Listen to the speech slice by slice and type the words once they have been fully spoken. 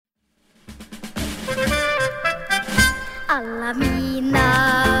Alla mina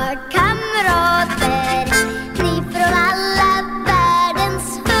kamrater, ni från alla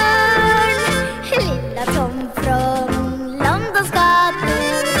världens hörn. Lilla Tom från Londons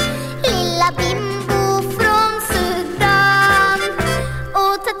gator, lilla Bimbo från Sudan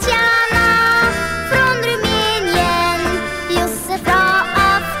och Tatjana från Rumänien, Josef från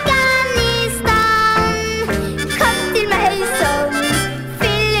Afghanistan. Kom till mig som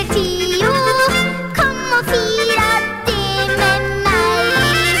fyller 10, kom och fira det med mig.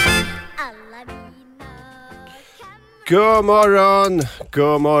 Alla mina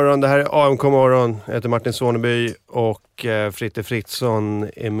God morgon, det här är AMK Morgon. Jag heter Martin Soneby och Fritte Fritzson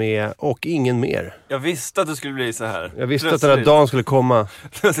är med och ingen mer. Jag visste att det skulle bli så här. Jag visste att den här dagen skulle komma.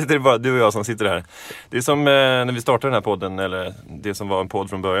 Då sitter det bara du och jag som sitter här. Det är som när vi startade den här podden, eller det som var en podd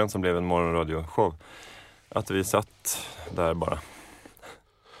från början som blev en morgonradioshow. Att vi satt där bara.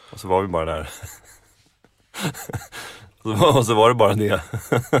 Och så var vi bara där. Och så var det bara det.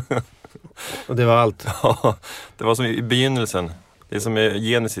 Och det var allt. Ja, det var som i begynnelsen. Det är som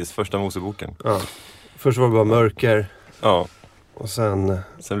i Genesis, första Moseboken. Ja. Först var det bara mörker. Ja. Och sen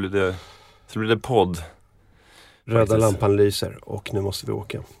blev det podd. Röda faktiskt. lampan lyser och nu måste vi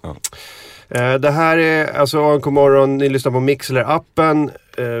åka. Ja. Det här är alltså AMK Morgon. Ni lyssnar på Mixler-appen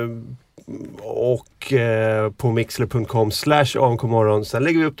och på mixler.com/AMK Morgon. Sen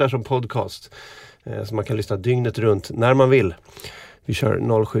lägger vi upp det här som podcast. Så man kan lyssna dygnet runt när man vill. Vi kör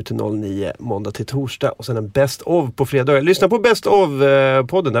 07-09 måndag till torsdag och sen en best of på fredag. Lyssna på best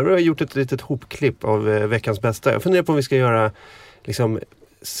of-podden. Där har jag gjort ett litet hopklipp av veckans bästa. Jag funderar på om vi ska göra liksom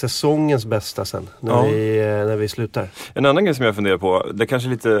säsongens bästa sen när vi slutar. En annan grej som jag funderar på, det är kanske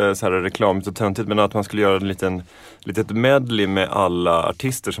lite så här reklamigt och töntigt, men att man skulle göra en litet medley med alla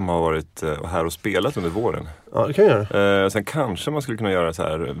artister som har varit här och spelat under våren. Ja, det kan jag göra. Sen kanske man skulle kunna göra så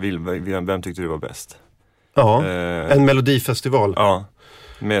här, vem tyckte du var bäst? Ja, en melodifestival. Ja,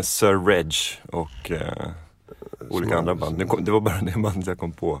 med Sir Reg och olika andra band. Det var bara det bandet jag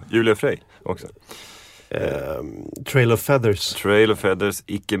kom på. Julia Frey också. Trail of Feathers,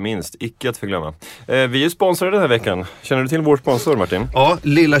 icke minst, icke att förglömma. Vi är sponsrade den här veckan. Känner du till vår sponsor, Martin? Ja,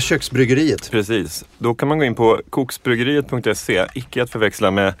 Lilla Köksbryggeriet. Precis, då kan man gå in på koksbryggeriet.se, icke att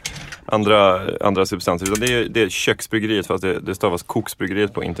förväxla med andra substanser, utan det är köksbryggeriet, fast det stavas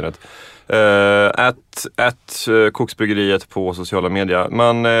koksbryggeriet på internet. Koksbryggeriet på sociala medier.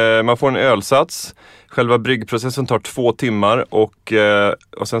 Man får en ölsats. Själva bryggprocessen tar 2 timmar och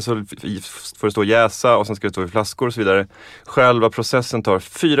sen så får det stå jäsa och sen ska det stå i flaskor och så vidare. Själva processen tar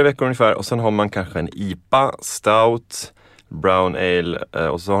 4 veckor ungefär och sen har man kanske en IPA, Stout, Brown Ale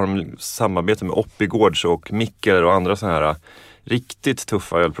och så har de samarbete med Oppigårds och Mikkel och andra sådana här riktigt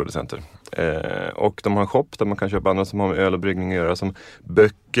tuffa ölproducenter. Och de har en shop där man kan köpa andra som har med öl och bryggning att göra, som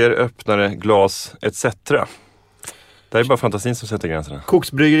böcker, öppnare, glas etc. Det är bara fantasin som sätter gränserna.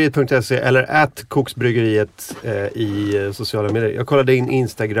 Koksbryggeriet.se eller @koksbryggeriet i sociala medier. Jag kollade in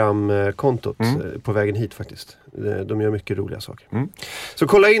Instagram-kontot på vägen hit faktiskt. De gör mycket roliga saker. Så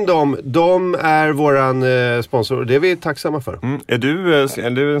kolla in dem. De är våran sponsor och det är vi tacksamma för.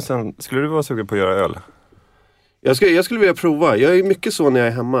 Skulle du vara sugen på att göra öl? Jag skulle vilja prova. Jag är mycket så när jag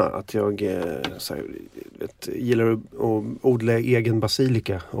är hemma att jag gillar att odla egen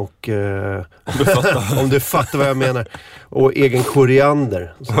basilika och om du fattar vad jag menar, och egen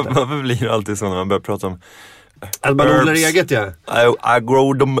koriander. Varför blir det alltid så när man börjar prata om att man odlar eget, ja. I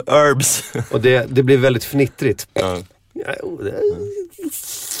grow them herbs. Och det blir väldigt fnittrigt.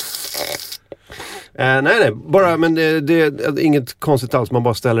 Nej, bara, men det är inget konstigt alls. Man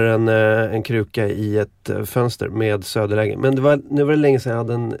bara ställer en kruka i ett fönster med söderläge. Men nu var det länge sedan jag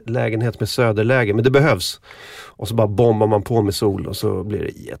hade en lägenhet med söderläge, men det behövs. Och så bara bombar man på med sol och så blir det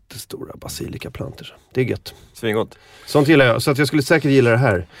jättestora basilikaplantor. Det är gött. Svingott. Sånt gillar jag, så att jag skulle säkert gilla det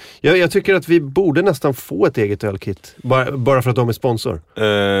här. Jag tycker att vi borde nästan få ett eget ölkit. Bara för att de är sponsor.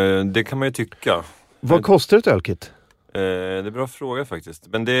 Det kan man ju tycka. Vad kostar ett ölkit? Det är en bra fråga faktiskt.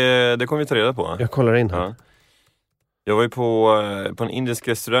 Men det kommer vi ta reda på. Jag kollar in här. Ja. Jag var ju på en indisk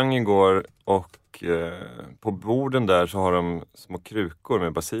restaurang igår och på borden där så har de små krukor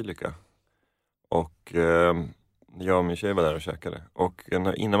med basilika. Och jag och min tjej var där och käkade. Och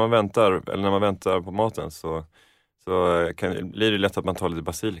när man väntar på maten så blir det lätt att man tar lite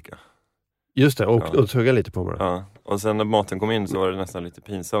basilika. Just det, och tugga lite på mig. Ja. Och sen när maten kom in så var det nästan lite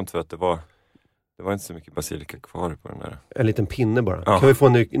pinsamt för att det var inte så mycket basilika kvar på den där. En liten pinne bara. Ja. Kan vi få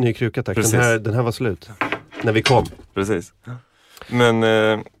en ny kruka, tack? Den här var slut. När vi kom. Precis.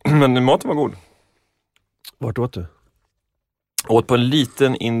 Men maten var god. Vart åt du? Åt på en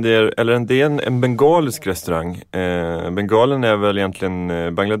liten indier, eller det är en bengalisk restaurang. Bengalen är väl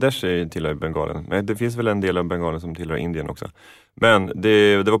egentligen, Bangladesh tillhör Bengalen. Men det finns väl en del av Bengalen som tillhör Indien också. Men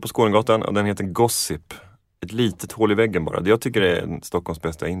det var på Skånegatan och den heter Gossip. Ett litet hål i väggen bara. Det jag tycker är Stockholms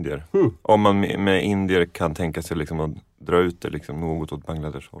bästa indier. Om man med indier kan tänka sig liksom att dra ut det liksom något åt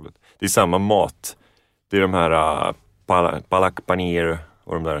Bangladesh-hållet. Det är samma mat. Det är de här palak paneer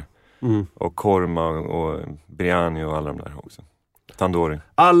och de där. Och korma och biryani och alla de där också. Tandoori.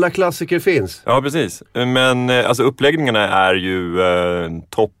 Alla klassiker finns. Ja, precis. Men alltså uppläggningarna är ju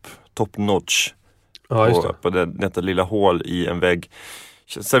top notch. Ja, just det. På detta lilla hål i en vägg.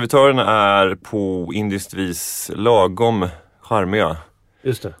 Servitörerna är på indiskt vis lagom charmiga.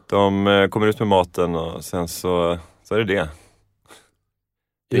 Just det. De kommer ut med maten och sen så är det det.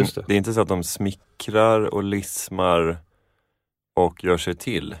 Just det. Det är inte så att de smickrar och lismar och gör sig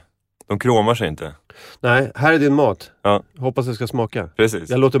till. De kromar sig inte. Nej, här är din mat. Ja. Hoppas det ska smaka. Precis.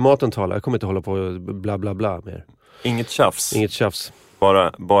 Jag låter maten tala. Jag kommer inte hålla på och bla bla bla mer. Inget tjafs. Inget tjafs.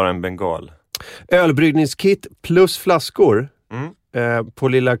 Bara en bengal. Ölbryggningskit plus flaskor på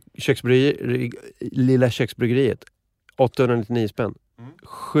lilla köksbryggeriet. 899 spänn.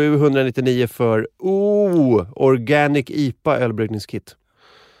 799 för Organic IPA ölbryggningskit.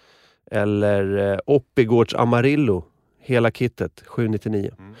 Eller Oppigårds Amarillo. Hela kittet,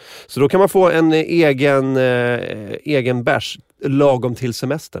 799. Så då kan man få en egen bärs lagom till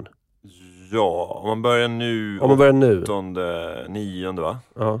semestern. Ja, om man börjar nu. 9:e va?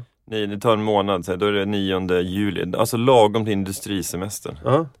 Ja. Nej, det tar en månad, så då är det 9 juli. Alltså lagom till industrisemestern.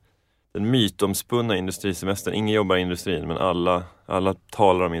 Ja. Den mytomspunna industrisemestern. Ingen jobbar i industrin, men alla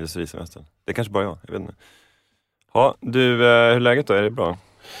talar om industrisemestern. Det är kanske bara jag vet inte. Ja, du, hur är läget då? Är det bra?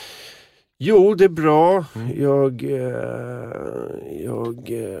 Jo, det är bra.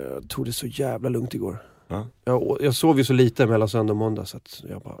 Jag tog det så jävla lugnt igår. Ja. Jag sov ju så lite mellan söndag och måndag så att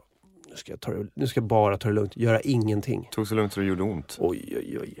jag bara, nu ska jag bara ta det lugnt. Göra ingenting. Tog så lugnt så det gjorde ont.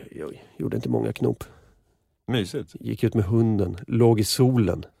 Oj. Gjorde inte många knop. Mysigt. Gick ut med hunden. Låg i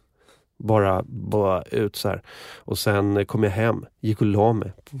solen. Bara ut så här. Och sen kom jag hem. Gick och la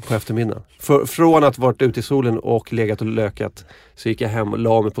mig på eftermiddagen. Från att varit ute i solen och legat och lökat, så gick jag hem och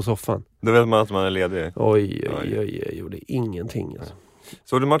la mig på soffan. Då vet man att man är ledig. Oj. Jag gjorde ingenting. Alltså.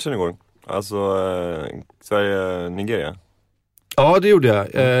 Såg du matchen igår? Alltså Sverige-Nigeria? Ja, det gjorde jag.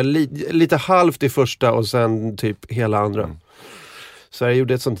 Lite halvt i första och sen typ hela andra. Sverige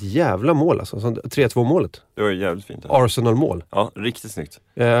gjorde ett sånt jävla mål alltså. 3-2 målet. Det var jävligt fint. Arsenal-mål. Ja, riktigt snyggt.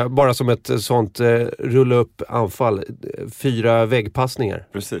 Bara som ett sånt rulla upp anfall. 4 väggpassningar.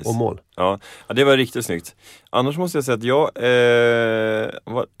 Precis. Och mål. Ja, det var riktigt snyggt. Annars måste jag säga att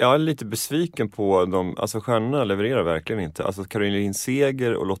jag är lite besviken på dem. Alltså stjärnorna levererar verkligen inte. Alltså Caroline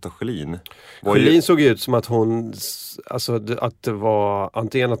Seger och Lotta Schelin. Schelin såg ut som att hon, alltså att det var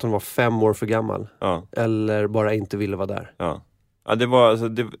antingen att hon var 5 år för gammal. Ja. Eller bara inte ville vara där. Ja. Ja, det var alltså,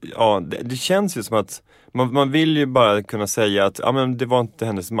 det känns ju som att man vill ju bara kunna säga att men det var inte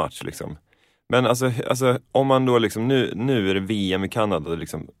hennes match liksom. Men alltså om man då liksom nu är det VM i Kanada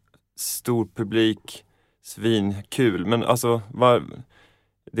liksom, stor publik, svinkul, men alltså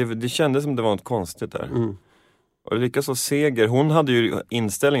det kändes som det var något konstigt där. Och likaså Seger, hon hade ju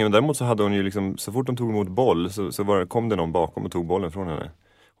inställningen, men däremot så hade hon ju liksom, så fort de tog emot boll så kom det någon bakom och tog bollen från henne.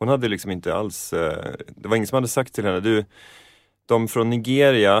 Hon hade liksom inte alls, det var ingen som hade sagt till henne, de från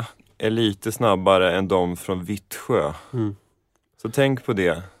Nigeria är lite snabbare än de från Vittsjö. Så tänk på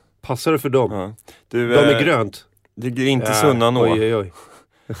det. Passar det för dem? Ja. De är grönt. Det är inte Sunnanå. Oj.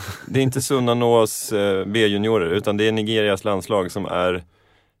 Det är inte Sunnanås B-juniorer, utan det är Nigerias landslag som är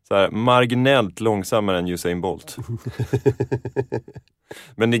så här marginellt långsammare än Usain Bolt.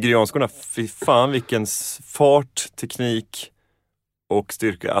 Men nigerianskorna, fy fan vilken fart, teknik och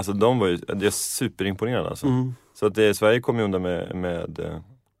styrka. Alltså det är superimponerande alltså. Så att Sverige kom ju undan med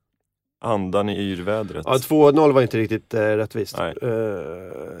andan i yrvädret. Ja, 2-0 var inte riktigt rättvist.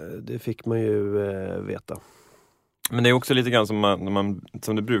 Det fick man ju veta. Men det är också lite grann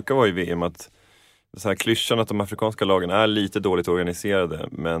som det brukar vara i VM, att så här klyschan att de afrikanska lagen är lite dåligt organiserade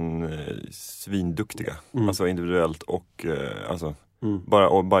men svinduktiga. Alltså individuellt och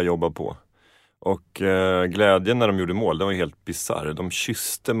bara jobba på. Och glädjen när de gjorde mål, det var ju helt bizarr. De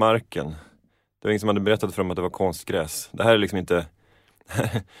kysste marken. Det var ingen som hade berättat för dem att det var konstgräs. Det här är liksom inte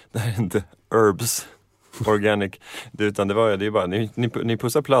det här är inte herbs organic, utan det är bara ni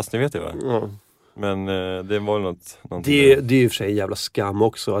pussar plast, ni vet det va? Ja. Men det var någonting. Det är ju för sig en jävla skam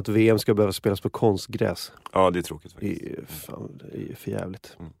också att VM ska behöva spelas på konstgräs. Ja, det är tråkigt faktiskt. Det är för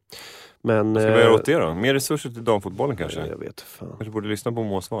jävligt. Men vad ska vi göra åt det då? Mer resurser till damfotbollen kanske? Jag vet fan. Kanske borde lyssna på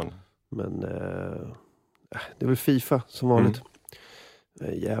Måsvan. Men det är väl FIFA som vanligt.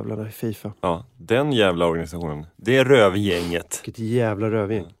 Jävlarna i FIFA. Ja, den jävla organisationen. Det är rövgänget. Vilket jävla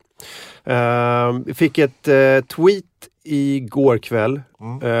rövgäng. Fick ett tweet igår kväll.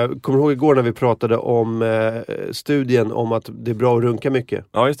 Kommer du ihåg igår när vi pratade om studien om att det är bra att runka mycket?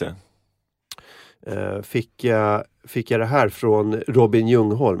 Ja, just det. Fick jag det här från Robin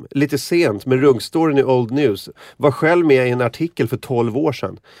Ljungholm. Lite sent, men runkstoryn i Old News. Var själv med i en artikel för 12 år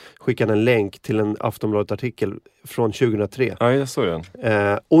sedan. Skickade en länk till en Aftonbladet-artikel från 2003. Ja, jag såg den.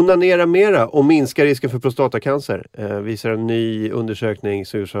 Onanera mera och minska risken för prostatacancer. Visar en ny undersökning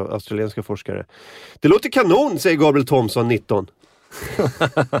som görs av australienska forskare. Det låter kanon, säger Gabriel Thomson, 19.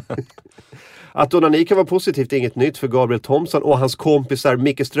 Att onani kan vara positivt är inget nytt för Gabriel Thomson och hans kompisar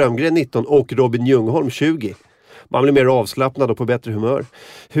Micke Strömgren 19 och Robin Ljungholm 20. Man blir mer avslappnad och på bättre humör.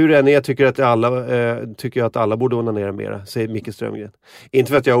 Hur än är tycker jag att alla borde onanera mera, säger Micke Strömgren.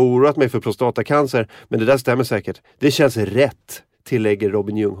 Inte för att jag har oroat mig för prostatacancer, men det där stämmer säkert. Det känns rätt, tillägger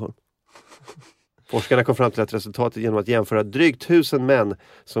Robin Ljungholm. Forskarna kom fram till att resultatet genom att jämföra drygt 1000 män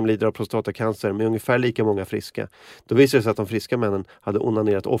som lider av prostatacancer med ungefär lika många friska. Då visade det sig att de friska männen hade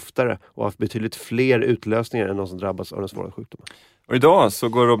onanerat oftare och haft betydligt fler utlösningar än de som drabbas av den svåra sjukdomen. Och idag så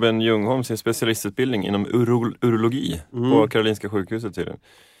går Robin Ljungholm sin specialistutbildning inom urologi på Karolinska sjukhuset tydligen.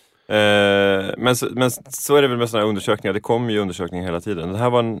 Men så är det väl med sådana här undersökningar. Det kommer ju undersökningar hela tiden. Det här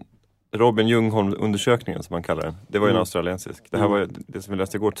var en Robin Ljungholm-undersökningen som man kallar den. Det var ju en australiensisk. Det här var det som vi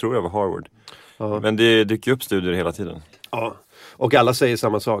läste igår, tror jag var Harvard. Ja. Men det dyker upp studier hela tiden. Ja, och alla säger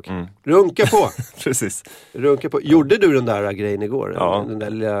samma sak. Runka på! Precis. Runka på. Gjorde du den där grejen igår? Ja. Den där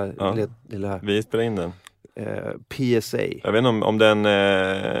lilla... Vi spelade in den. PSA. Jag vet inte om den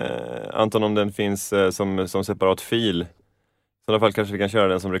Anton, om den finns som separat fil. I alla fall kanske vi kan köra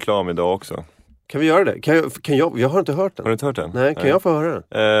den som reklam idag också. Kan vi göra det? Kan jag har inte hört den. Har du inte hört den? Nej, kan jag få höra den?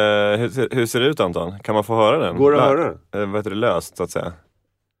 Hur ser det ut, Anton? Kan man få höra den? Går det att höra den? Vad heter det, löst så att säga?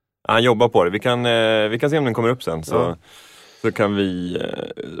 Han jobbar på det. Vi kan se om den kommer upp sen. Så kan vi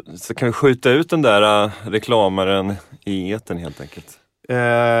skjuta ut den där reklamaren i etern helt enkelt.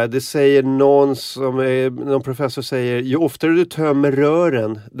 Det säger någon professor säger, ju oftare du tömmer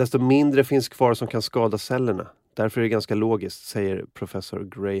rören desto mindre finns kvar som kan skada cellerna. Därför är det ganska logiskt, säger professor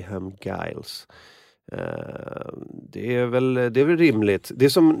Graham Giles. Det är väl rimligt. Det är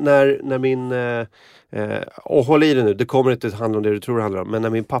som när min och håll i det nu, det kommer inte handla om det du tror det handlar om, men när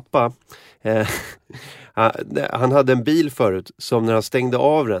min pappa han hade en bil förut som när han stängde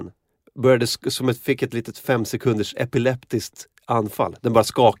av den började fick ett litet 5 sekunders epileptiskt anfall. Den bara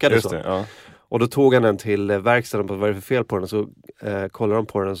skakade. Just så. Det, ja. Och då tog han den till verkstaden på vad är det för fel på den, och så kollar de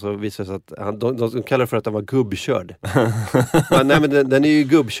på den, så visar det sig att de kallar för att den var gubbkörd. Men, nej, men den är ju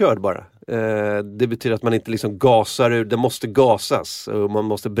gubbkörd bara. Det betyder att man inte liksom gasar ur, den måste gasas och man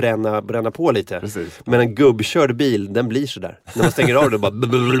måste bränna på lite. Precis. Men en gubbkörd bil, den blir sådär. När man stänger av det bara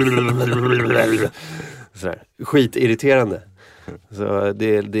sådär. Skitirriterande. Så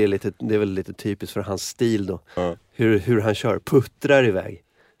det är väl lite typiskt för hans stil då. Hur han kör, puttrar iväg.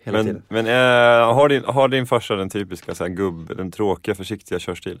 Men har din farsa den typiska så här den tråkiga, försiktiga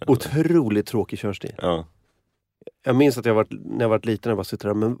körstilen? Otroligt tråkig körstil. Ja. Jag minns att när jag var liten jag bara sitter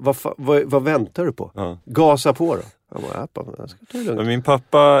där, men vad väntar du på? Ja. Gasa på då. Jag ska ta det lugnt. Men min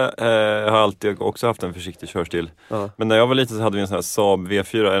pappa har alltid också haft en försiktig körstil. Ja. Men när jag var liten så hade vi en sån här Saab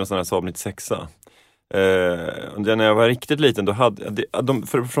V4, en sån här Saab 96. När jag var riktigt liten då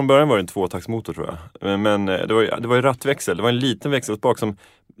från början var det en 2-taktsmotor tror jag. Men det var ju rattväxel. Det var en liten växelspak som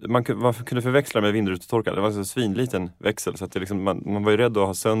man kunde förväxla med vindrutetorkare. Det var en så svinliten växel så att det liksom, man var ju rädd att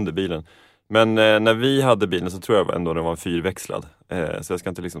ha sönder bilen. Men när vi hade bilen så tror jag ändå den var 4-växlad. Så jag ska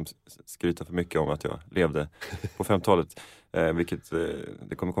inte liksom skryta för mycket om att jag levde på 50-talet. Vilket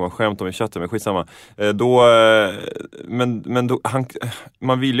det kommer komma skämt om i chatten, men skitsamma.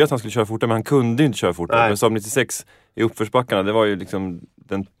 Man ville ju att han skulle köra fortare, men han kunde inte köra fortare. Men Saab 96 i uppförsbackarna, det var ju liksom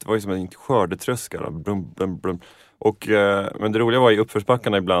det var ju som en skördetröska. Blum, blum, blum. Men det roliga var i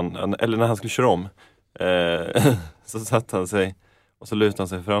uppförsbackarna ibland, eller när han skulle köra om, så satt han sig och så lutade han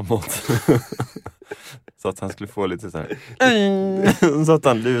sig framåt. Så att han skulle få lite så här. Så att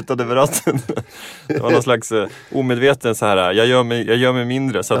han lutade över ratten. Det var någon slags omedveten så här. Jag gör mig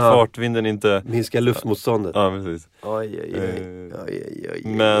mindre så att fartvinden inte minskar luftmotståndet. Ja, precis.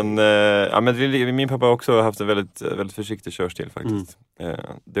 Men min pappa har också haft en väldigt, väldigt försiktig körstil faktiskt.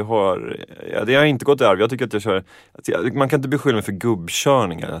 Det har inte gått i arv. Jag tycker att jag kör. Man kan inte beskylla mig för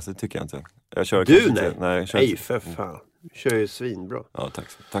gubbkörningar. Alltså, det tycker jag inte. Jag kör nej, för fan. Du kör ju svinbra. Ja,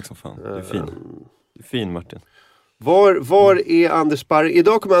 tack som fan. Du är fin. Fin, Martin. Var är Anders Sparring?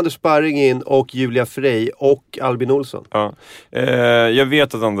 Idag kommer Anders Sparring in och Julia Frey och Albin Olsson. Ja. Jag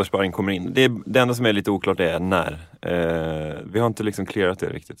vet att Anders Sparring kommer in. Det enda som är lite oklart är när. Vi har inte liksom clearat det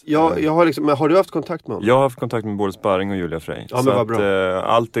riktigt. Jag har liksom, men har du haft kontakt med honom? Jag har haft kontakt med både Sparring och Julia Frey. Ja, men vad bra.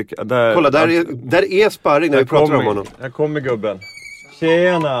 Kolla, där är Sparring när vi pratar om honom. Här kommer gubben.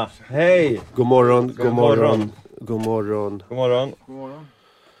 Tjena, hej! God morgon.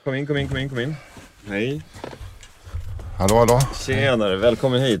 Kom in. Hej. Hallå. Tjenare,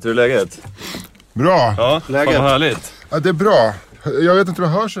 välkommen hit. Hur är läget? Bra. Ja, läget. Vad härligt. Ja, det är bra. Jag vet inte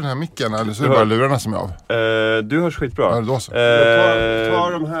om jag hörs i den här micken eller så är det bara lurarna som är av. Du hörs skitbra. Ja, då så. Ta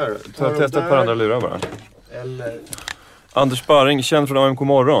de här. Testa ett par andra lurar bara. Eller... Anders Sparring, känd från AMK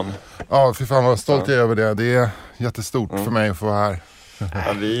Morgon. Ja, fy fan vad stolt jag är över det. Det är jättestort för mig att få vara här.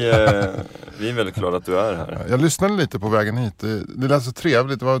 Ja, vi är väldigt glada att du är här. Jag lyssnade lite på vägen hit. Det lät så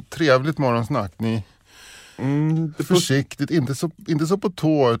trevligt. Det var ett trevligt morgonsnack. Ni... försiktigt, inte så på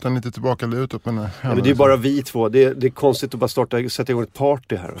tå utan lite tillbaka lutat. Men det är bara vi två. Det är konstigt att bara sätta igång ett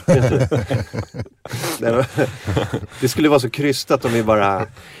party här. Det skulle vara så krystat om vi bara...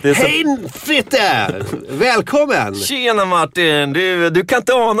 Hej Fritte! Välkommen! Tjena Martin! Du kan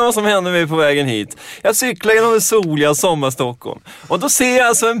inte ana vad som hände mig på vägen hit. Jag cyklar genom det soliga sommarstockholm. Och då ser jag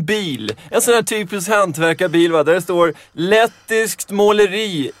alltså en bil. En sån här typisk hantverkarbil, va? Där det står lettiskt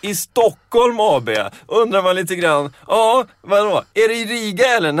måleri i Stockholm AB. Undrar man lite grann. Ja, vadå? Är det i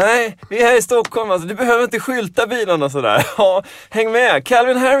Riga eller? Nej, vi är här i Stockholm. Alltså, du behöver inte skylta bilarna sådär. Ja, häng med.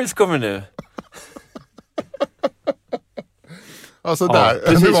 Calvin Harris kommer nu. Alltså där,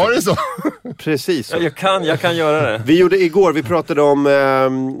 precis. Hur var det så? Precis så. Ja, jag kan göra det. Vi pratade om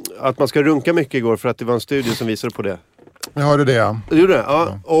att man ska runka mycket igår för att det var en studie som visade på det. Jag hörde det, ja. Du gjorde det?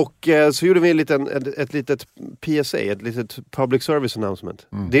 Ja. Och så gjorde vi ett litet PSA, ett litet public service announcement.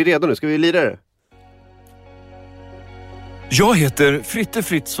 Det är redan nu, ska vi lira det? Jag heter Fritte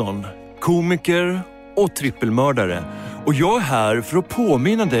Fritzson, komiker och trippelmördare. Och jag är här för att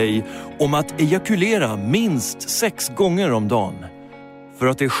påminna dig om att ejakulera minst 6 gånger om dagen. För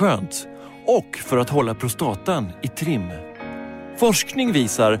att det är skönt och för att hålla prostatan i trim. Forskning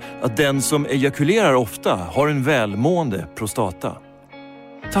visar att den som ejakulerar ofta har en välmående prostata.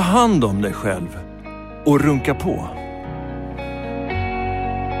 Ta hand om dig själv och runka på.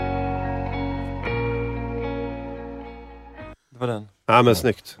 Det var den. Ja, men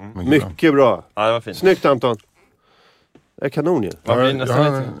snyggt. Mycket bra. Ja, det var fint. Snyggt Anton. Det är kanon ju. Jag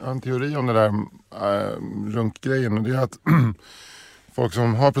har en teori om det där runkgrejen. Och det är att folk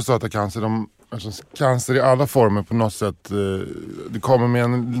som har prostatacancer, alltså cancer i alla former på något sätt, det kommer med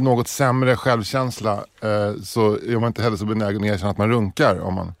en något sämre självkänsla, så är man inte heller så benägen att erkänna att man runkar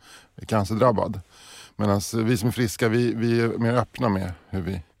om man är cancerdrabbad. Medan vi som är friska, vi är mer öppna med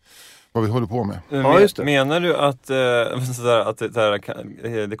vad vi håller på med. Ja, just det. Menar du att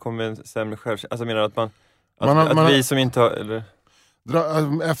det kommer en sämre självkänsla? Alltså menar du att vi som inte har... Eller?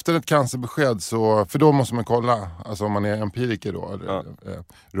 Efter ett cancerbesked så... För då måste man kolla, alltså om man är empiriker då, eller,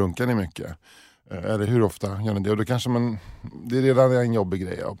 runkar ni mycket? Eller hur ofta gör ni det? Och då kanske det är redan en jobbig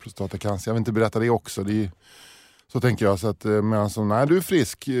grej av prostatacancer. Jag vill inte berätta det också. Det är, så tänker jag. Så att medan som, nej, du är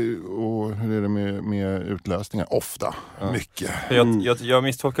frisk. Och hur är det med utlösningar? Ofta. Ja. Mycket. Jag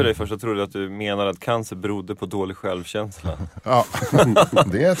misstolkade dig först och trodde att du menade att cancer berodde på dålig självkänsla. Ja,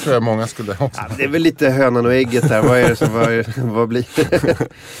 det tror jag många skulle också. Ja, det är väl lite hönan och ägget där. Vad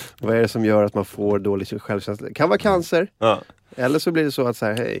är det som gör att man får dålig självkänsla? Det kan vara cancer. Ja. Eller så blir det så att så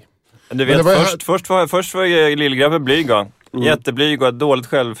här, hej. Du vet, först var lillgrabben blyg. Jätteblyg och ett dåligt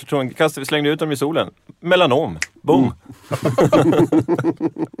självförtroende. Slängde ut dem i solen. Melanom. Boom.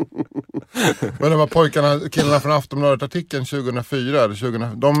 Men det var killarna från Aftonbladet-artikeln 2004 eller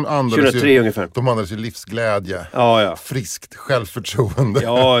 2003 ungefär. De andades ju livsglädje. Ja. Friskt självförtroende.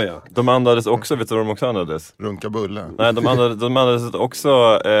 Ja. De andades också, vet du vad de också andades? Runka bulle. Nej, de andades också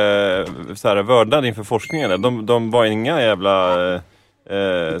så här vördnad inför forskningen. De var inga jävla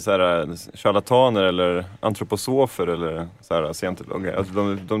charlataner eller antroposofer eller så här scientologer. Alltså,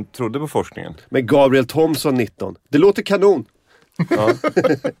 de trodde på forskningen. Men Gabriel Thomson 19. Det låter kanon. Ja.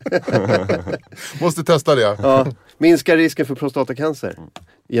 Måste testa det. Ja. Minska risken för prostatacancer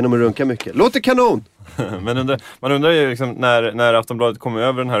genom att runka mycket. Låter kanon. Men man undrar ju liksom, när Aftonbladet kom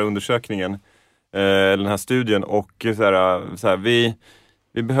över den här undersökningen eller den här studien och så här,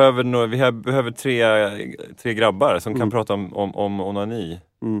 vi behöver tre grabbar som kan prata om onani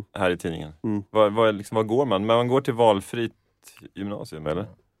här i tidningen. Vad går man? Men man går till valfritt gymnasium, eller?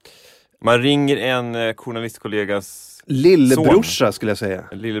 Man ringer en journalistkollegas Lillebrorsa skulle jag säga.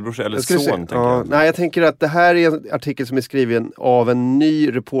 Lillebrorsa eller Jag skulle son, säga, tänker jag. Nej, jag tänker att det här är en artikel som är skriven av en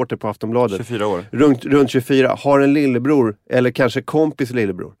ny reporter på Aftonbladet. 24 år. Runt 24. Har en lillebror, eller kanske kompis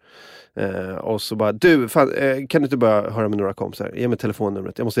lillebror. Och så bara, du, fan, kan du inte bara höra med några kompisar? Ge mig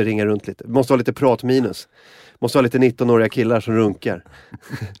telefonnumret, jag måste ringa runt lite. Måste ha lite pratminus. Måste ha lite 19-åriga killar som runkar.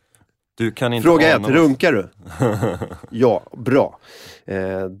 Du kan inte Fråga 1, ana runkar du? Ja, bra.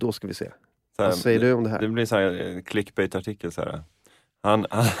 Då ska vi se. Så här, Vad säger du om det här? Det blir så här clickbait-artikel så här.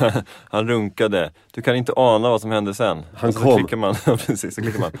 Han runkade. Du kan inte ana vad som hände sen. Han så kom. Klickar man, precis, så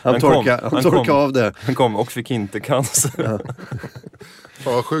klickar man. Han torkade av det. Han kom och fick inte cancer. Ja.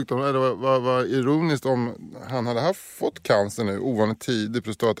 Vad sjukt, det var ironiskt om han hade fått cancer nu, ovanligt tidig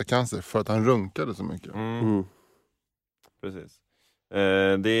prostatacancer, för att han runkade så mycket. Precis.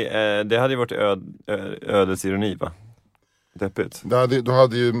 Det hade ju varit ödets ironi, va? Deppigt. Då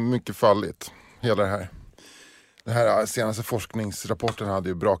hade ju mycket fallit, hela det här. Den här senaste forskningsrapporten hade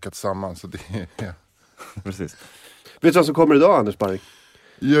ju brakat samman, så det är... Precis. Vet du vad som kommer idag, Anders Barring?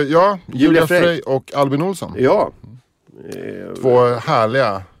 Ja, Julia Frey och Albin Olsson. Ja. Två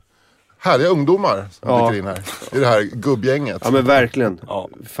härliga ungdomar som dyker in här. I det här gubbgänget. Ja, men verkligen. Ja.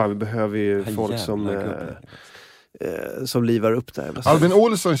 Fan, vi behöver ju folk som livar upp där. Albin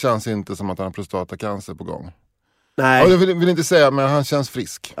Olsson känns inte som att han har prostatacancer på gång. Nej. Ja, jag vill inte säga, men han känns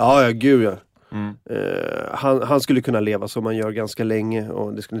frisk. Ja, gud ja. Han skulle kunna leva som man gör ganska länge,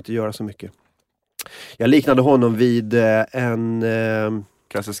 och det skulle inte göra så mycket. Jag liknade honom vid en...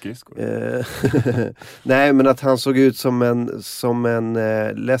 Kasse skridskor. Nej, men att han såg ut som en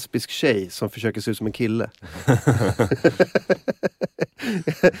lesbisk tjej som försöker se ut som en kille.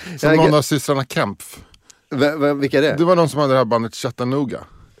 Som någon av systrarna Kempf. Vilka är det? Det var någon som hade det här bandet Chattanooga.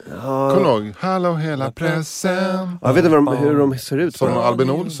 Ja. Kom ihåg? Hallå hela pressen. Jag vet inte hur de ser ut. Som Albin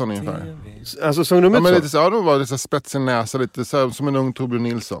Olsson ungefär. Alltså såg de ut men så? lite så, de var lite spets i näsa, lite så här, som en ung Torbjörn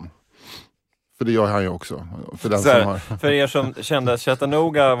Nilsson. För det gör han ju också. För den här, som har. För er som kände att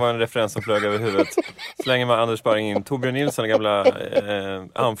Chattanooga var en referens som flög över huvudet, slänger man Anders Barring in Torbjörn Nilsson, gamla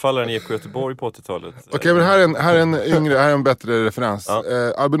anfallaren i IFK Göteborg på 80-talet. Okej, men här är en yngre, här är en bättre referens. Ja.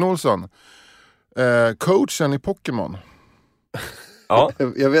 Albin Olsson, coachen i Pokémon. Ja.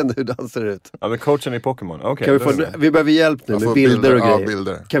 Jag vet inte hur den ser ut. Ja, men coachen i Pokémon. Okay, Vi behöver hjälp nu med bilder och grejer.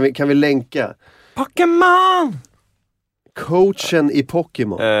 Bilder. Kan vi länka? Pokémon! Coachen i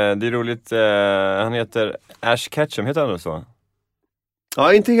Pokémon. Det är roligt. Han heter Ash Ketchum, heter han så?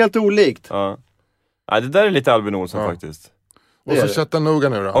 Ja, inte helt olikt. Ja. Det där är lite Albin Olsson faktiskt. Och så Chattanooga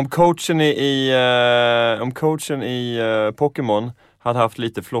nu då. Om coachen i Pokémon hade haft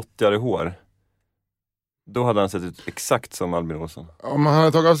lite flottigare hår, då hade han sett ut exakt som Albin Olsson. Om han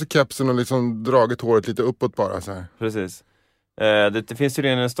hade tagit av sig kepsen och liksom dragit håret lite uppåt bara så här. Precis. Det finns ju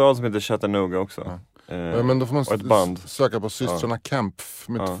en stad som heter Chattanooga också. Ja. Men då får man ett band. Söka på systrarna Kempf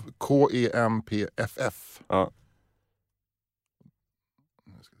med Kempff. Ja.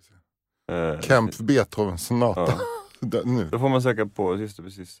 Kempf Beethoven sonata. Nu. Då får man söka på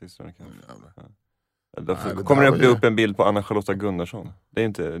systrarna Kempf. Då Nej, kommer det bli upp en bild på Anna-Charlotta Gunnarsson. Det är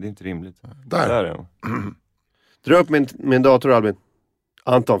inte rimligt. Där är hon. Dra upp min dator, Albin.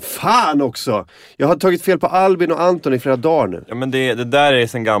 Anton, fan också! Jag har tagit fel på Albin och Anton i flera dagar nu. Ja, men det där är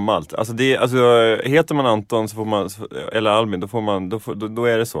sen gammalt. Alltså heter man Anton så får man, eller Albin, då får man, då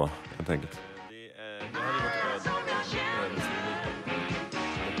är det så, helt enkelt.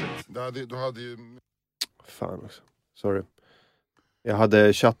 Du hade ju... Fan också. Sorry. Jag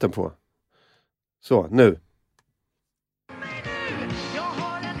hade chatten på. Så, nu.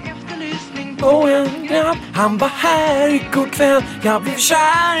 Han var här igår kväll. Jag blev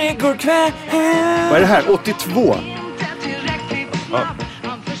kär igår kväll. Vad är det här? 82? Ja.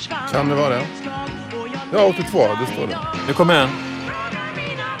 Kan det vara det? Ja, 82, det står det. Nu kommer den.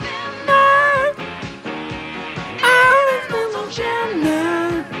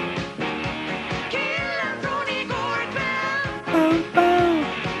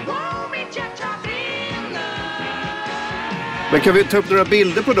 Men kan vi ta upp några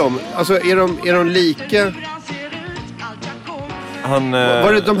bilder på dem? Alltså, är de lika?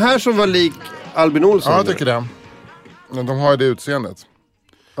 Var det de här som var lik Albin Olsson? Ja, jag tycker det. Men de har ju det utseendet.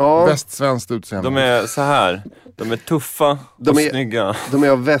 Ja. Västsvenskt utseende. De är så här. De är tuffa och snygga. De är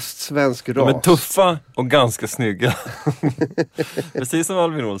av västsvensk ras. De är tuffa och ganska snygga. Precis som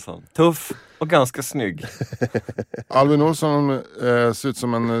Albin Olsson. Tuff och ganska snygg. Albin Olsson ser ut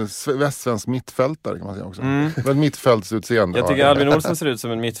som en västsvensk mittfältare, kan man säga också. Ett mittfältsutseende. Jag tycker Albin Olsson ser ut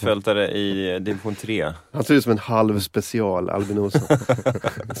som en mittfältare i division 3. Han ser ut som en halv special, Albin Olsson.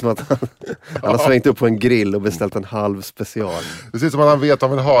 Som att han har svängt upp på en grill och beställt en halv special. Det ser ut som att han vet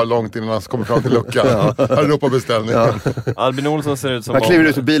vad han vill ha långt innan han kommer fram till luckan. Han ropar beställ. ställningen. Ja. Albin Olsson ser ut som Han kliver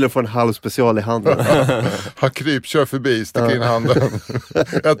ut ur bilen och får en halv special i handen. Har kör förbi, sticker in handen.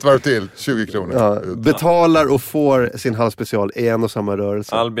 Ett varv till, 20 kronor. Ja. Betalar och får sin halv special i en och samma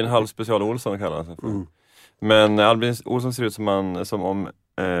rörelse. Albin halvspecial Olsson kallas han för. Men Albin Olsson ser ut som om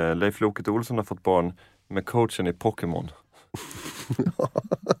Leif Loket Olsson har fått barn med coachen i Pokémon.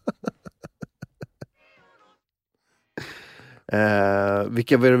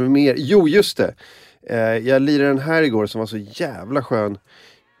 Vilka var det mer? Jo, just det. Jag lirade den här igår som var så jävla skön.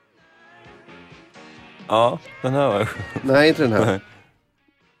 Ja, den här var Nej, inte den här.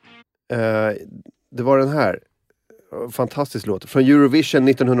 Det var den här. Fantastisk låt. Från Eurovision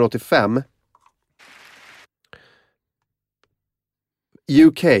 1985.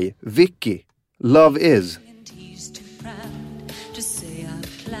 UK, Vicky, Love Is.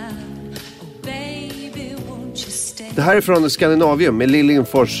 Det här är från Skandinavium med Lill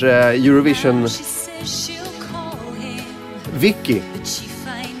Lindfors Eurovision. Vicky.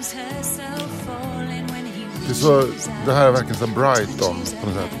 Det här är verkligen så Brighton på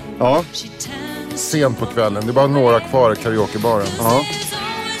något sätt. Ja. Sent på kvällen, det är bara några kvar i karaokebaren. Ja.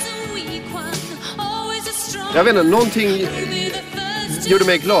 Jag vet inte, någonting gjorde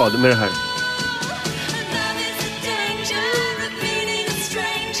mig glad med det här.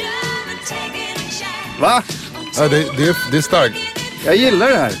 Va? Ja, det är starkt. Jag gillar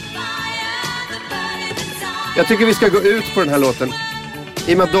det här. Jag tycker vi ska gå ut på den här låten.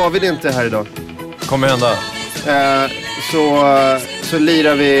 I och med att David inte är här idag. kommer hända. Så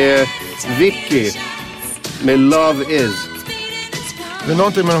lirar vi Vicky med Love Is. Det är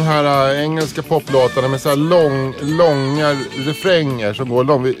någonting med de här engelska poplåtarna med så här långa refränger som går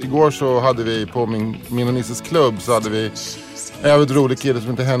långt. Igår så hade vi på min och Nisses klubb så hade vi en jävligt rolig kille som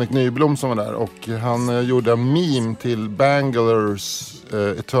heter Henrik Nyblom som var där. Och han gjorde en meme till Bangalores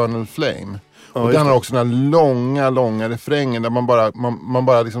Eternal Flame. Och den har också den här långa refrängen där man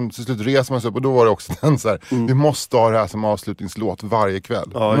bara liksom till slut reser man sig upp. Och då var det också den så här, vi måste ha det här som avslutningslåt varje kväll.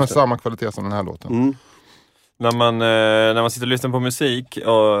 Den har samma kvalitet som den här låten. När man sitter och lyssnar på musik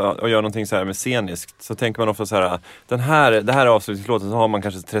och gör någonting så här med sceniskt, så tänker man ofta så här, det här avslutningslåten, så har man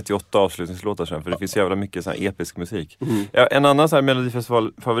kanske 38 avslutningslåtar sen, för det finns jävla mycket så här episk musik. Ja, en annan så här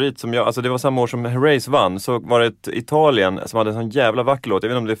Melodifestival-favorit som alltså det var samma år som Herreys vann, så var det ett Italien som hade en sån jävla vacker låt. Jag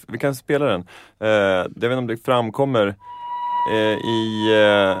vet inte om vi kan spela den. Jag vet inte om det framkommer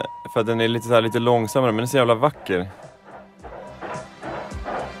för att den är lite långsammare, men den är så jävla vacker.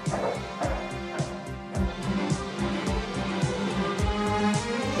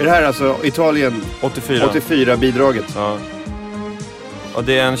 Är det här alltså Italien 84 bidraget? Ja. Och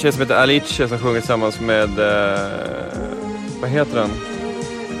det är en tjej som heter Alice som sjunger tillsammans med vad heter den?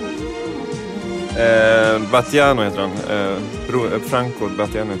 Battiano heter han. Franco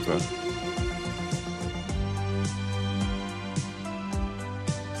Battiano tror jag.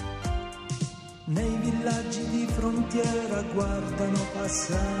 Nei villaggi di frontiera guardano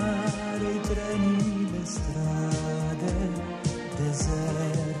passare I treni, le strade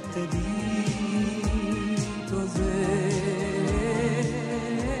deserte di Tosè.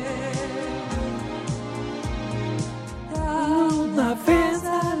 Da una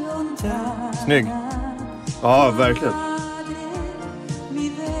festa lontana. Snygg. Ja, verkligen. Mi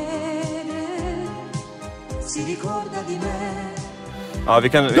vede, si ricorda di me. Ja, vi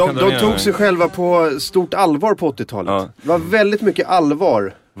kan De tog sig själva på stort allvar på 80-talet. Ja. Det var väldigt mycket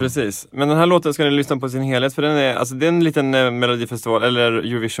allvar. Precis, men den här låten ska ni lyssna på sin helhet, för det är en liten Melodifestival eller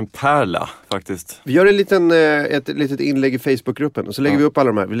Eurovision-pärla faktiskt. Vi gör ett litet inlägg i Facebookgruppen och så lägger vi upp alla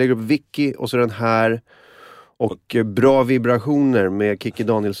de här. Vi lägger upp Vicky och så den här och Bra vibrationer med Kikki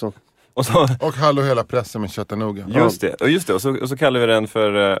Danielsson. Och Hallå hela pressen med Chattanooga. Just det. Och så kallar vi den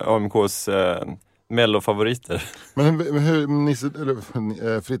för AMKs mellofavoriter. Men hur Nisse,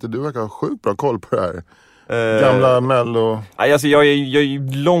 eller Fritte, du verkar ha sjukt bra koll på det här. Gamla mello. Alltså jag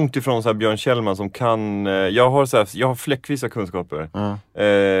är långt ifrån så här Björn Kjellman som kan. Jag har fläckvisa kunskaper.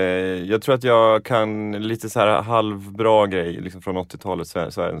 Jag tror att jag kan lite så här halvbra grej liksom från 80-talet,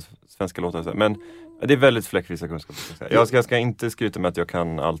 svenska låtar. Men det är väldigt fläckvisa kunskaper. Jag ska inte skryta med att jag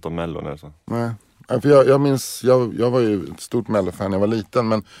kan allt om mellon eller så. Nej, för jag minns, jag var ju ett stort mellofan när jag var liten,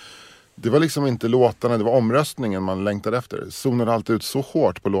 men det var liksom inte låtarna, det var omröstningen man längtade efter. Zonade alltid ut så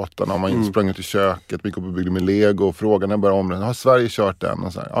hårt på låtarna. Om man sprang ut i köket, gick upp och byggde med Lego och frågade bara omröstningen. Har Sverige kört den?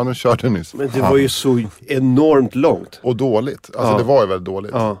 Och så här, ja, nu körde den nyss. Men det var ju så enormt långt. Och dåligt. Alltså det var ju väldigt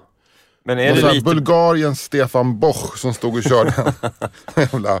dåligt. Ja. Men är och det lite... Bulgariens Stefan Boch som stod och körde en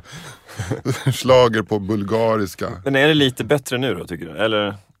jävla slager på bulgariska. Men är det lite bättre nu då, tycker du?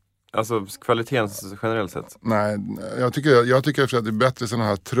 Eller... Alltså kvaliteten generellt sett. Nej, jag tycker att det är bättre sen de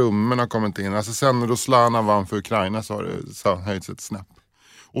här trummorna har kommit in. Alltså sen när Ruslana vann för Ukraina så har det höjts ett snäpp.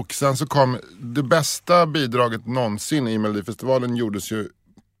 Och sen så kom det bästa bidraget någonsin i Melodifestivalen gjordes ju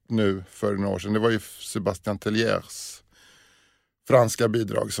nu för några år sedan. Det var ju Sebastian Telliers franska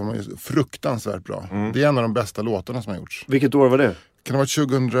bidrag som är fruktansvärt bra. Det är en av de bästa låtarna som har gjorts. Vilket år var det? Kan det ha varit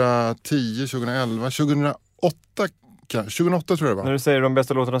 2010, 2011, 2008 tror jag det var. När du säger de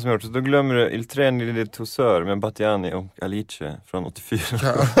bästa låtarna som har gjorts, då glömmer du Il Treni di Tosseur med Battiani och Alice från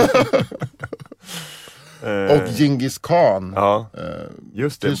 84. Och Genghis Khan. Ja,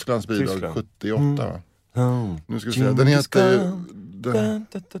 just det. Tysklands bidrag, Tyskland. 78 va? Nu ska vi se, den heter ju...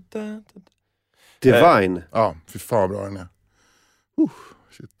 Divine. Ja, fy fan vad bra den är.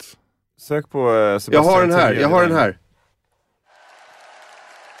 Shit. Sök på Sebastian Jag har den här.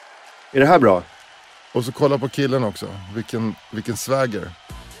 Är det här bra? Och så kolla på killen också. Vilken swagger.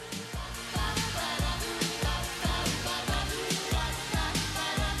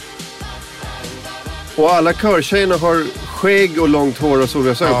 Och alla körtjejerna har skägg och långt hår och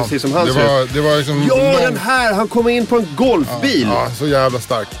solglasögon, precis som han ser ut. Det var liksom Den här! Han kom in på en golfbil. Ja, så jävla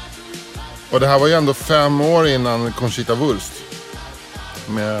stark. Och det här var ju ändå 5 år innan Conchita Wurst.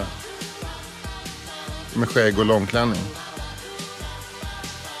 Med skägg och långklänning.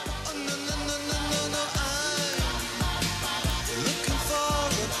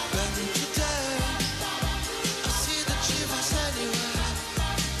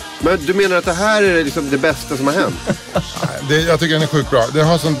 Men du menar att det här är liksom det bästa som har hänt? Jag tycker den är sjukt bra.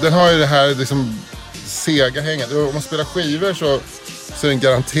 Den har ju det här liksom sega hänget. Om man spelar skivor så är det en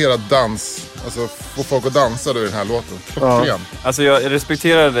garanterad dans. Alltså få folk att dansa då i den här låten. Klockren. Ja. Alltså jag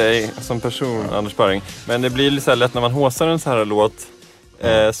respekterar dig som person, Anders Barring. Men det blir lite så här lätt när man håsar en så här låt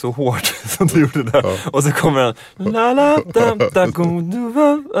så hårt som du gjorde där. Ja. Och så kommer den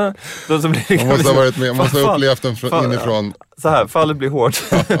då så blir det, man måste ha varit med, man måste ha upplevt den inifrån. Så här, fallet blir hårt.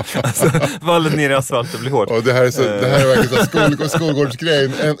 Alltså, fallet ner i asfalten blir hårt. Och det här är verkligen så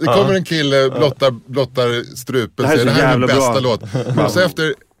skolgårdsgrejen. Det kommer en kille, blottar strupen, säger det här är min bästa låt. Men så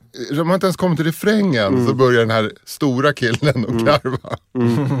efter, om man inte ens kommer till refrängen så börjar den här stora killen och karva.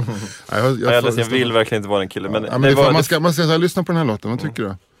 Jag vill verkligen inte vara den killen. Men man ska säga så här, lyssna på den här låten, vad tycker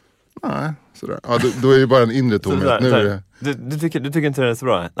du? Nej, sådär. Ja, då är det bara en inre tomhet. Du tycker inte det är så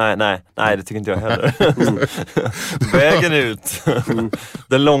bra? Nej, det tycker inte jag heller. Vägen ut.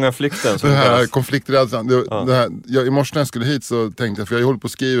 Den långa flykten. Den här konflikträdslan. I morse när jag skulle hit så tänkte jag, för jag håller på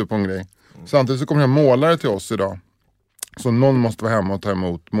att skriva på en grej. Samtidigt så kommer det här målare till oss idag. Så någon måste vara hemma och ta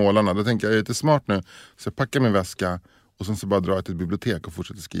emot målarna. Då tänker jag är lite smart nu. Så jag packar min väska och sen så bara drar jag till ett bibliotek och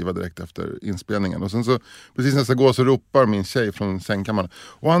fortsätter skriva direkt efter inspelningen. Och sen så, precis när jag ska gå så ropar min tjej från sängkammaren.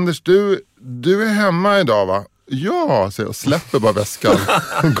 Och Anders, du är hemma idag va? Ja, säger jag och släpper bara väskan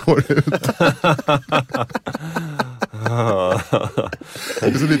och går ut. Det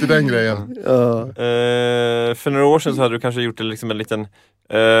är så lite den grejen. För några år sedan så hade du kanske gjort det liksom en liten...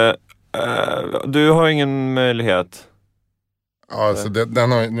 du har ingen möjlighet. Ja, alltså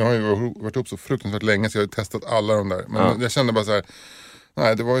den har ju varit upp så fruktansvärt länge så jag har testat alla de där. Men jag kände bara så här,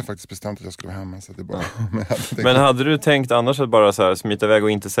 nej det var ju faktiskt bestämt att jag skulle vara hemma. Så det bara, men hade du tänkt annars att bara så här, smita iväg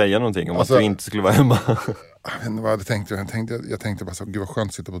och inte säga någonting om att du inte skulle vara hemma? Jag vet inte vad jag hade tänkt. Jag tänkte bara så, gud vad skönt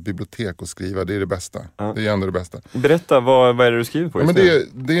att sitta på ett bibliotek och skriva, det är det bästa. Det är ändå det bästa. Berätta, vad är det du skriver på? Ja, men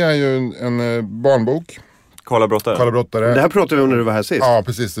det är ju en barnbok. Karla Brottare. Det här pratade vi om när du var här sist. Ja,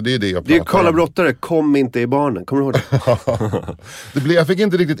 precis. Så det är det jag pratar om. Det är Karla Brottare, kom inte i barnen. Kommer du ihåg det? Jag fick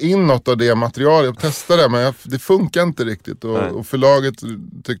inte riktigt in något av det materialet. Jag testade det, men det funkar inte riktigt. Och förlaget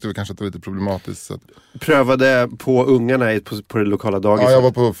tyckte vi kanske att det var lite problematiskt. Så att... Prövade på ungarna på det lokala dagiset. Ja, jag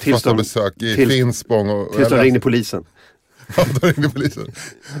var på första besök i Finspång. Tills de ringde polisen. Ja, då ringde polisen.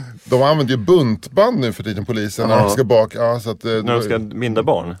 De använder ju buntband nu för tiden, polisen, när de ska baka. Ja, så att, när de ska binda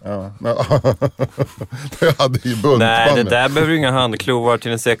barn? Ja. Jag hade ju buntband. Nej, det där behöver ju inga handklovar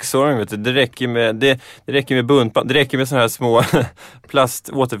till en 6-åring. Vet du. Det räcker med buntband. Det räcker med sådana här små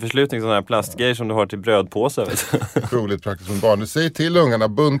återförslutning, sådana här plastgrejer som du har till brödpåsar. Otroligt praktiskt som barn. Du säger till ungarna,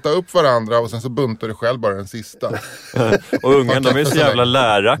 bunta upp varandra och sen så buntar du själv bara den sista. Och ungarna, de är så jävla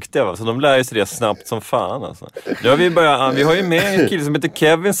läraktiga, va? Så de lär sig det snabbt som fan alltså. Vi har ju med en kille som heter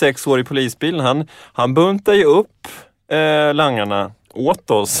Kevin, 6 år i polisbilen. Han buntar ju upp langarna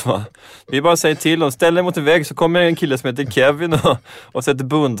åt oss, va? Vi bara säger till dem, ställ dig mot en vägg, så kommer en kille som heter Kevin och sätter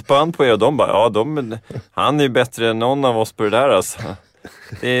buntband på er. Och de bara, han är ju bättre än någon av oss på det där alltså.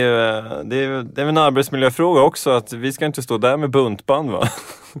 Det är en arbetsmiljöfråga också, att vi ska inte stå där med buntband, va?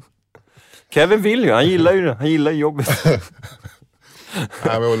 Kevin vill ju, han gillar jobbet.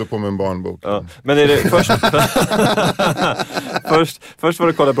 Nej, vi håller på med en barnbok. Ja. Men är det först var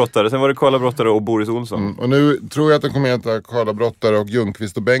det Karla Brottare, sen var det Karla Brottare och Boris Olsson. Och nu tror jag att den kommer att heta Karla Brottare och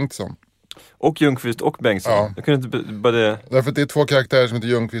Ljungqvist och Bengtsson. Och Ljungqvist och Bengtsson. Ja. Jag kunde inte bara det. Därför att det är 2 karaktärer som heter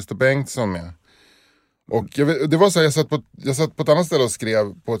Ljungqvist och Bengtsson med. Och det var så här, jag satt på ett annat ställe och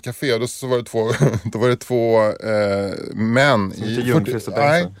skrev på ett café. Och då så var det två män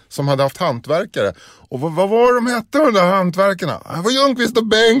som hade haft hantverkare. Och vad var de hette, de där hantverkarna? Det var Ljungqvist och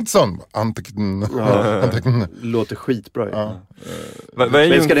Bengtsson. Låter skitbra. Ja.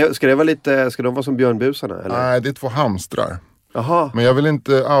 Men ska det vara lite, ska de vara som björnbusarna? Eller? Nej, det är 2 hamstrar. Aha. Men jag vill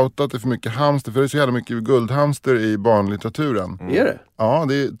inte outa att det är för mycket hamster. För det är så jävla mycket guldhamster i barnlitteraturen. Är det? Ja,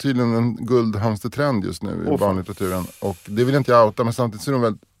 det är tydligen en guldhamstertrend just nu i barnlitteraturen. Och det vill inte jag outa, men samtidigt så är de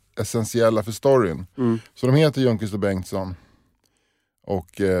väldigt essentiella för storyn. Så de heter Ljungqvist och Bengtsson.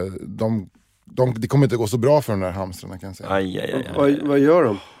 Och det kommer inte gå så bra för de där hamstrarna, kan jag säga. Vad gör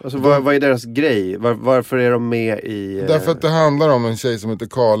de? Alltså, vad är deras grej? Varför är de med i... Därför att det handlar om en tjej som heter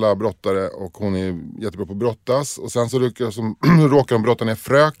Karla Brottare. Och hon är jättebra på att brottas. Och sen så råkar de brotta ner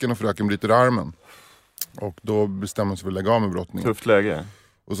fröken, och fröken bryter armen. Och då bestämmer de sig för att lägga av med brottning. Tufft läge.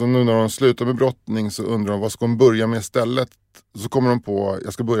 Och så nu när de slutar med brottning så undrar de vad ska de börja med istället. Så kommer de på,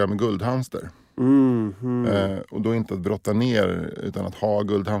 jag ska börja med guldhamster. Och då inte att brotta ner utan att ha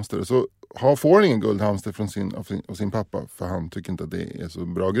guldhamster. Så får hon ingen guldhamster av sin pappa, för han tycker inte att det är så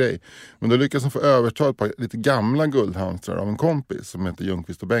bra grej. Men då lyckas hon få överta ett par lite gamla guldhamstrar av en kompis som heter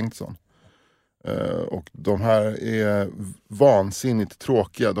Ljungqvist och Bengtsson. Och de här är vansinnigt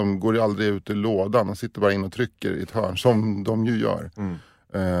tråkiga. De går aldrig ut ur lådan. De sitter bara in och trycker i ett hörn, som de ju gör.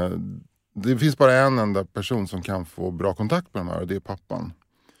 Det finns bara en enda person som kan få bra kontakt med de här, och det är pappan.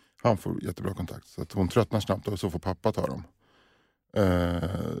 Han får jättebra kontakt, så att hon tröttnar snabbt och så får pappa ta dem.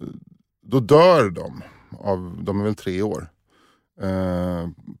 Då dör de är väl 3 år.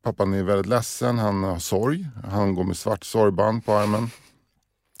 Pappan är väldigt ledsen, han har sorg. Han går med svart sorgband på armen.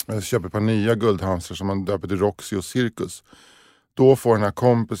 Köper ett par nya guldhamstrar som han döper till Roxy och Cirkus. Då får den här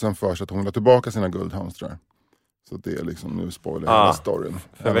kompisen för sig att hon vill ha tillbaka sina guldhamstrar. Så det är liksom, nu spoiler hela storyn.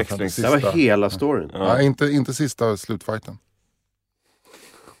 Förväxling. Det var hela storyn. Nej, inte sista slutfighten.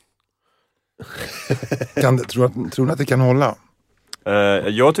 Tror ni att det kan hålla?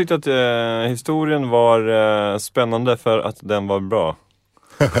 Jag tyckte att historien var spännande för att den var bra.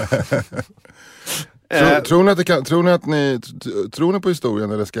 Tror ni på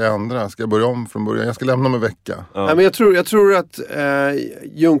historien, eller ska jag ändra? Ska jag börja om från början? Jag ska lämna om en vecka. Ja. Nej, men jag tror att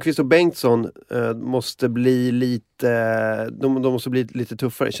Ljungqvist och Bengtsson måste bli lite... De måste bli lite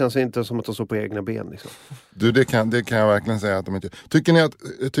tuffare. Det känns inte som att de står på egna ben. Liksom. Du, det kan jag verkligen säga att de inte...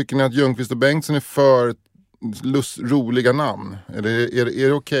 Tycker ni att Ljungqvist och Bengtsson är för roliga namn? Eller är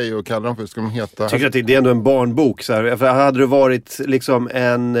det okej att kalla dem för? Ska de heta... Jag tycker att det är ändå en barnbok. Så här. För hade det varit liksom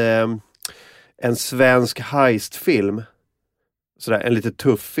en svensk heistfilm, sådär, en lite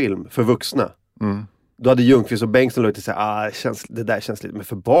tuff film för vuxna. Då hade Ljungqvist och Bengtsson låtit säga, det där känns lite, men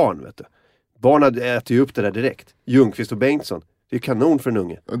för barn, vet du. Barn äter ju upp det där direkt. Ljungqvist och Bengtsson, det är kanon för en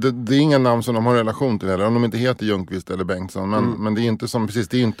unge. Det är inga namn som de har relation till heller, om de inte heter Ljungqvist eller Bengtsson. Men det är inte som, precis,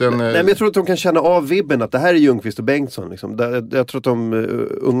 det är inte en... Nej, men jag tror att de kan känna av vibben att det här är Ljungqvist och Bengtsson. Liksom. Jag tror att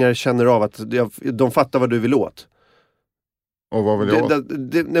ungar känner av att de fattar vad du vill åt. Och vad vill jag åt?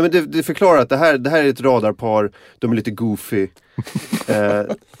 Det förklarar att det här är ett radarpar. De är lite goofy.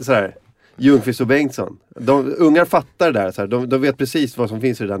 Såhär. Ljungqvist och Bengtsson. Ungar fattar det där. Såhär. De vet precis vad som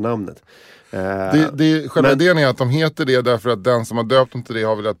finns i det där namnet. Själva idén är att de heter det därför att den som har döpt dem till det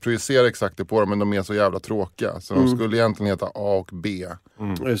har velat projicera exakt det på dem, men de är så jävla tråkiga. Så de skulle egentligen heta A och B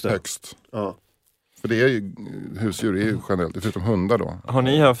högst. Ja. För det är ju, husdjur är ju generellt, förutom hundar då. Har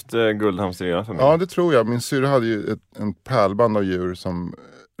ni haft guldhamster i era familj? Ja, det tror jag. Min syrra hade ju en pärlband av djur som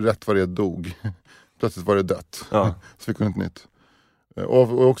rätt vad det dog. Plötsligt var det dött. Ja. Så fick hon ett nytt.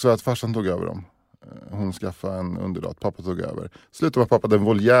 Och också att farsan tog över dem. Hon skaffade en underlat, pappa tog över. Slutet var pappa en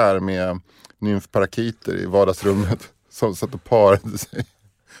voljär med nymfparakiter i vardagsrummet. Som satt och parade sig.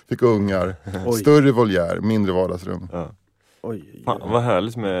 Fick ungar. Oj. Större voljär, mindre vardagsrum. Ja. Oj. Fan, vad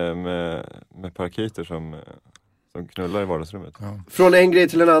härligt med parakiter som knullar i vardagsrummet. Ja. Från en grej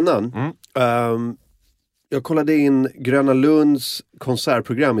till en annan. Jag kollade in Gröna Lunds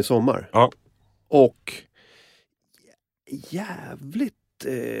konsertprogram i sommar. Ja. Och jävligt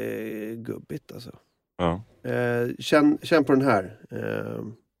gubbigt alltså. Ja. Känn på den här.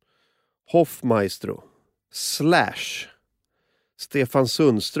 Hoffmaestro / Stefan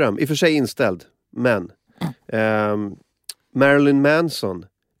Sundström. I och för sig inställd. Men Marilyn Manson,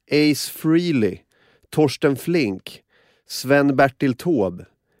 Ace Frehley, Torsten Flink, Sven-Bertil Taube,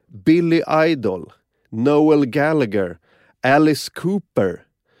 Billy Idol, Noel Gallagher, Alice Cooper,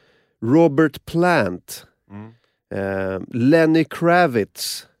 Robert Plant, Lenny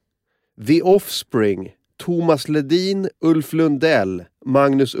Kravitz, The Offspring, Thomas Ledin, Ulf Lundell,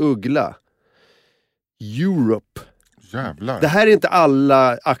 Magnus Uggla. Europe. Jävlar. Det här är inte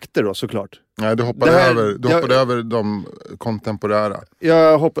alla akter då, såklart. Nej, du hoppade över de kontemporära.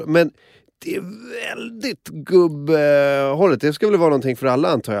 Jag hoppar, men det är väldigt gubbhållet. Det ska väl vara någonting för alla,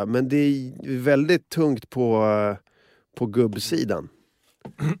 antar jag. Men det är väldigt tungt på gubbsidan.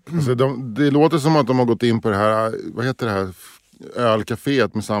 Alltså det låter som att de har gått in på det här, vad heter det här,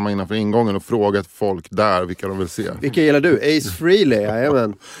 ölcaféet med samma innanför ingången och frågat folk där vilka de vill se. Vilka gillar du? Ace Frehley,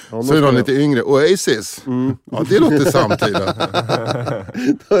 jajamän. Så är de lite yngre. Oasis. Ja, det låter samtida.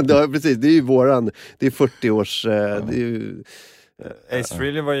 Ja, precis. Det är ju våran. Det är 40 års... Det är ju, Ace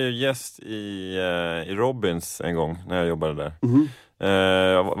Frehley var ju gäst i Robins en gång när jag jobbade där.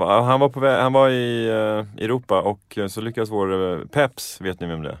 Han var i Europa och så lyckades vår Peps, vet ni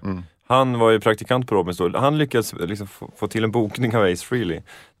vem det är? Han var ju praktikant på Robins då. Han lyckades liksom få till en bokning av Ace Frehley. Det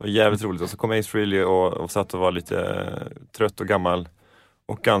var jävligt roligt. Och så kom Ace Frehley och satt och var lite trött och gammal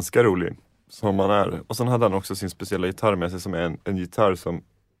och ganska rolig som han är. Och sen hade han också sin speciella gitarr med sig som är en gitarr som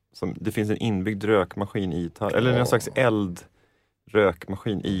det finns en inbyggd rökmaskin i gitarr. Eller en slags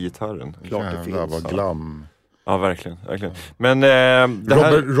rökmaskin i gitarren. Klart det finns. Vad glam. Ja, verkligen. Men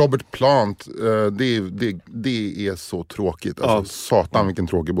Robert Plant, det är så tråkigt. Alltså, satan vilken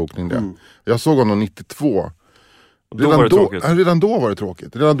tråkig bokning det är. Jag såg honom 92. Redan då var det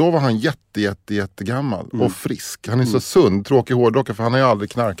tråkigt. Redan då var han jättegammal och frisk. Han är så sund, tråkig hårdrockare, för han har ju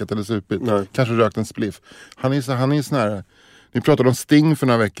aldrig knarkat eller supit. Kanske rökt en spliff. Han är sån här. Ni pratade om Sting för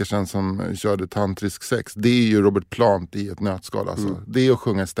några veckor sedan som körde tantrisk sex. Det är ju Robert Plant i ett nötskal alltså. Det är att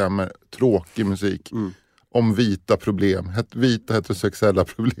sjunga stämmer, tråkig musik. Om vita problem, vita heterosexuella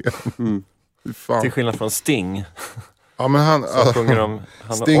problem. Fan. Till skillnad från Sting. Ja, men han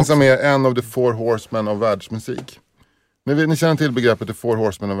Sting också, som är en av the four horsemen av världsmusik. Ni känner till begreppet the four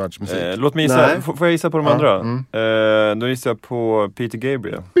horsemen av världsmusik? Låt mig gissa. Får jag gissa på de andra? Då gissar jag på Peter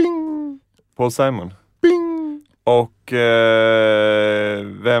Gabriel. Bing! Paul Simon. Bing! Och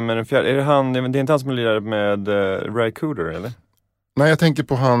vem är den fjärde? Det är inte han som lirar med Ray Cooder, eller? Nej, jag tänker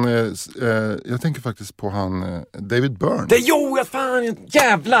på jag tänker faktiskt på David Byrne. Fan,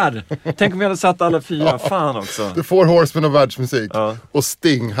 jävlar! Tänk om vi hade satt alla fyra, fan också. The Four Horsemen av världsmusik. Och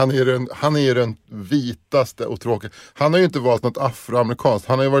Sting, han är ju den vitaste och tråkiga. Han har ju inte valt något afroamerikanskt.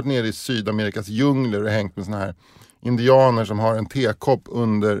 Han har ju varit nere i Sydamerikas djungler och hängt med såna här indianer som har en tekopp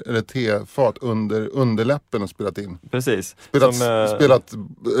eller tefat under underläppen och spelat in. Precis. Spelat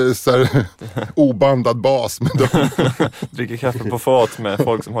så här, obandad bas med dem. Dricker kaffe på fat med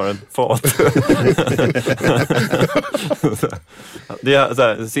folk som har en fat. Det är så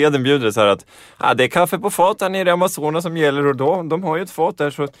här, seden bjuder så här att det är kaffe på fat här nere i Amazonas som gäller, och då, de har ju ett fat där,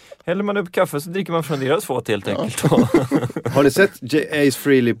 så häller man upp kaffe så dricker man från deras fat helt enkelt. Har ni sett Ace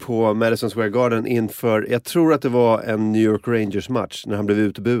Frehley på Madison Square Garden inför, jag tror att det var en New York Rangers match när han blev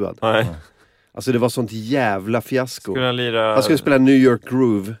utbuad? Nej. Alltså det var sånt jävla fiasko. Han skulle spela New York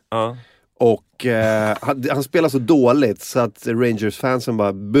Groove. Och han spelar så dåligt så att Rangers-fansen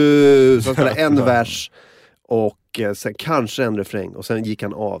bara boo. Så han spelade en vers och sen kanske en refräng, och sen gick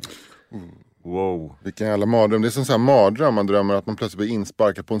han av. Wow. Vilken jävla mardröm. Det är som så här mardröm man drömmer, att man plötsligt blir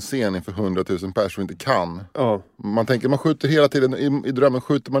insparkad på en scen inför 100 000 personer och inte kan. Man tänker, man skjuter hela tiden i drömmen,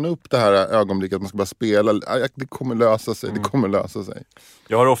 skjuter man upp det här ögonblicket att man ska bara spela. Det kommer lösa sig, det kommer lösa sig.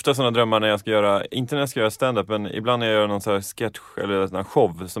 Jag har ofta sådana drömmar när jag ska göra, inte när jag ska göra stand-up, men ibland när jag gör någon så här sketch eller sån här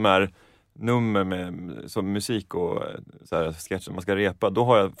show som är nummer med som musik och så här sketch som man ska repa, då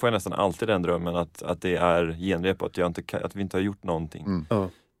får jag nästan alltid den drömmen att det är genrep, att vi inte har gjort någonting.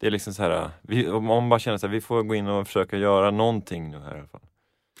 Det är liksom så här, om man bara känner så här, vi får gå in och försöka göra någonting nu här i alla fall.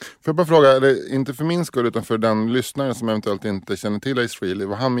 Får jag bara fråga, eller inte för min skull utan för den lyssnare som eventuellt inte känner till Ace Frehley,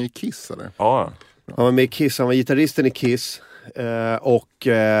 var han med i Kiss eller? Ja. Han var med i Kiss, han var gitarristen i Kiss. Och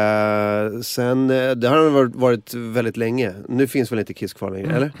sen, det har han varit väldigt länge. Nu finns väl inte Kiss kvar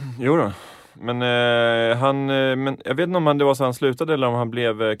längre, eller? Jo då. Men men jag vet inte om det var så han slutade eller om han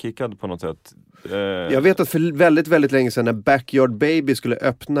blev kickad på något sätt. Jag vet att för väldigt, väldigt länge sedan när Backyard Baby skulle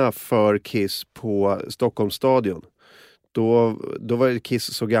öppna för Kiss på Stockholms stadion, då var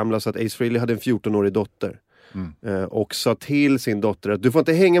Kiss så gamla så att Ace Frehley hade en 14-årig dotter. Och sa till sin dotter att du får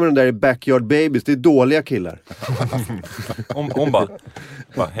inte hänga med den där i Backyard Babies, det är dåliga killar. Hon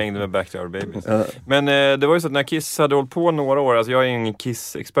bara hängde med Backyard Babies. Men det var ju så att när Kiss hade hållit på några år, alltså jag är ingen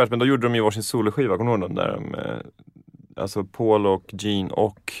Kiss-expert, men då gjorde de ju varsin soloskiva, kommer du ihåg den där med, alltså Paul och Gene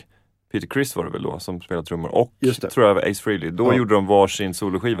och Peter Criss var det väl då som spelade trummor, och tror jag var Ace Frehley. Då gjorde de varsin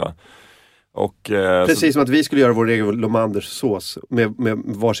soloskiva. Och, Precis som att vi skulle göra vår egen Lomanders-sås med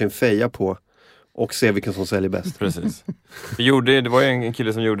varsin feja på och se vilken som säljer bäst. Precis. Det var ju en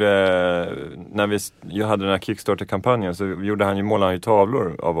kille som gjorde, när jag hade den här Kickstarter-kampanjen, så målade han ju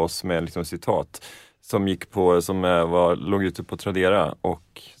tavlor av oss med liksom citat som låg ute på Tradera,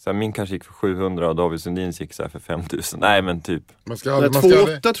 och så här, min kanske gick för 700 och David Sundins gick så här för 5000. Nej, men typ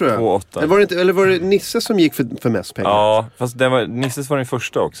 2,8 tror jag. 2,8. Eller var det Nisse som gick för mest pengar? Ja, fast Nisses var den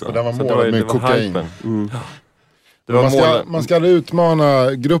första också. Och den var målad med kokain. Man ska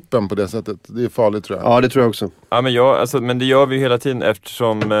utmana gruppen på det sättet. Det är farligt, tror jag. Ja, det tror jag också. Ja, men det gör vi ju hela tiden,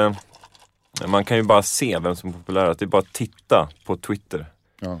 eftersom man kan ju bara se vem som är populär. Att det är bara att titta på Twitter.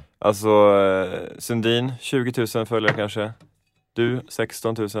 Ja. Alltså Sundin 20 000 följare kanske. Du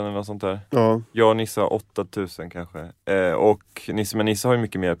 16 000 eller något sånt där. Ja. Jag och Nisse har 8 000 kanske. Och Nisse har ju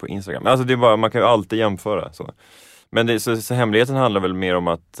mycket mer på Instagram. Alltså det är bara, man kan ju alltid jämföra så. Men så hemligheten handlar väl mer om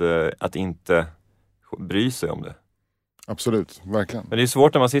att inte bry sig om det. Absolut, verkligen. Men det är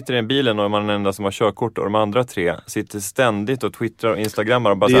svårt när man sitter i en bilen och man är den enda som har körkort, och de andra 3 sitter ständigt och twittrar och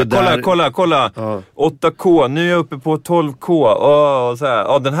instagrammar och bara såhär, kolla, ja. 8K, nu är jag uppe på 12K, och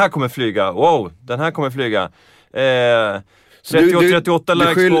såhär, den här kommer flyga, wow, den här kommer flyga. 38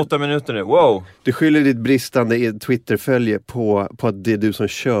 likes på 8 minuter nu, wow. Du skyller ditt bristande Twitter-följe på att det är du som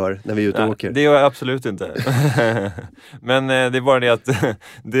kör när vi är ute och åker. Det gör jag absolut inte. Men det är bara det att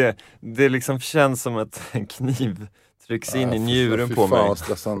det liksom känns som att en kniv trycks in i njuren på mig.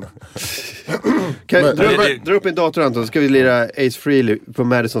 Stressande. Dra upp en dator, Anton, så ska vi lira Ace Frehley på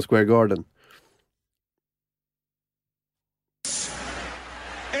Madison Square Garden.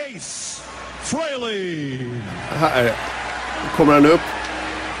 Ace Frehley. Här är det. Kommer han upp?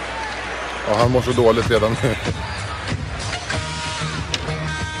 Ja, han mår så dåligt redan nu.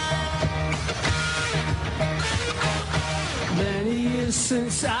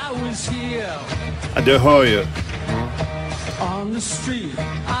 Ja, du hör ju. On the street,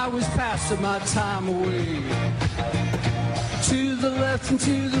 I was passing my time away. To the left and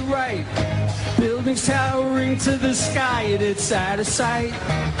to the right, buildings towering to the sky, and it's out of sight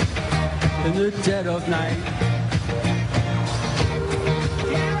in the dead of night.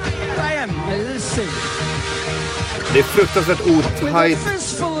 I am, let's see. Det är fruktansvärt otajt. With a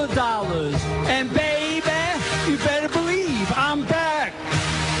fistful of dollars, and baby, you better believe I'm back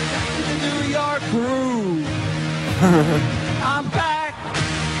in the New York groove. I'm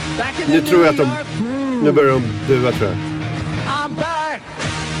back in the Nu tror jag New att York groove. nu börjar de bua, tror jag. I'm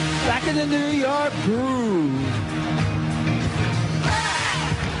back in the New York groove.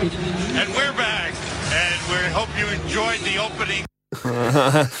 And we're back, and we hope you enjoyed the opening.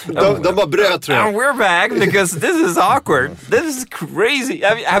 De bara bröt, tror jag. And we're back because this is awkward. This is crazy.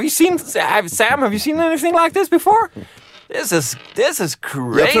 Have you seen Sam? Have you seen anything like this before? This is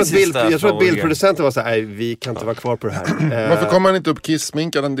crazy. Jag tror att bildproducenten var så här: nej, vi kan inte vara kvar på det här. Varför kommer han inte upp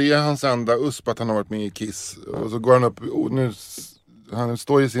Kiss-sminkad? Det är hans enda usp att han har varit med i Kiss. Och så går han upp, han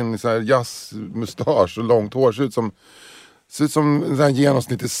står i sin så här jazzmustasch och långt hår, ser ut som en sån här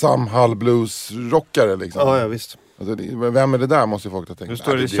genomsnittlig Sam Hall blues-rockare liksom. Ja, visst. Alltså, vem är det där, måste folk ha tänkt. Nu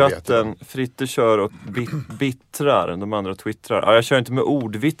står det i chatten, Fritte kör och bittrar, de andra twittrar. Ja, jag kör inte med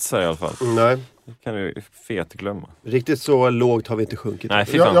ordvitsar i alla fall. Nej. Det kan du fet glömma. Riktigt så lågt har vi inte sjunkit. Nej,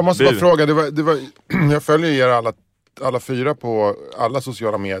 jag måste bara fråga, jag följer er alla 4 på alla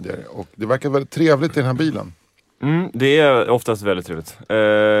sociala medier, och det verkar väldigt trevligt i den här bilen. Det är oftast väldigt trevligt.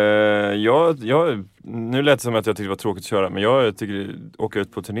 Nu lät det som att jag tyckte det var tråkigt att köra, men jag tycker åka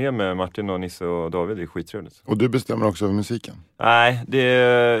ut på turné med Martin och Nisse och David är skittrevligt. Och du bestämmer också över musiken? Nej, det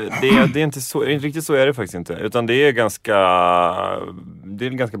är inte så, riktigt så är det faktiskt inte. Utan det är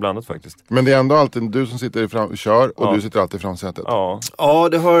ganska blandat faktiskt. Men det är ändå alltid du som sitter kör, och du sitter alltid i framsätet. Ja,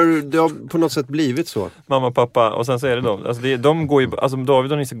 det har på något sätt blivit så. Mamma, pappa, och sen så är det de. Alltså de går ju, alltså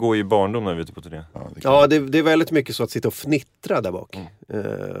David och Nisse går ju i barndom när vi är ute på turné. Ja, det är väldigt mycket så att sitta och fnittra där bak.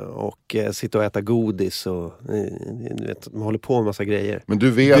 Och sitta och äta godis och de håller på med massa grejer. Men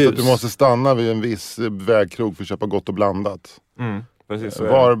du vet att du måste stanna vid en viss vägkrog för att köpa gott och blandat. Precis,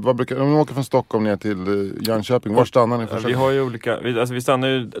 var brukar, om ni åker från Stockholm ner till Jönköping, var stannar ni? Vi har ju olika, vi stannar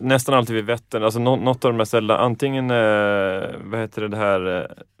ju nästan alltid vid Vättern. Alltså något av de här ställena, antingen vad heter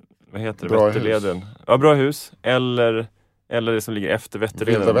Vätterleden? Ja, Bra hus. Eller det som ligger efter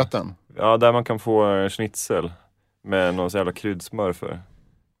Vätterleden. Vilda Vättern? Ja, där man kan få schnitzel med någon så jävla kryddsmör för.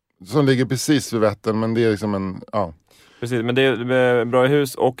 Som ligger precis vid Vättern, men det är liksom en, ja. Precis, men det är Bra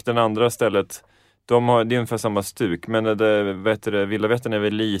hus, och den andra stället, det är ungefär samma stuk, men Vilda Vättern är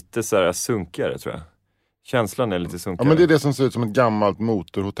väl lite så här sunkigare, tror jag. Känslan är lite sunkigare. Ja, men det är det som ser ut som ett gammalt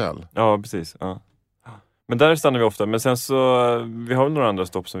motorhotell. Ja, precis. Ja. Men där stannar vi ofta, men sen så vi har väl några andra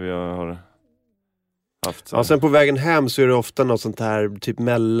stopp som vi har haft. Ja, sen på vägen hem så är det ofta något sånt här typ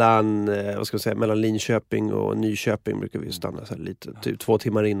mellan mellan Linköping och Nyköping brukar vi stanna så här lite, typ 2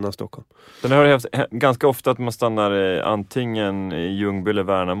 timmar innan Stockholm. Sen har det haft ganska ofta att man stannar antingen i Ljungby eller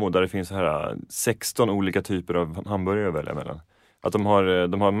Värnamo där det finns så här 16 olika typer av hamburgare att välja mellan. Att de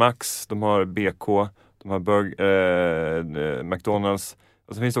har Max, de har BK, de har McDonalds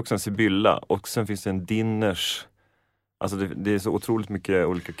och sen finns det också en Sibylla och sen finns det en Dinners. Alltså det är så otroligt mycket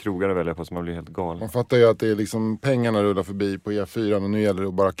olika krogar att välja på som man blir helt galen. Man fattar ju att det är liksom pengarna rullar förbi på E4 och nu gäller det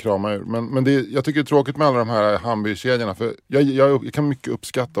att bara krama ur. Men jag tycker det är tråkigt med alla de här hamburgerkedjorna. För jag kan mycket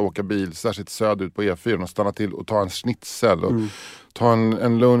uppskatta att åka bil, särskilt söderut på E4 och stanna till och ta en schnitzel och ta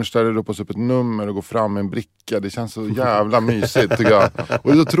en lunch där det ropas upp ett nummer och gå fram med en bricka. Det känns så jävla mysigt tycker jag.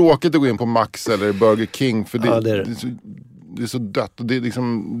 Och det är så tråkigt att gå in på Max eller Burger King för det är så dött och det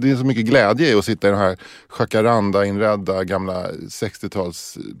är så mycket glädje i att sitta i den här jacaranda-inredda gamla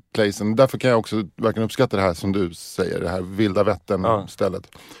 60-talsplacen. Därför kan jag också verkligen uppskatta det här som du säger, det här vilda Vättern-stället.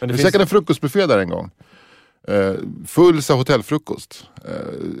 Vi käkade frukostbuffé där en gång. Full så hotellfrukost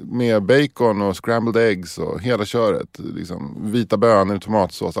med bacon och scrambled eggs och hela köret liksom, vita bönor,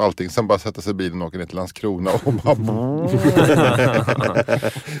 tomatsås, allting. Sen bara sätta sig i bilen och åka ner till Landskrona och bara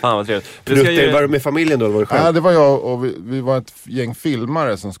Fan vad trevligt. Var du med familjen då eller var du själv? Nej, det var jag och vi var ett gäng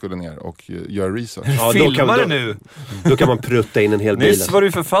filmare som skulle ner och göra research. Ja, filmare nu? Då kan man prutta in en hel bil. Nyss var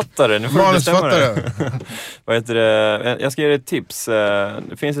du författare, nu får du bestämma det. Vad heter det? Jag ska ge dig ett tips.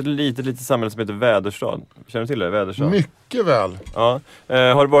 Det finns ett litet samhälle som heter Väderstad. Känner du till det? Väderstad? Mycket väl. Ja.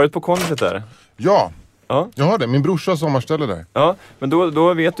 Har du varit på kondiset där? Ja. Jag har det. Min brorsa har sommarställe där. Ja, men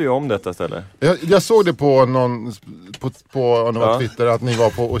då vet du ju om detta ställe. Jag såg det på på Twitter att ni var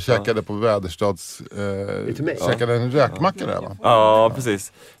på och käkade på Väderstads käkade en räkmacka där va? Ja,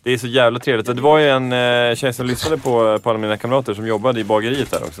 precis. Det är så jävla trevligt. Det var ju en tjej som lyssnade på alla mina kamrater som jobbade i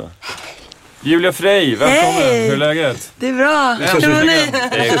bageriet där också. Julia Frey, välkommen. Hej. Hur är läget? Det är bra. Det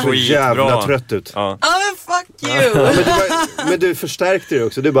är så jävla trött ut. Ja. Men fuck you. Men du förstärkte det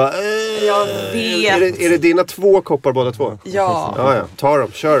också. Du bara... Jag vet. Är det dina 2 koppar båda 2? Ja. Ja. Ta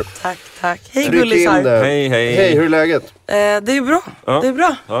dem, kör. Tack. Hej gullisar. Hej. Hej, hur är läget? Det är bra. Ja. Det är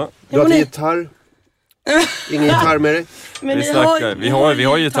bra. Ja. Du har inte gitarr? Ingen gitarr med dig? Men vi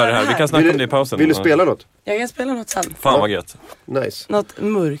har gitarr här. Vi kan snacka om det i pausen. Vill du spela något? Jag kan spela något sen. Fan vad gött. Nice. Något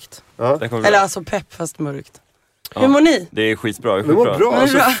mörkt. Ja. Eller alltså pepp fast mörkt. Hur mår ni? Det är skitbra. Det mår bra,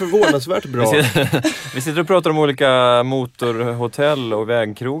 alltså förvånansvärt bra. Vi sitter och pratar om olika motorhotell och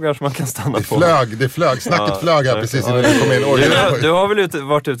vägkrogar som man kan stanna på. Det flög. Snacket flög här precis innan du kom in. Du har väl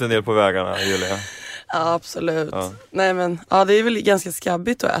varit ute en del på vägarna, Julia? Ja, absolut. Ja. Nej men, det är väl ganska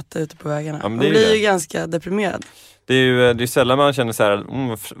skabbigt att äta ute på vägarna. Ja, man blir ju ganska deprimerad. Det är ju sällan man känner så här,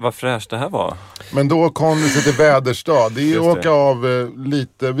 vad fräscht det här var. Men då kom det till Väderstad. Det är ju åka av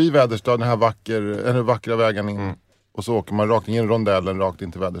lite vid Väderstad, den här vackra vägen in. Och så åker man rakt in i rondellen, rakt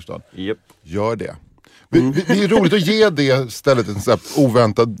in till Väderstad. Yep. Gör det. Det är roligt att ge det stället en sån här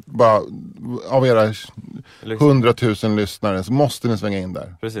oväntad, bara av era 100 000 lyssnare så måste ni svänga in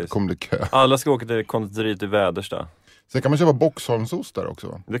där. Precis. Kommer det kö. Alla ska åka till konditoriet i Väderstad. Sen kan man köpa Boxholmsost där också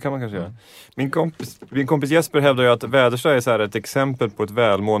va? Det kan man kanske göra. Min kompis Jesper hävdar ju att Väderstad är så här ett exempel på ett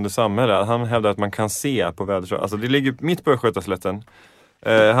välmående samhälle. Han hävdar att man kan se på Väderstad. Alltså det ligger mitt på Östgötaslätten.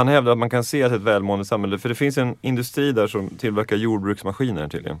 Han hävdar att man kan se att det är ett välmående samhälle. För det finns en industri där som tillverkar jordbruksmaskiner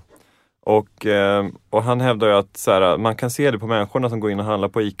tydligen. Och han hävdar ju att så här, man kan se det på människorna som går in och handlar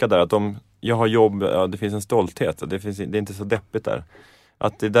på ICA där. Att jag har jobb, det finns en stolthet. Det är inte så deppigt där.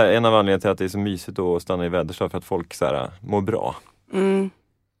 Att det är en av anledningarna till att det är så mysigt att stanna i Väderstad för att folk så här, mår bra.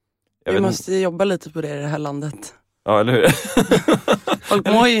 Vi måste jobba lite på det i det här landet. Ja, eller hur? Folk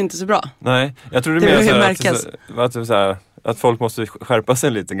mår ju inte så bra. Nej, jag tror det är mer så här, att folk måste skärpa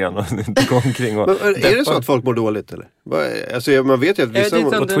sig lite grann och inte gå omkring och... Är det så att folk mår dåligt eller? Alltså man vet ju att vissa... Jag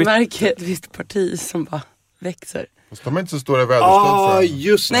vet inte om du märker ett visst parti som bara växer. Fast de är inte så stora i Väderstad.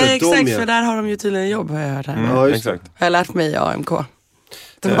 Just det. Nej, exakt, för där har de ju tydligen jobb har jag hört här. Ja, exakt. Har jag lärt mig i AMK.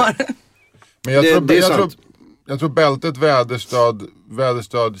 Men jag tror bältet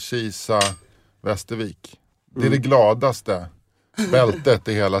Väderstad, Kisa, Västervik. Det är det gladaste bältet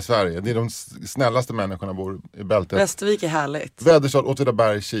i hela Sverige. Det är de snällaste människorna bor i bältet. Västervik är härligt. Väderstad,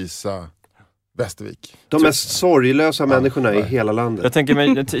 Åtvidaberg, Kisa, Västervik. De mest sorglösa människorna i hela landet. Jag tänker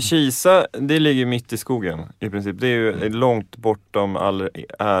mig, Kisa, det ligger mitt i skogen i princip. Det är ju långt bortom all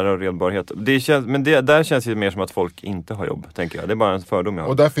ära och redbarhet. Men där känns det mer som att folk inte har jobb, tänker jag. Det är bara en fördom jag har.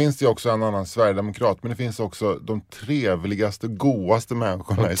 Och där finns det ju också en annan Sverigedemokrat. Men det finns också de trevligaste, godaste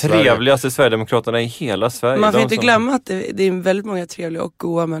människorna i Sverige. De trevligaste Sverigedemokraterna i hela Sverige. Man får inte glömma att det är väldigt många trevliga och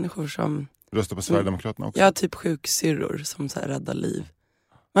goda människor som... Röstar på Sverigedemokraterna också. Jag har typ sjuksyrror som så här räddar liv.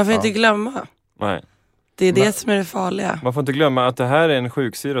 Man får inte glömma. Nej. Det är det som är det farliga. Man får inte glömma att det här är en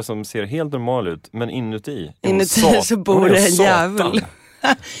sjuksyra som ser helt normal ut, men inuti så bor det en jävel.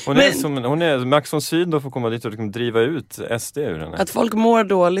 Hon är Max von Sydow får komma dit och liksom driva ut SD ur henne. Att folk mår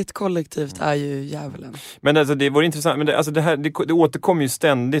dåligt kollektivt är ju djävulen. Men alltså, det vore intressant, men det återkommer ju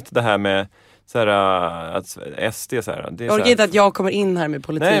ständigt det här med såhär, att SD såhär. Jag orkar inte att jag kommer in här med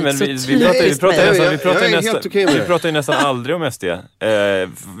politik. Nej, men vi pratar ju nästan aldrig om SD. Vi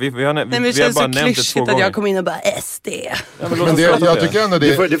har bara nämnt det 2 gånger. Att jag kommer in och bara SD. Men jag tycker ändå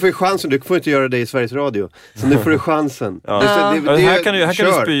du får ju chansen, du får inte göra det i Sveriges Radio. Så nu får du chansen. Här kan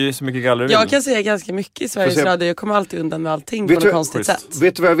du spy så mycket galler. Jag kan säga ganska mycket i Sveriges Radio. Jag kommer alltid undan med allting på något konstigt sätt.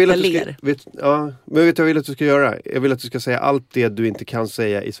 Vet du vad jag vill att du ska... Men vet du vad jag vill att du ska göra? Jag vill att du ska säga allt det du inte kan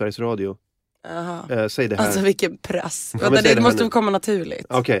säga i Sveriges Radio. Säg det här. Alltså vilken press. Det måste komma naturligt.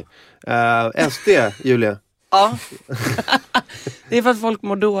 Okej. SD, Julia. Ja. Det är för att folk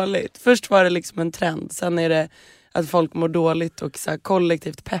mår dåligt. Först var det liksom en trend. Sen är det att folk mår dåligt och så här,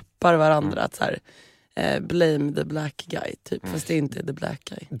 kollektivt peppar varandra. Att så här, blame the black guy typ. Fast det är inte the black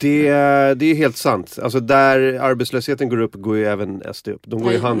guy. Det är helt sant. Alltså där arbetslösheten går upp går ju även SD upp. De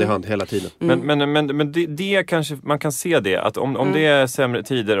går ju hand i hand hela tiden. Men det kanske man kan se det. Att om det är sämre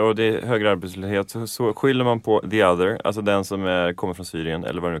tider och det är högre arbetslöshet så skyller man på the other. Alltså den som kommer från Syrien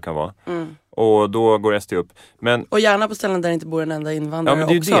eller vad det nu kan vara. Och då går SD upp. Och gärna på ställen där det inte bor en enda invandrare men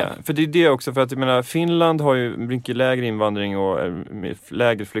det är också. Det är det också. För att jag menar, Finland har ju mycket lägre invandring och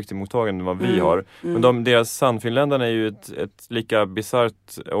lägre flyktingmottagande än vad vi har. Men deras sannfinländarna är ju ett lika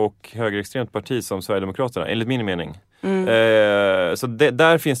bizarrt och högerextremt parti som Sverigedemokraterna, enligt min mening. Så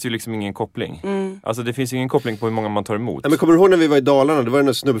där finns det ju liksom ingen koppling. Alltså det finns ju ingen koppling på hur många man tar emot. Men kommer du ihåg när vi var i Dalarna? Det var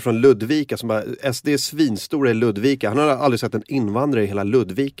en snubbe från Ludvika som bara, SD är svinstora i Ludvika. Han har aldrig sett en invandrare i hela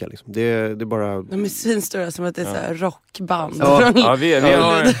Ludvika liksom. Det är bara... De är svinstora som att det är så här rockband. Vi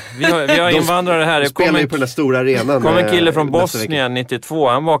har invandrare här. De spelar ju på den där stora arenan. Kom en kille från Bosnien 92.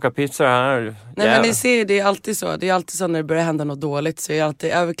 Han bakar pizza här. Nej men ni ser ju, det är alltid så. Det är alltid så när det börjar hända något dåligt. Så är det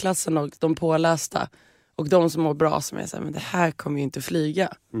alltid överklassen och de pålästa. Och de som mår bra som är så här, men det här kommer ju inte flyga.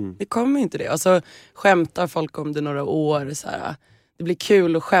 Det kommer ju inte det. Och så skämtar folk om det några år. Så här, det blir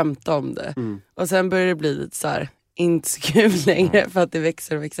kul att skämta om det. Och sen börjar det bli lite så här, inte så kul längre för att det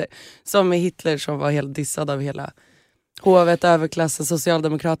växer och växer. Som med Hitler som var helt dissad av hela hovet, överklassen,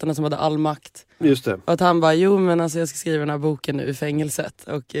 Socialdemokraterna som hade all makt. Just det. Och att han bara, men alltså jag ska skriva den här boken nu i fängelset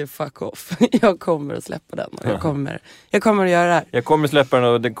och fuck off. Jag kommer att släppa den och jag kommer att göra det här. Jag kommer släppa den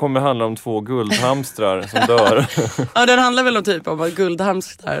och det kommer handla om 2 guldhamstrar som dör. Ja, den handlar väl om typ om att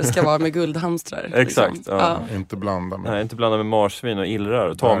guldhamstrar ska vara med guldhamstrar. Exakt. Liksom. Ja. Inte blanda med. Nej, inte blanda med marsvin och illrar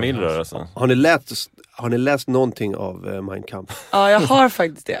och tamillrar alltså. Har ni läst någonting av Mein Kampf? Ja, jag har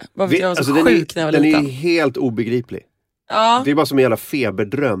faktiskt det. Bara för att jag var så sjuk när jag var liten. Den är helt obegriplig. Ja. Det är bara som en jävla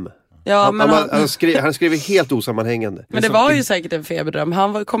feberdröm. Ja, han skriver helt osammanhängande. Men det var ju säkert en feberdröm.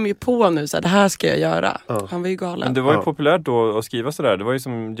 Han kom ju på nu så här, det här ska jag göra. Han var ju galen. Men det var ju populärt då att skriva sådär. Det var ju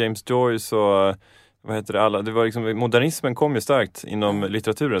som James Joyce och vad heter det alla. Det var liksom, modernismen kom ju starkt inom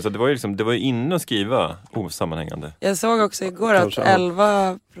litteraturen. Så det var ju liksom, det var ju inne att skriva osammanhängande. Jag såg också igår att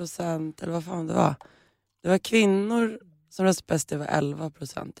 11%, eller vad fan det var. Det var kvinnor som röstade bäst, det var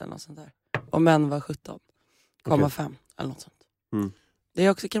 11% eller något sånt där. Och män var 17,5 eller något sånt. Det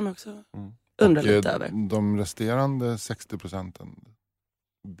också, kan man också undra lite över. De resterande 60%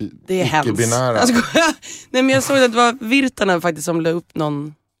 det är hemskt. Alltså, nej, men jag såg att det var Virtanen faktiskt som la upp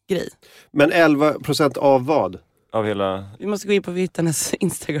någon grej. Men 11% av vad? Av hela... Vi måste gå in på Virtanens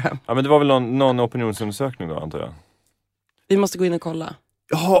Instagram. Ja, men det var väl någon opinionsundersökning då, antar jag. Vi måste gå in och kolla.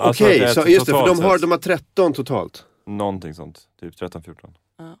 Jaha, okej. Så just det, för de har 13 totalt. Någonting sånt, typ 13-14.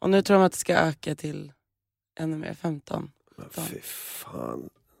 Ja, och nu tror de att det ska öka till ännu mer, 15. Fy fan.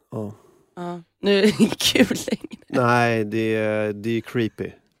 Ja. Ja, nu är det inte kul längre. Nej, det är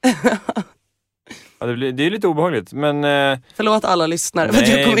creepy. Ja, det är lite obehagligt, men... Förlåt alla lyssnare för att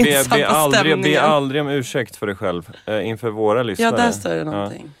jag kom in i samma stämning. Be aldrig om ursäkt för dig själv inför våra lyssnare. Ja, där står det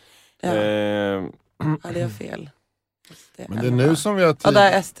någonting. Ja, ja det är fel. Men det är nu som vi har tid. Ja,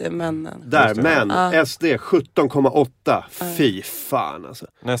 där är SD-männen. Där, men SD 17,8. Fy fan alltså.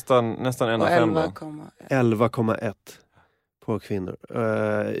 Nästan 1,5 då. 11,1 på kvinnor.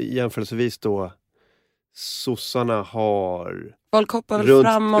 Jämförelsevis då sossarna har folk hoppar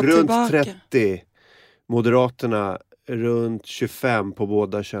fram och runt tillbaka. 30. Moderaterna runt 25 på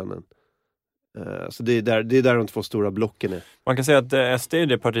båda könen. Så det är där de 2 stora blocken är. Man kan säga att SD är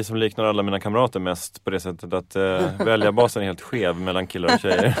det parti som liknar alla mina kamrater mest på det sättet att väljarbasen är helt skev mellan killar och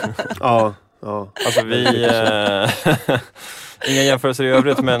tjejer. Ja. Alltså vi... inga jämförelser i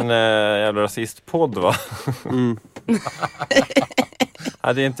övrigt, men jävla rasistpodd va?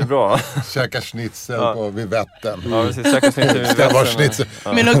 Ja, det är inte bra. Käka schnitzel vid Vättern. Ja, precis. Käka schnitzel vid Det var Vättern. schnitzel.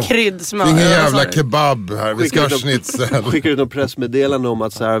 Med något kryddsmör. Ingen jävla kebab här, vi ska ha schnitzel. Skickar ut någon pressmeddelande om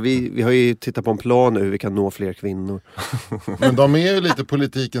att så här, vi har ju tittat på en plan nu hur vi kan nå fler kvinnor. Men de är ju lite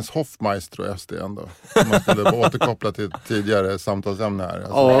politikens Hoffmeister SD ändå. Om man skulle återkoppla till tidigare samtalsämne här.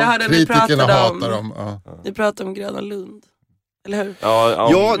 Alltså, kritikerna hatar dem. Ja. Ni pratade om Gröna Lund. Eller hur?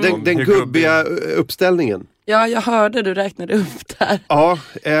 Ja, den gubbiga uppställningen. Ja, jag hörde du räknade upp där. Ja,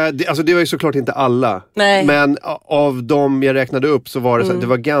 det var ju såklart inte alla. Nej. Men av dem jag räknade upp så var det så, det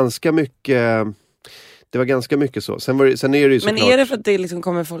var ganska mycket. Det var ganska mycket så. Sen är det ju såklart. Men är det för att det liksom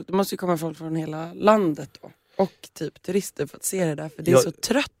kommer folk, det måste ju komma folk från hela landet då? Och typ turister för att se det där, för det är så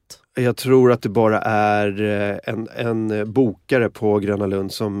trött. Jag tror att det bara är en bokare på Gröna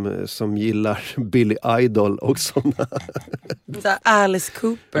Lund som gillar Billy Idol och sådana. Alice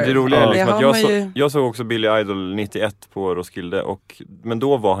Cooper. Det roliga är liksom att jag såg också Billy Idol 91 på Roskilde, men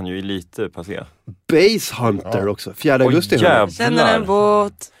då var han ju lite passé. Base Hunter också, 4 augusti. Känner en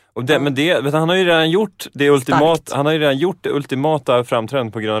båt. Och han har ju redan gjort det ultimata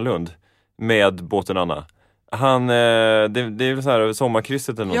framträdandet på Gröna Lund med båten Anna. Det är väl så här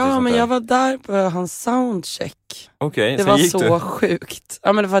sommarkrysset eller något. Ja, men jag var där på hans soundcheck. Okej, det var så sjukt.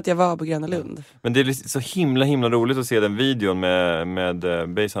 Ja, men det var att jag var på Gröna Lund. Men det är så himla roligt att se den videon med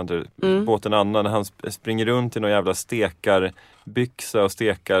Base Hunter, båten Anna, när han springer runt i någon jävla stekarbyxa och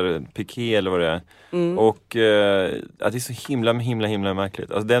stekar piké eller vad det är. Och det är så himla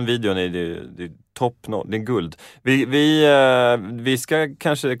märkligt. Alltså den videon är det topp, det är guld. Vi ska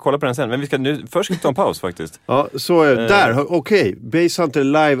kanske kolla på den sen, men vi ska först ta en paus faktiskt. Ja, så där, okej. Base Hunter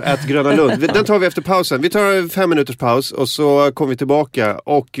live at Gröna Lund. Den tar vi efter pausen. Vi tar 5 minuters paus och så kommer vi tillbaka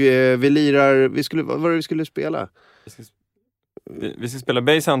och vi lirar, vad var det vi skulle spela? Vi ska spela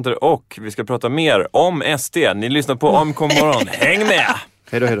Base Hunter och vi ska prata mer om SD. Ni lyssnar på AMK Morgon. Häng med!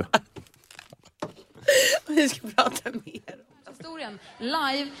 Hejdå. Vi ska prata mer. Historien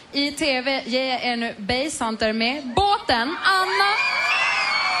live i tv ger er nu Base Hunter med båten Anna.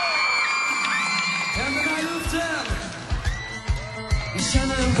 Händerna i luften. Vi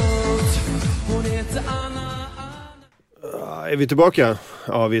känner en båt. Hon heter Anna. Är vi tillbaka?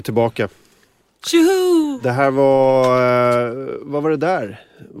 Ja, vi är tillbaka. Tjoho! Det här var... vad var det där?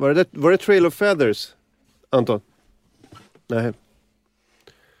 Var det Trail of Feathers? Anton? Nej.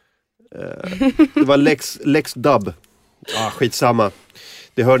 Det var Lex Dub. Skitsamma.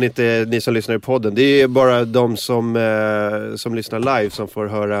 Det hör ni inte, ni som lyssnar i podden. Det är bara de som lyssnar live som får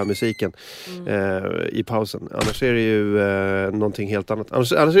höra musiken i pausen. Annars är det ju någonting helt annat.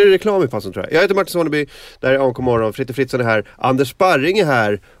 Annars är det reklam i pausen, tror jag. Jag heter Martin Soneby, där är AMK Morgon. Fritte Fritzson är här. Anders Sparring är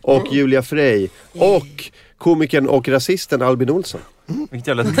här. Och Julia Frey. Och komikern och rasisten Albin Olsson. Vilket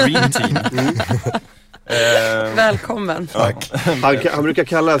jävla dream team. Välkommen. Tack. Han brukar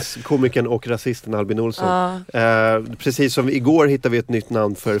kallas komikern och rasisten Albin Olsson. Precis som igår hittade vi ett nytt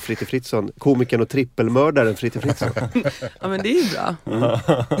namn för Fritte Fritzson. Komikern och trippelmördaren Fritte Fritzson. Ja, men det är ju bra.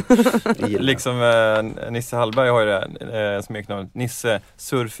 Liksom Nisse Hallberg har ju det smeknamnet. Nisse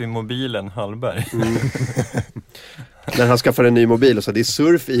surf i mobilen Hallberg. När han skaffar en ny mobil och så det är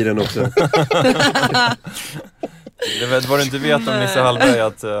surf i den också. Vad du inte vet om Nisse Hallberg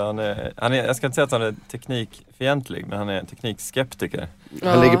att han är, jag ska inte säga att han är teknikfientlig, men han är teknikskeptiker.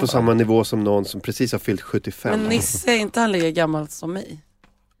 Han ligger på samma nivå som någon som precis har fyllt 75. Men Nisse är inte han lika gammal som mig?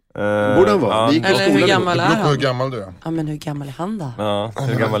 Borde han vara? Eller hur gammal är han? Hur gammal du är? Ja, men hur gammal är han då? Ja,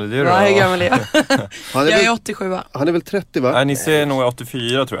 hur gammal är du då? Ja, hur gammal är jag? Jag är 87. Han är väl 30, va? Nej, Nisse är nog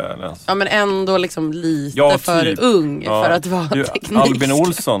 84 tror jag. Eller? Ja, men ändå liksom lite för ung för att vara teknik. Albin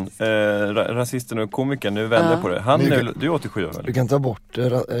Olsson, rasisten och komikern, nu vänder på det. Du är 87 väl? Du kan ta bort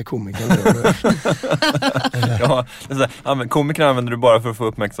komikern. men komikern använder du bara för att få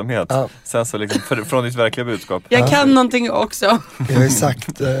uppmärksamhet. Ja. Sen så liksom, från ditt verkliga budskap. Jag kan någonting också. Jag har ju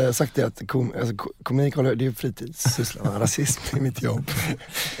sagt det att komik, det är ju fritidssyssla. Rasism är mitt jobb.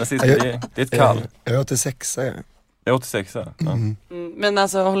 Rasism, det är ett kall. Jag är 86. Jag är 86, ja. Men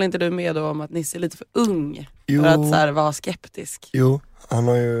alltså, håller inte du med då om att Nisse är lite för ung för att så här, vara skeptisk? Jo, han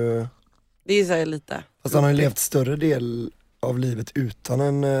har ju... Det är så här lite... Fast han har ju levt större del av livet utan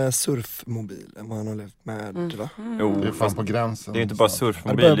en surfmobil än vad han har levt med, va? Jo, det är fan på gränsen. Det är inte bara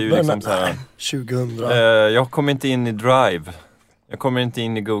surfmobil, det är ju liksom så här... 2000. Jag kommer inte in i Drive. Jag kommer inte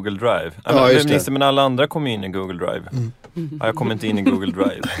in i Google Drive. Men alla andra kommer in i Google Drive. Ja, jag kommer inte in i Google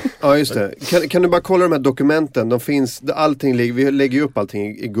Drive. Ja, just det. Kan du bara kolla de här dokumenten? De finns, allting vi lägger ju upp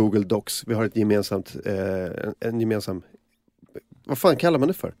allting i Google Docs. Vi har ett gemensamt, en gemensam, vad fan kallar man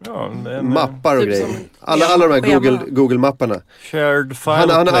det för? Ja, mappar och grejer. Alla de här Google-mapparna. Shared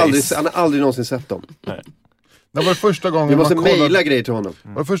file han har aldrig någonsin sett dem. Nej. Det var första gången Vi måste man kollade... mejla grejer till honom. Det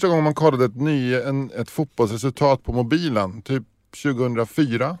var första gången man kollade ett fotbollsresultat på mobilen. Typ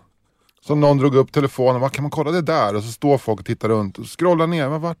 2004. Så någon drog upp telefonen. Vad kan man kolla det där? Och så står folk och tittar runt och scrollar ner.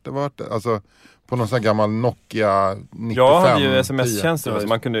 Vad vart det? Alltså på någon sån här gammal Nokia 95. Jag hade ju sms-tjänster så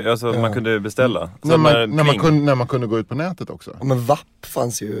man kunde beställa. När man kunde gå ut på nätet också. Ja, men VAP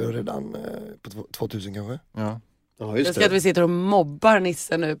fanns ju redan på 2000 kanske. Ja. Ja, Jag ska att vi sitter och mobbar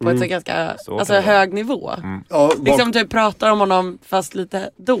Nisse nu på ett så ganska hög nivå. Ja, liksom typ pratar om honom fast lite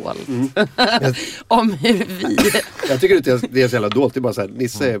dolt. Om hur vi... Jag tycker inte det är så jävla dolt. Det är bara så här,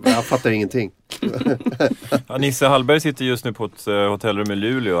 Nisse, jag fattar ingenting. Nisse Hallberg sitter just nu på ett hotellrum i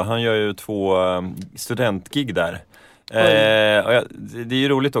Luleå. Han gör ju 2 studentgig där. Det är ju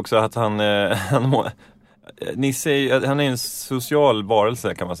roligt också att Nisse han är en social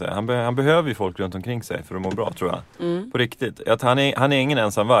varelse kan man säga. Han behöver ju folk runt omkring sig för att må bra, tror jag. På riktigt. Att han är ingen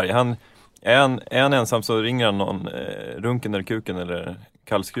ensam varg. Är han ensam så ringer han någon runken eller kuken eller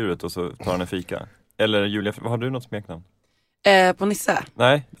kallskuret och så tar han en fika. Eller Julia, har du något smeknamn? På Nisse?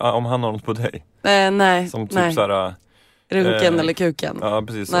 Nej, om han har något på dig. Nej. Som typ nej. Såhär... Runken eller kuken? Ja,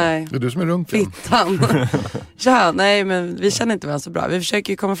 precis så. Nej. Det är du som är runken. Fittan. Ja, nej men vi känner inte varandra så bra. Vi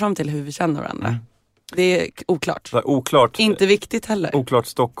försöker ju komma fram till hur vi känner varandra. Det är oklart. Oklart. Inte viktigt heller. Oklart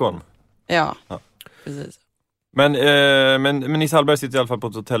Stockholm. Ja. Precis. Men Nisse Hallberg sitter i alla fall på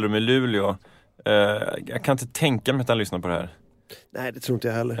ett hotellrum i Luleå. Jag kan inte tänka mig att han lyssnar på det här. Nej, det tror inte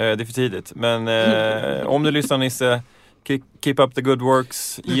jag heller. Det är för tidigt. Men om du lyssnar, Nisse, keep up the good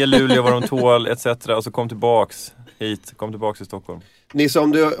works. Ge Luleå vad de tål, etc. Och så kom tillbaks hit. Kom tillbaks till Stockholm. Nisse,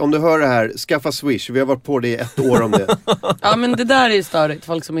 om du hör det här, skaffa Swish. Vi har varit på det i 1 år om det. Ja, men det där är ju störigt,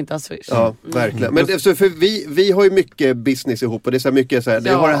 folk som inte har Swish. Ja, verkligen. Men för vi har ju mycket business ihop och det är så mycket så här,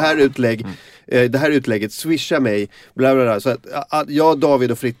 jag har det här utlägg, det här utlägget, swisha mig, bla bla bla. Så att jag,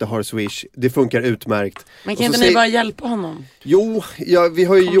 David och Fritte har Swish, det funkar utmärkt. Men kan inte ni bara hjälpa honom? Jo, vi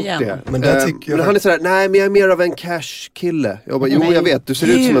har ju gjort det. Men det tycker jag... Men han är sådär, nej men jag är mer av en cash-kille. Jag bara, jo jag vet, du ser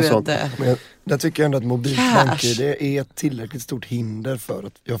ut som en sån. Men jag tycker ändå att mobilbanker, det är ett tillräckligt stort hinder för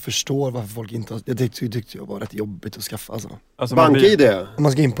att jag förstår varför folk inte har... Jag tyckte jag var rätt jobbigt att skaffa alltså bank-ID?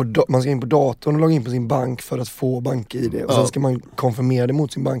 Man ska in på datorn och logga in på sin bank för att få bank-ID. Och sen ska man konfirmera det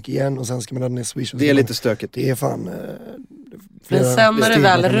mot sin bank igen och sen ska man ladda ner Swish. Det är lite stökigt. Det är fan... Men sen när det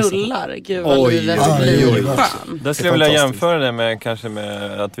väl rullar, gud vad livet blir skönt. Där skulle jag vilja jämföra det med kanske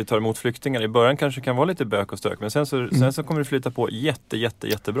med att vi tar emot flyktingar. I början kanske kan vara lite bök och stök, men sen så kommer det flytta på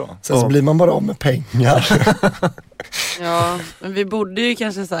jättebra. Sen så blir man bara av med pengar. Ja, men vi borde ju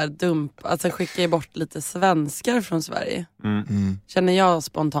kanske så här alltså skicka bort lite svenskar från Sverige. Känner jag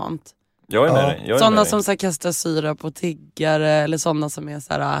spontant. Jag är med dig. Sådana som så här kastar syra på tiggare eller sådana som är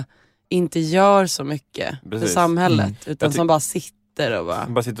så här inte gör så mycket för samhället utan som bara sitter och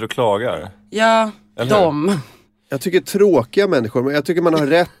bara sitter och klagar. Ja, de. Jag tycker tråkiga människor, men jag tycker man har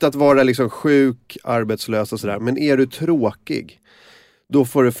rätt att vara liksom sjuk, arbetslös och sådär. Men är du tråkig, då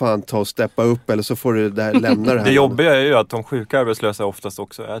får du fan ta och steppa upp eller så får du lämna det här. Det jobbiga är ju att de sjuka arbetslösa oftast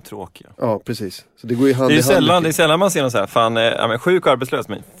också är tråkiga. Ja, precis. Så det går ju hand i hand. Det är sällan man ser någon så här, fan, sjuk och arbetslös,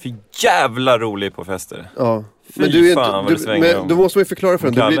 men för jävla rolig på fester. Ja. Fy Men du är fan, men då måste man förklara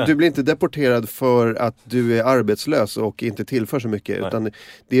för den. Du blir inte deporterad för att du är arbetslös och inte tillför så mycket. Nej. Utan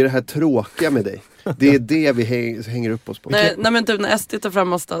det är det här tråkiga med dig. Det är det vi hänger upp oss på. Nej men typ när SD tar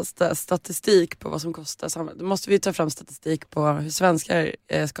fram statistik på vad som kostar samhället, då måste vi ta fram statistik på hur svenskar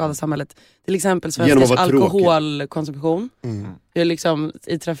skadar samhället. Till exempel svenskars alkoholkonsumtion. Hur liksom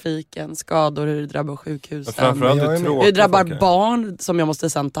i trafiken, skador, hur det drabbar sjukhusen. Hur det drabbar barn som jag måste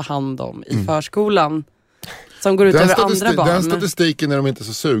sen ta hand om i förskolan. Som går ut över andra barn. Den statistiken är de inte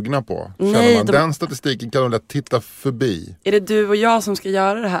så sugna på. Nej, den statistiken kan de lätt titta förbi. Är det du och jag som ska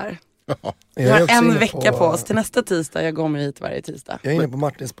göra det här? Ja. Vi har en vecka på oss till nästa tisdag. Jag går med hit varje tisdag. Jag är inne på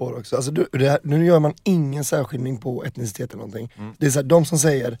Martins spår också. Alltså, nu gör man ingen särskiljning på etnicitet eller någonting. Det är så här, de som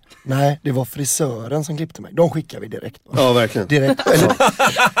säger nej, det var frisören som klippte mig. De skickar vi direkt. Ja, verkligen. Direkt.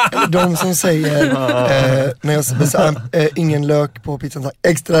 Eller de som säger när jag säger ingen lök på pizzan,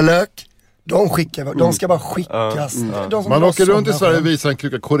 extra lök. De ska bara skickas. Man åker runt i Sverige och visar en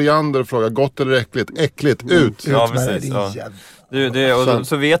kruka koriander och frågar gott eller äckligt. Äckligt, ut. Ja, precis.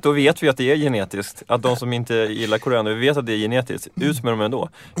 Så vet vi att det är genetiskt. Att de som inte gillar koriander, vi vet att det är genetiskt. Ut med dem ändå.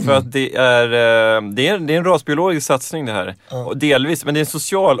 För att det är en rasbiologisk satsning det här. Och delvis, men det är en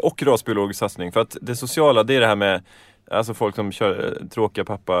social och rasbiologisk satsning. För att det sociala, det är det här med alltså folk som kör tråkiga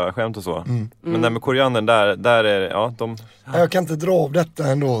pappa-skämt och så. Men där med koriandern, där är de... Jag kan inte dra av detta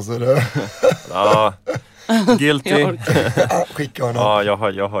ändå. Så det... Ja. Guilty. Skicka honom. Ja,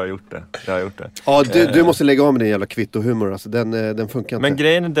 jag har gjort det. Ja, du måste lägga av med din jävla kvittohumor. Alltså, den funkar inte. Men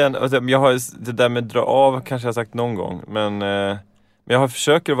grejen är den, alltså, jag har det där med dra av kanske jag sagt någon gång. Men jag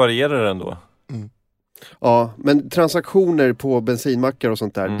försöker variera det ändå. Ja, men transaktioner på bensinmackar och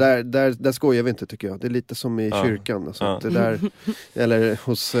sånt där skojar vi inte tycker jag. Det är lite som i kyrkan. Alltså, det där, eller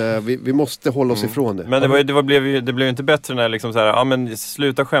hos, vi måste hålla oss ifrån det. Men det blev inte bättre när liksom så här, men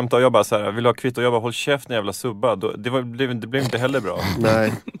sluta skämta och jag bara så här, vill ha kvitt och jag bara håll käften jävla subba. Det blev inte heller bra.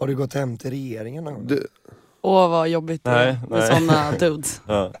 Nej. Har du gått hem till regeringen någon gång? Vad jobbigt det är med sådana dudes.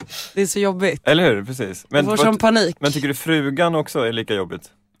 Ja. Det är så jobbigt. Eller hur, precis. Men får som panik. Men tycker du frugan också är lika jobbigt?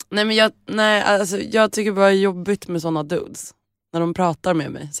 Nej men jag tycker bara det är jobbigt med såna dudes. När de pratar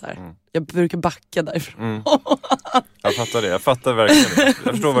med mig så här. Jag brukar backa därifrån. Jag fattar det, jag fattar verkligen.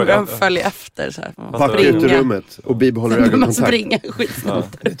 Jag förstår vad jag följer efter så här. Backa ut ur rummet och bibehåller ögonkontakt. Man springer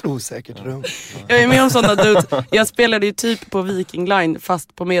skitsnabbt. Det är ett osäkert rum. Jag är med om sådana dudes. Jag spelade ju typ på Viking Line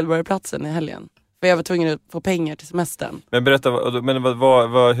fast på Medborgarplatsen i helgen. För jag var tvungen att få pengar till semestern. Men berätta,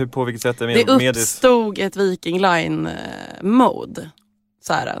 hur på vilket sätt det uppstod ett Viking Line-mode.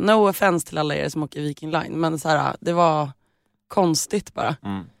 Såhär, no offense till alla er som åker Viking Line. Men såhär, det var konstigt bara.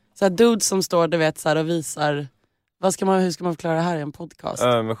 Såhär, dudes som står, du vet, såhär, och visar... hur ska man förklara det här i en podcast?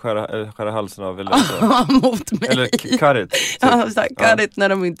 Med skära halsen av eller mot mig. Eller cut it. Ja, cut it när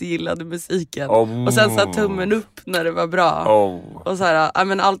de inte gillade musiken. Och sen så tummen upp när det var bra. Och så här,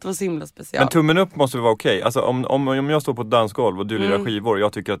 men allt var så himla speciellt. Men tummen upp måste vara okej. Alltså om jag står på ett dansgolv och du lirar skivor och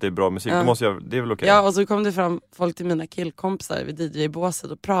jag tycker att det är bra musik, då måste det är väl okej. Ja, och så kom det fram folk till mina killkompisar vid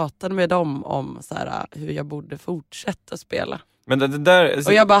DJ-båset och pratade med dem om så här, hur jag borde fortsätta spela. Men det där...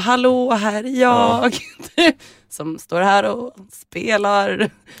 Och jag bara, hallå, här är jag som står här och spelar.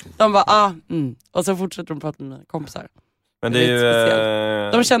 De bara, Och så fortsätter de prata med mina kompisar. Men det är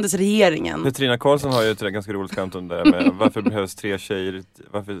ju... De kändes regeringen. Petrina Karlsson har ju ett ganska roligt skämt om det med varför behövs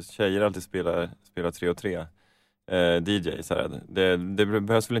varför tjejer alltid spelar 3 och 3 DJ så här. Det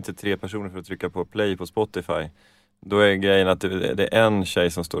behövs väl inte 3 personer för att trycka på play på Spotify. Då är grejen att det är en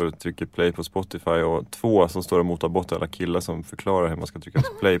tjej som står och trycker play på Spotify och 2 som står och motar bort alla killar som förklarar hur man ska trycka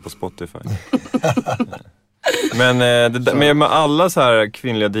play på Spotify. Men med alla så här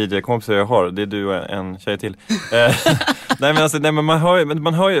kvinnliga DJ-kompisar jag har, det är du och en tjej till. Nej men man har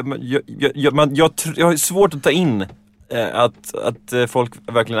jag har svårt att ta in att folk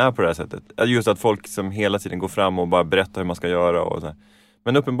verkligen är på det här sättet. Just att folk som hela tiden går fram och bara berättar hur man ska göra och så här.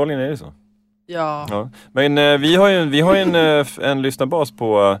 Men uppenbarligen är det så. Ja. Men vi har ju en lyssnarbas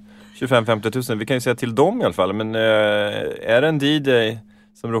på 25-50 000. Vi kan ju säga till dem i alla fall. Men är det en DJ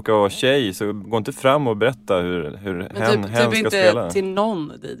som råkar vara tjej, så gå inte fram och berätta hur hen ska inte spela. Till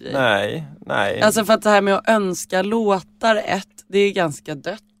någon DJ. Nej. Alltså för att det här med att önska låtar det är ganska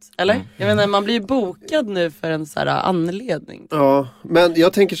dött. Eller? Jag menar, man blir ju bokad nu för en så här anledning. Ja, men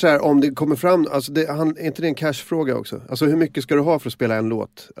jag tänker så här, om det kommer fram, alltså är inte det en cashfråga också? Alltså hur mycket ska du ha för att spela en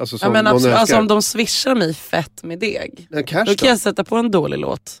låt? Alltså, som men alltså om de swishar mig fett med deg, då kan jag sätta på en dålig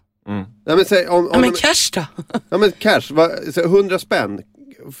låt. Ja, men säg, men cash då? Ja men cash, 100 spänn,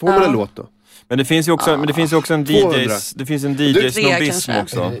 får man en låt då? Men det finns ju också en DJ-snobbism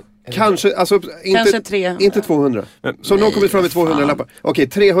också. Kanske, alltså inte 200. Så någon kommer fram med 200 lappar. Okej,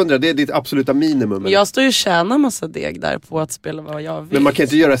 300, det är ditt absoluta minimum. Men jag står ju och tjänar massa deg där på att spela vad jag vill. Men man kan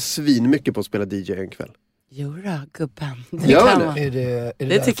inte göra svin mycket på att spela DJ en kväll. Jodå, gubben.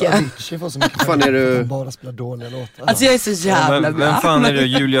 Det tycker jag. Fan är du... bara spela dåliga låtar. Alltså jag är så jävla bra. Vem fan är det?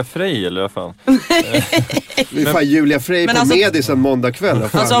 Julia Frey eller vad fan? Det är fan Julia Frey på Medis en måndag kväll.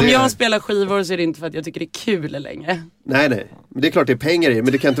 Alltså om jag spelar skivor så är det inte för att jag tycker det är kul längre. Nej. Men det är klart det är pengar i.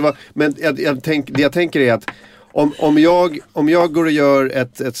 Men det kan inte vara... Men jag tänker är att om jag går och gör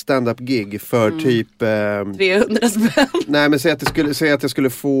ett stand-up gig för typ 300 spänn. Nej, men säg att jag skulle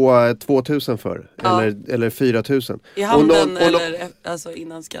få 2000 för eller 4000 i handen eller alltså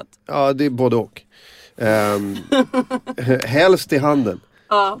innan skatt. Ja, det är både och. Helst i handen.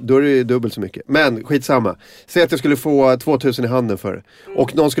 Då är det dubbelt så mycket. Men skitsamma. Säg att jag skulle få 2000 i handen för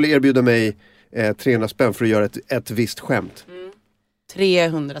och någon skulle erbjuda mig 300 spänn för att göra ett visst skämt.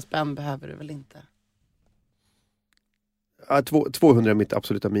 300 spänn behöver du väl inte? 200 är mitt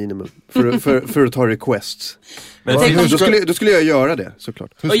absoluta minimum för att ta requests. Men då skulle jag göra det,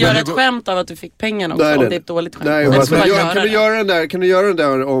 såklart. Och göra ett skämt av att du fick pengarna också, om det är ett dåligt skämt. Kan du göra den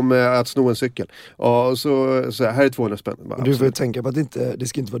där om att sno en cykel? Och så här är 200 spänn. Du får tänka på att det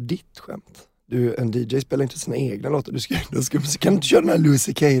ska inte vara ditt skämt. En DJ spelar inte sina egna låtar. Du kan inte köra den här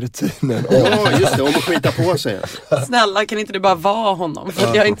Lucy K-rutinen. Ja, just det. Om att skita på sig. Snälla, kan inte du bara vara honom?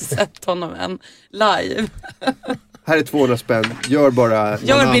 För jag har inte sett honom än live. Här är 200 spänn. Gör bara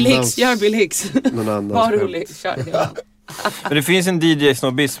Gör Bill Hicks. Någon annan. Var rolig. Kör det. Men det finns en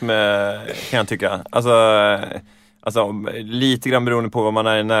DJ-snobbism kan jag tycka. Alltså lite grann beroende på vad man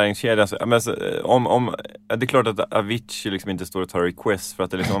är i näringskedjan. Alltså, det är klart att Avicii liksom inte står och tar requests för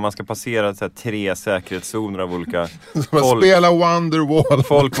att det liksom, om man ska passera så här, 3 säkerhetszoner av olika folk. Spela Wonderwall.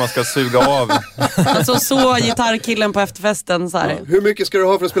 Folk man ska suga av. Alltså så gitarrkillen på efterfesten så här. Ja. Hur mycket ska du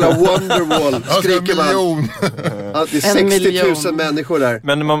ha för att spela Wonderwall? Skriker man. Det är 60 000 människor där.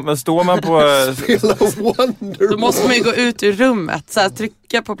 Men man står man på... Spela Wonderwall. Då måste man ju gå ut ur rummet. Så här,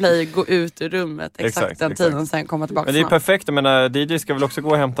 trycka på play, gå ut ur rummet. Exakt den tiden, sen komma tillbaka. Men det är perfekt, jag menar, DJ ska väl också gå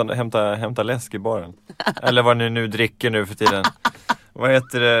och hämta läsk i baren. Eller vad ni nu dricker nu för tiden. Vad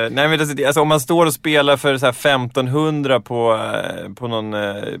heter det? Nej, men alltså, om man står och spelar för så här 1500 på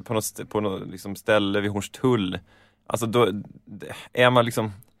något liksom ställe vid Hornstull. Alltså då är man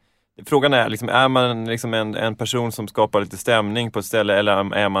liksom... Frågan är liksom, är man liksom en person som skapar lite stämning på ett ställe,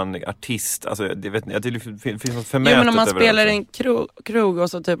 eller är man artist? Alltså det finns något förmätet. Ja, men om man över spelar det i en krog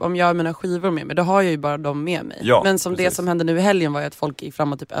och så typ, om jag har mina skivor med mig, då har jag ju bara dem med mig. Ja, men som precis. det som hände nu i helgen var ju att folk gick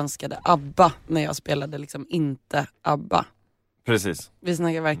fram och typ önskade ABBA när jag spelade liksom inte ABBA. Precis. Vi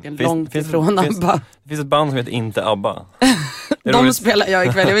snackar verkligen långt ifrån ABBA. Det finns ett band som heter inte ABBA. De spelar jag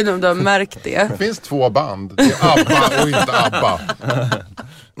ikväll, jag vet inte om du har märkt det. Det finns 2 band, det är ABBA och inte ABBA.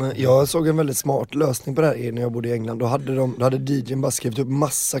 Men jag såg en väldigt smart lösning på det här när jag bodde i England. Då hade DJn bara skrivit upp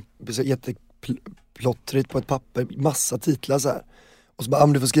massa jätteplottrigt på ett papper, massa titlar så här. Och så bara,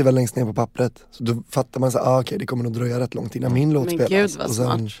 du får skriva längst ner på pappret. Så då fattar man så här, okej, det kommer nog dröja rätt långt innan min låt spelas. Gud vad och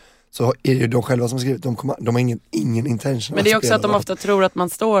sen, smart. så är det ju de själva som skrivit, de har ingen intention. Men det är också att de ofta tror att man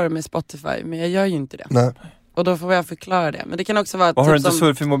står med Spotify, men jag gör ju inte det. Nej. Och då får jag förklara det. Men det kan också vara... Har du inte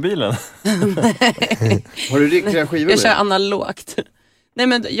surf i mobilen? Har du riktiga skivor med? Jag kör analogt. Nej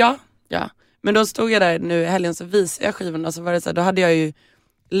men ja. Men då stod jag där nu i helgen, så visade jag skivorna. Så var det så här, då hade jag ju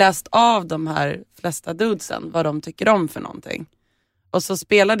läst av de här flesta dudesen, vad de tycker om för någonting. Och så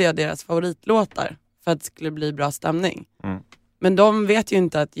spelade jag deras favoritlåtar för att det skulle bli bra stämning. Men de vet ju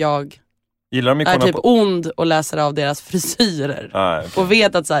inte att jag är typ ond och läser av deras frisyrer. Okay. Och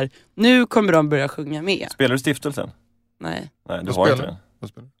vet att så här, nu kommer de börja sjunga med. Spelar du Stiftelsen? Nej, du har inte det.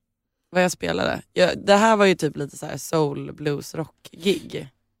 Vad jag spelade? Det här var ju typ lite så här soul, blues, rock-gig.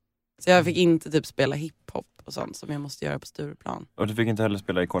 Så jag fick inte typ spela hiphop och sånt som jag måste göra på Stureplan. Och du fick inte heller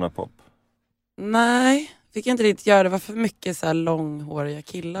spela Icona Pop? Nej, fick jag inte riktigt göra. Det var för mycket så här långhåriga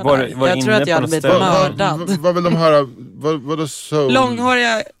killar var där. Jag tror att jag hade blivit mördad. Vad vill de höra? Vad soul?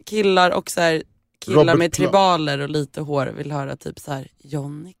 Långhåriga killar och så här killar med tribaler och lite hår vill höra typ så här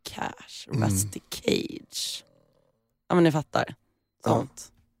Johnny Cash, Rusty Cage. Ja, men ni fattar. Sånt.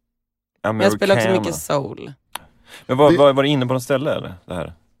 Men jag spelar också mycket soul. Men var det inne på något ställe eller det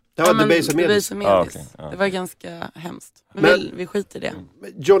här? Det var The Base of Medis. Okay. Det var ganska hemskt. Men vi skiter i det.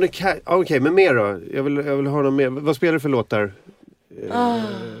 Johnny Cash, okej, men mer då? Jag vill ha något mer. Vad spelar du för låtar?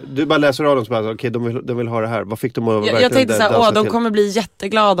 Du bara läser av dem så bara, okej, de vill ha det här. Vad fick de att jag tänkte såhär, de kommer bli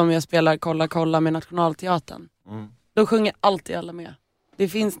jätteglada om jag spelar Kolla med Nationalteatern. Då sjunger alltid alla med. Det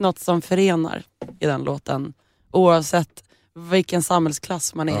finns något som förenar i den låten. Oavsett vilken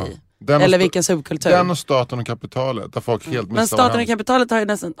samhällsklass man är i. Eller vilken subkultur. Den och Staten och kapitalet, där folk helt missar. Men Staten och kapitalet har ju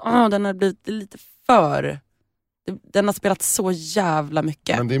nästan, den har blivit lite för... Den har spelat så jävla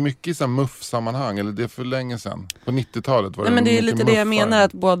mycket. Men det är mycket i så här muff-sammanhang, eller det är för länge sedan. På 90-talet var det. Nej, men det är lite muffar. det jag menar,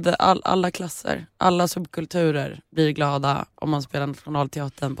 att både alla klasser, alla subkulturer blir glada om man spelar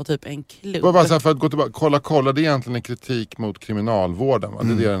Nationalteatern på typ en klubb. Bara så här, för att gå tillbaka, kolla, det är egentligen en kritik mot kriminalvården, va?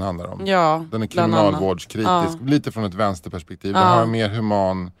 Det är det den handlar om. Ja, den är kriminalvårdskritisk, lite från ett vänsterperspektiv. Den har en mer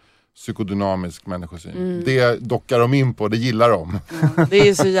human, psykodynamisk människosyn. Det dockar de in på, det gillar de. Det är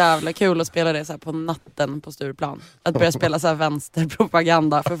ju så jävla kul att spela det så här på natten på Stureplan. Att börja spela så här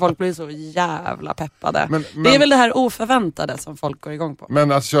vänsterpropaganda, för folk blir så jävla peppade. Men, det är väl det här oförväntade som folk går igång på.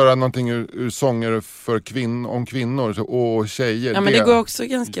 Men att köra någonting ur sånger för om kvinnor och tjejer. Ja, men det går också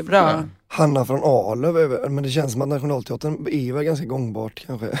ganska bra. Ja. Hanna från Arlöv, men det känns som att Nationalteatern är väl ganska gångbart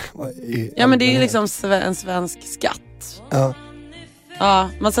kanske. Ja, men det är ju liksom en svensk skatt. Ja. Ja,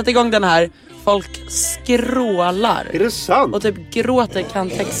 man sätter igång den här, folk skrålar. Är det sant? Och typ gråter, kan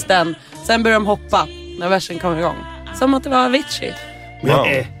texten. Sen börjar de hoppa när versen kommer igång. Som att det var Avicii. Wow.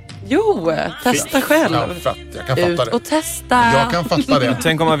 Jo, testa själv. Ja, fett. Jag kan fatta det. Och testa. Jag kan fatta det.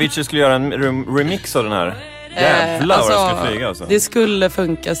 Tänk om Avicii skulle göra en remix av den här. Jävlar vad det skulle flyga alltså. Det skulle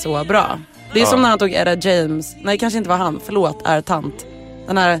funka så bra. Det är som när han tog Etta James. Nej, kanske inte var han. Förlåt, är tant.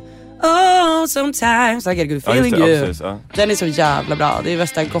 Den här Oh, sometimes I get a good feeling you. Precis, ja. Den är så jävla bra. Det är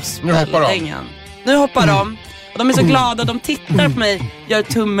värsta gospel-dängan. Nu hoppar de. Och de är så glada, de tittar på mig, gör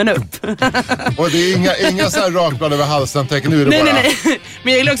tummen upp. Och det är inga så här rakblad över halsen tecken, nu är det nej.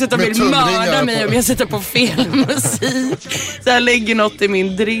 Men jag gillar också att de med vill mörda mig om jag sätter på fel musik. Så jag lägger något i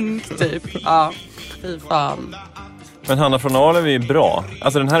min drink typ. Ja, fy fan. Men Hanna från Alev är bra.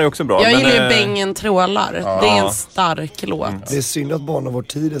 Alltså den här är också bra. Jag men, gillar ju Bängen trålar. Det är en stark låt. Det är synd att Barn av vår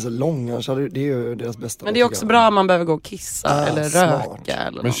tid är så långa. Det är ju deras bästa. Men det är också bra om man behöver gå och kissa eller smart. röka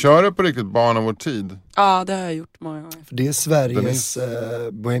eller Men kör du på riktigt Barn av vår tid? Ja, det har jag gjort många gånger. För det är Sveriges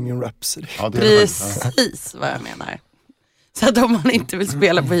Bohemian Rhapsody. Ja, det är Precis vad jag menar. Så att om man inte vill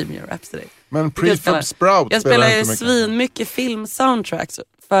spela Bohemian Rhapsody. Men Prefab Sprout jag spelar ju svin mycket film-soundtracks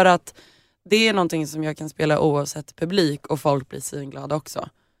för att det är någonting som jag kan spela oavsett publik och folk blir svinglada också.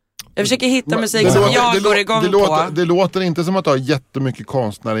 Jag försöker hitta musik som jag går igång på. Det låter inte som att du har jättemycket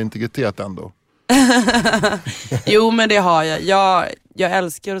konstnärlig integritet ändå. Jo, men det har jag. Jag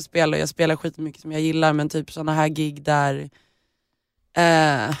älskar att spela och jag spelar skitmycket som jag gillar, men typ såna här gig där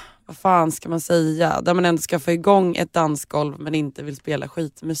vad fan ska man säga? Där man ändå ska få igång ett dansgolv men inte vill spela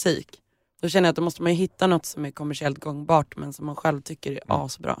skitmusik. Då känner jag att då måste man ju hitta något som är kommersiellt gångbart men som man själv tycker är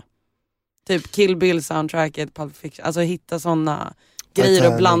asbra. Typ Kill Bill soundtracket, Pulp Fiction. Alltså hitta såna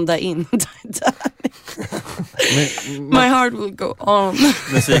grejer och blanda in. My heart will go on.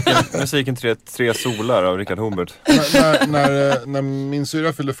 Musiken tre solar av Richard Humbert. När min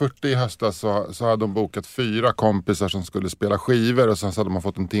syra fyllde 40 i höstas så hade de bokat 4 kompisar som skulle spela skivor och sen så hade man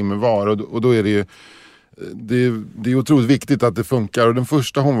fått en timme var och då är det ju det är otroligt viktigt att det funkar. Och den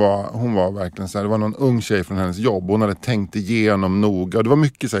första hon var verkligen så här, det var någon ung tjej från hennes jobb. Hon hade tänkt igenom noga. Och det var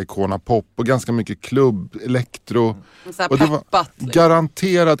mycket så här Icona Pop och ganska mycket klubb, elektro. Så och det var peppat,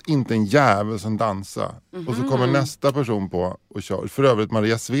 garanterat inte en jävel som dansade. Och så kommer nästa person på och kör. För övrigt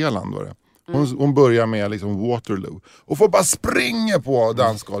Maria Sveland var det. Hon börjar med liksom Waterloo. Och får bara springa på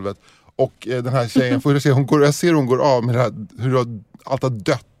dansgolvet. Och den här tjejen, hon går av med det här, hur allt har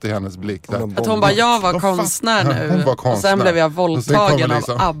dött i hennes blick. Där. Att hon bara, jag var konstnär nu. Hon var konstnär. Och sen blev jag våldtagen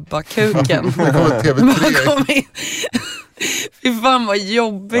liksom, av ABBA-kuken. Det kommer TV3. Fy fan vad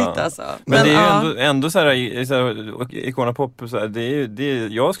jobbigt alltså. Men det är ju ändå så här Icona Pop, så här, det är,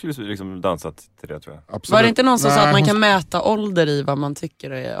 jag skulle liksom dansat till det, tror jag. Absolut. Var det inte någon som sa att man kan mäta ålder i vad man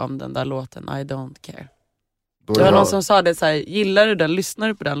tycker om den där låten I don't care? Det var någon som sa det så här, gillar du den, lyssnar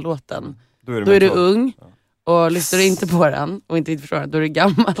du på den låten, då är du ung. Och lyssnar du inte på den och inte förstår den, då är du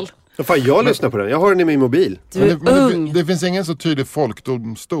gammal. Ja, fan, jag lyssnar på den, jag har den i min mobil. Du är ung. Det finns ingen så tydlig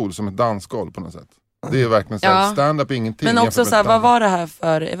folkdomstol som ett dansgolv på något sätt. Det är verkligen så här, stand-up ingenting. Men också så här, vad var det här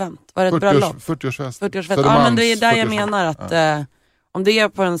för event? Var det ett bröllop? 40-årsfest. Ja, men det är där jag menar att om det är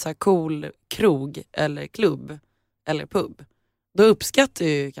på en så här cool krog eller klubb eller pub, då uppskattar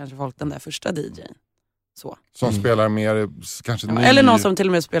ju kanske folk den där första DJ:n. Så. Som spelar mer kanske eller någon som till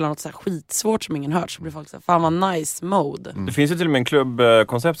och med spelar något så här skitsvårt som ingen hört, så blir folk så här, fan vad nice mode. Det finns ju till och med en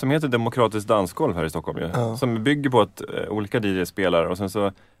klubbkoncept som heter Demokratiskt dansgolv här i Stockholm ju, som bygger på att olika DJ spelar och sen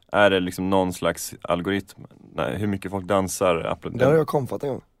så är det liksom någon slags algoritm hur mycket folk dansar. Det har jag komfat en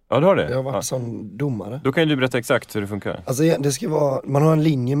gång. Ja, du har det? Jag har varit som domare. Då kan ju du berätta exakt hur det funkar. Alltså det ska vara, man har en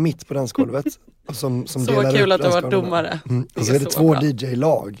linje mitt på dansgolvet som så delar kul upp att du har varit domare. Och så är det 2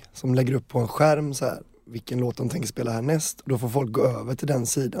 DJ-lag som lägger upp på en skärm så här, vilken låt de tänker spela härnäst. Och då får folk gå över till den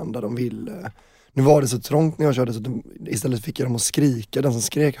sidan där de vill. Nu var det så trångt när jag körde så istället fick jag dem att skrika. Den som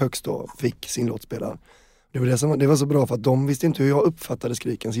skrek högst då fick sin låt spela. Det var så bra för att de visste inte hur jag uppfattade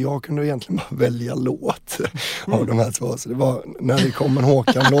skriken, så jag kunde egentligen bara välja låt av de här 2. Så det var när det kom en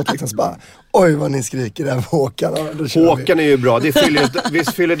Håkan-låt liksom så bara, oj vad ni skriker där Håkan. Håkan är ju bra,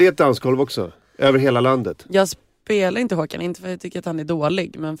 visst fyller det ett dansgolv också? Över hela landet? Jag spelar inte Håkan, inte för att jag tycker att han är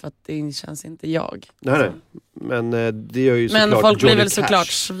dålig, men för att det känns inte jag. Nej, men det gör ju såklart. Men folk Johnny blir väl Cash. såklart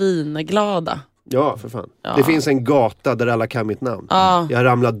svinglada. Ja, för fan. Ja. Det finns en gata där alla kan mitt namn. Jag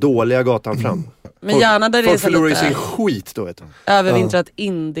ramlar dåliga gatan fram. Men gärna där det är så förlorar lite sin skit då, vet du. övervintrat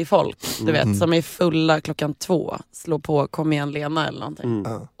indie-folk, du vet, som är fulla 2:00, slå på Kom igen Lena eller någonting.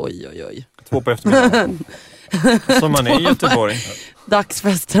 Oj. 2 på eftermiddagen. Som man är i Göteborg.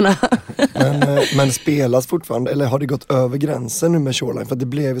 Dagsfesterna. men spelas fortfarande, eller har det gått över gränsen nu med Shoreline? För det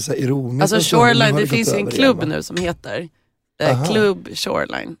blev så här ironiskt. Alltså Shoreline, det finns ju en klubb nu som heter Klubb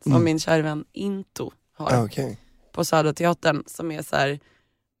Shoreline, som min kära vän Into har på Söderteatern, som är så här,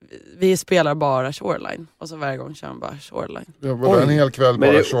 vi spelar bara Shoreline och så varje gång kör man bara Shoreline. Jag var en hel kväll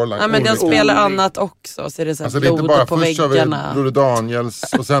bara Shoreline. Ja, men den spelar annat också, så är det så här alltså, blod det är inte bara, på först väggarna. Broder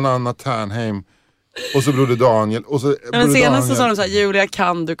Daniels och sen Anna Ternheim och så Broder Daniel och så men senast så sa de så här, Julia,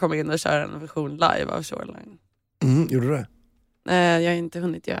 kan du komma in och köra en version live av Shoreline? Gjorde du det? Nej, jag har inte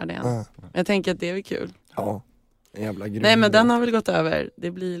hunnit göra det än. Men jag tänker att det är väl kul. Ja. En jävla grym. Nej, men den har väl gått över.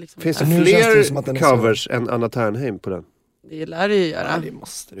 Det blir liksom... Finns det Nu känns det som att fler den är covers än Anna Ternheim på den? Det lär det ju göra. Ja, det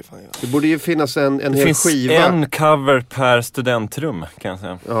måste det fan göra. Det borde ju finnas en Det hel finns skiva. en cover per studentrum kan jag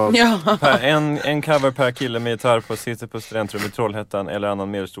säga. Ja. Ja. En cover per kille med gitarr sitter på studentrum i Trollhättan eller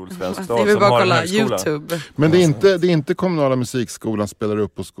annan medelstor svensk stad Det vill som bara har en kolla högskola. YouTube. Men det är inte kommunala musikskolan spelar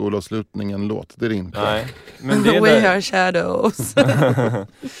upp på skolavslutningen låt. Det är det inte. Nej, men det är We där. are shadows.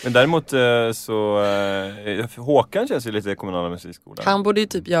 Men däremot så Håkan känns ju lite kommunala musikskolan. Han borde ju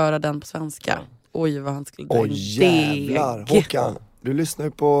typ göra den på svenska. Oj, vad han skulle dra in Jävlar, deg. Håkan. Du lyssnar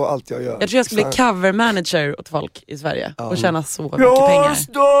ju på allt jag gör. Jag tror jag skulle bli Så här- covermanager åt folk i Sverige och tjäna så mycket Jag pengar.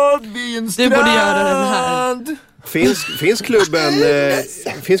 stod vid en Du borde göra den här.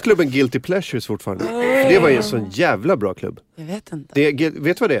 Finns klubben Guilty Pleasures fortfarande? För det var ju en sån jävla bra klubb. Jag vet inte.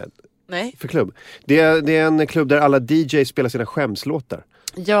 Vet du vad det är Nej. för klubb? Det är en klubb där alla DJs spelar sina skämslåtar.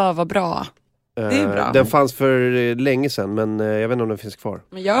 Ja, vad bra. Det är bra. Den fanns för länge sedan, men jag vet inte om den finns kvar.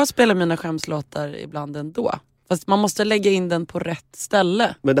 Men jag spelar mina skämslåtar ibland ändå. Fast man måste lägga in den på rätt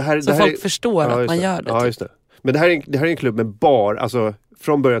ställe. Men så folk förstår att man gör det. Ja, typ. just det. Men det här är en klubb med alltså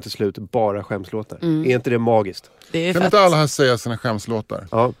från början till slut bara skämslåtar. Är inte det magiskt? Det är Kan fett. inte alla här säga sina skämslåtar?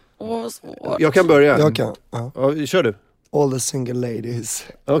 Ja. Åh, svårt. Jag kan börja. Jag kan. Ja. Ja, kör du. All the single ladies.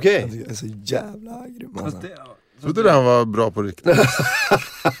 Okej. Jag tycker det är så jävla grym. Alltså. Jag trodde den var bra på riktigt.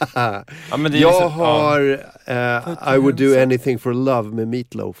 Ja, men det är Jag liksom, har I would do anything for love med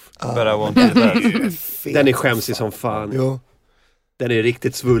Meatloaf. but I won't do that. Den är skämsig som fan. Jo. Den är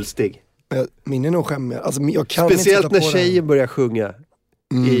riktigt svulstig. Min är nog skämmig. Alltså, jag kan Speciellt inte när sätta på tjejen börjar sjunga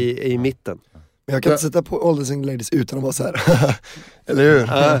i mitten. Men jag kan inte sätta på All the single ladies utan att vara så här. Eller hur?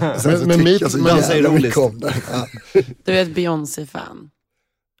 Sen så men tycker mitt- jag så men jävla säger mycket roligt. om den. Ja. Du är ett Beyoncé-fan.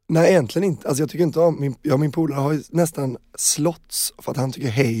 Nej, egentligen inte. Alltså jag tycker inte om, min polare har ju nästan slåtts för att han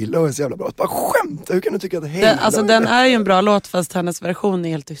tycker Halo är så jävla bra. Bara skämta, hur kan du tycka att Halo Den är ju en bra låt, fast hennes version är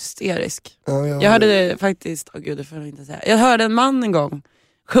helt hysterisk. Ja, Jag hörde det faktiskt, gud det får jag inte säga. Jag hörde en man en gång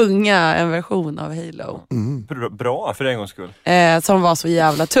sjunga en version av Halo. Bra för en gångs skull. Som var så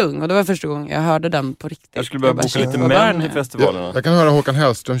jävla tung. Och det var första gången jag hörde den på riktigt. Jag skulle börja bara, boka shit, lite vad bra män den i är. festivalerna. Jag kan höra Håkan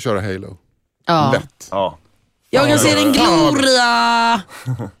Hellström köra Halo. Ja. Lätt. Ja. Jag kan se din gloria!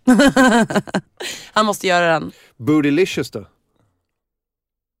 Han måste göra den. Bootylicious då?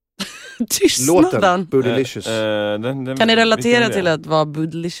 Tystnaden. Låten Bootylicious. Kan ni relatera till att vara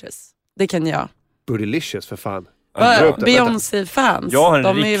bootylicious? Det kan jag. Bootylicious för fan. Beyoncé-fans, Jag har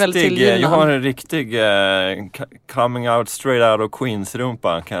de är ju väldigt tillgivna. jag har en riktig coming out straight out of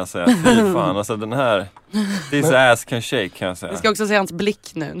Queens-rumpa kan jag säga. Fy fan, alltså den här this ass can shake kan jag säga. Vi ska också se hans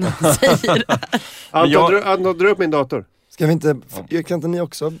blick nu när han säger det. Anton, dra upp min dator. Ska vi inte, kan inte ni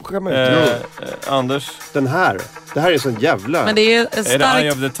också skämma ut? Anders. Den här. Det här är sån jävla... Men det är Är det starkt,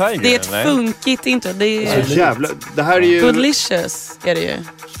 Eye of the Tiger? det är ett Nej. funkigt intro. Det är så jävla... Det här är ju... Bootylicious är det ju.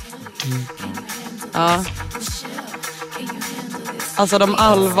 Ja. Alltså de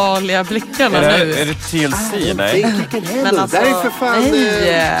allvarliga blickarna nu. Är det TLC? Nej. Men alltså, det här är för fan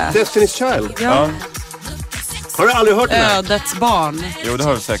nej. Destiny's Child. Ja. Har du aldrig hört den här? Ödets barn. Jo, det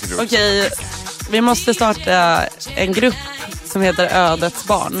har vi säkert gjort. Okej, vi måste starta en grupp som heter Ödets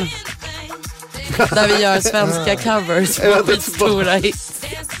barn. Där vi gör svenska covers på Ödets skitstora hits.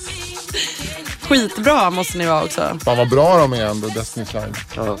 Skitbra måste ni vara också. Fan vad bra de är ändå, Destiny's Child.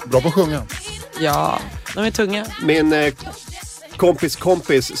 Ja. Bra på att sjunga. Ja, de är tunga. Min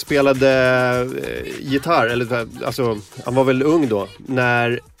kompis spelade gitarr, eller alltså han var väl ung då,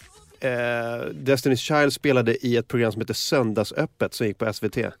 när Destiny's Child spelade i ett program som heter Söndagsöppet som gick på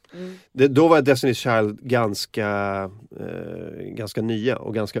SVT. Då var Destiny's Child ganska nya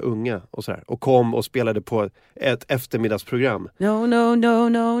och ganska unga och sådär. Och kom och spelade på ett eftermiddagsprogram. No, no, no,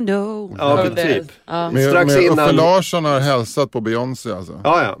 no, no. Ja, men typ. Ja. Strax Uffe innan... Larsson har hälsat på Beyoncé alltså.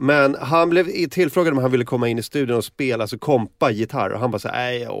 Ja, men han blev tillfrågad om han ville komma in i studion och spela, alltså kompa gitarr. Och han bara så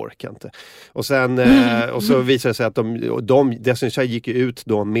nej jag orkar inte. Och sen, och så visade det sig att Destiny's Child gick ju ut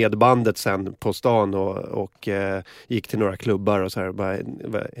då med bandet sen på stan och gick till några klubbar och så här,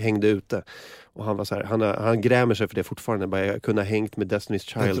 bara hängde ute. Och han var så här, han grämer sig för det fortfarande, bara jag kunde ha hängt med Destiny's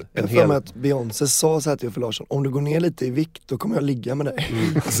Child Jag får med att Beyoncé sa så här till Uffe Larsson: om du går ner lite i vikt då kommer jag ligga med dig.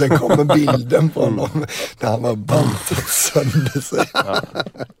 Och sen kommer bilden på honom när han har bantat sönder sig. Ja.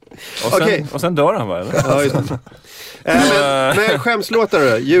 Och sen dör han va eller? Ja, just det. Men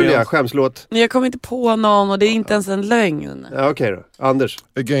skämslåtar då? Julia, skämslåt. Jag kommer inte på någon och det är inte ens en lögn. Ja, okej då. Anders.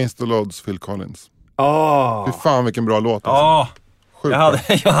 Against the Odds, Phil Collins. Fy Ah. fan vilken bra låt alltså. Ja, Sjukt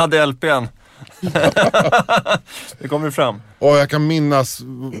jag hade LPn. Det kommer fram. jag kan minnas,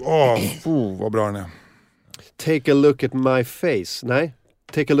 vad bra den är. Take a look at my face. Nej.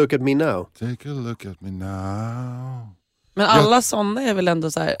 Take a look at me now. Take a look at me now. Men alla sådana är väl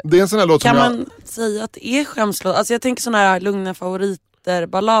ändå så här. Det är en sån här låt kan som man säga att det är skämslåt? Alltså jag tänker såna här lugna favoriter,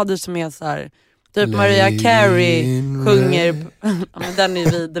 ballader som är så här. Typ Mariah Carey sjunger. Ja, men den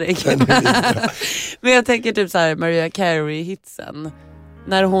är vidrig. Men jag tänker typ så här Mariah Carey hitsen.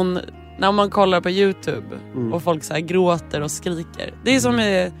 När man kollar på YouTube och folk så här gråter och skriker. Det är som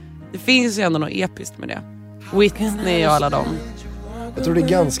det finns ju ändå något episkt med det. Whitney och alla dem. Jag tror det är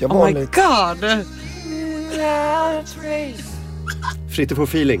ganska Oh my vanligt. god. Fritte får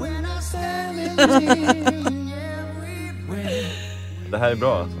feeling. Det här är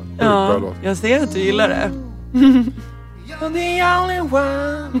bra alltså. Ja, jag ser att du gillar det.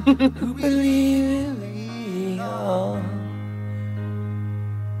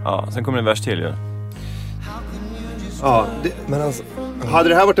 Ja, sen kommer en vers till ju. Ja, Men alltså, hade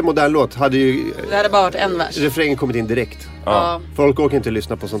det här varit en modern låt hade ju Det hade bara varit en vers. refrängen kommit in direkt. Ja. Folk åker inte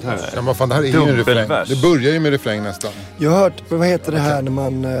lyssna på sånt här. Ja, men fan, det här är ju en refräng. Dubbelvers. Det börjar ju med refräng nästan. jag har hört, vad heter det här när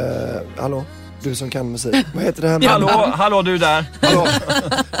man, hallå? Du som kan musik. Vad heter det här med, Hallå du där. Hallå.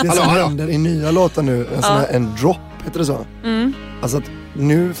 det som händer i nya låtar nu, en sån här, en drop, heter det så? Alltså att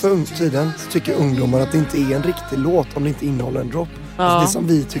nu för tiden så tycker ungdomar att det inte är en riktig låt om det inte innehåller en drop. Alltså det som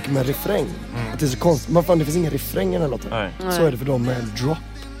vi tycker med refräng. Att det är så konstigt, man fan det finns ingen refräng i den här låten. Nej. Så är det för dem med en drop,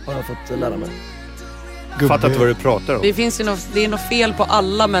 har jag fått lära mig. Fattar inte vad du pratar om. Det finns ju det är något fel på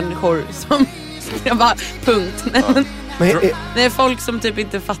alla människor som jag bara, punkt. Men Det är folk som typ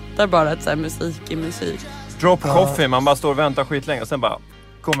inte fattar bara att så här, musik är musik. Drop coffee, man bara står och väntar skitlänge och sen bara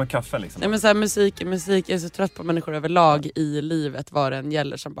kommer kaffe liksom. Nej men så här, musik är musik. Jag är så trött på människor överlag i livet vad den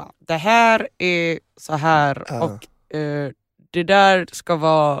gäller som bara, det här är så här och det där ska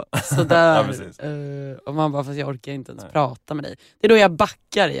vara sådär. Ja, precis. Och man bara, fast jag orkar inte ens prata med dig. Det är då jag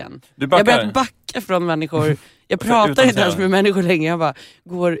backar igen. Du backar? Jag börjar backa från människor. Jag pratar inte ens med människor längre. Jag bara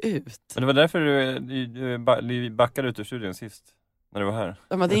går ut. Men det var därför du backade ut ur studion sist. När du var här.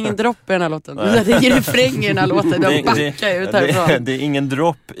 Ja, men det är ingen dropp i den här låten. Det är ingen refräng i den här låten. Jag backar ut härifrån. Det är ingen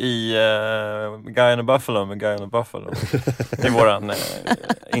dropp i Guy and a Buffalo med Guy and a Buffalo. Det är våran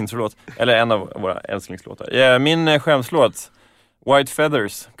introlåt. Eller en av våra älsklingslåtar. Min skämslåt White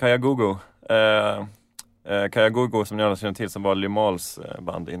Feathers, Kajagoogoo. Kajagoogoo som ni alla känner till, som var Limals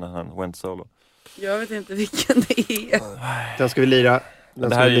band innan han went solo. Jag vet inte vilken det är. Den ska vi lira.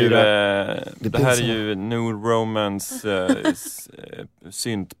 Det här är ju New Romance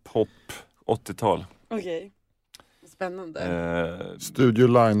syntpop 80-tal. Okej. Spännande. Studio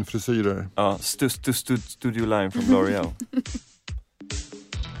Line frisyrer. Ja, Studio Line från L'Oreal.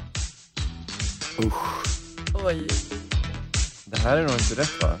 Oj. Det här är nog inte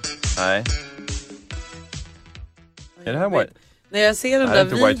rätt, va? Nej. Är det här White? När jag ser de Nej, där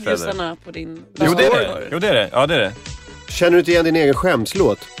inte White videosarna på din... Jo, det är det. Jo, det är det. Ja, det är det. Känner du inte igen din egen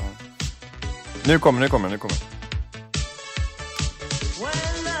skämslåt? Nu kommer.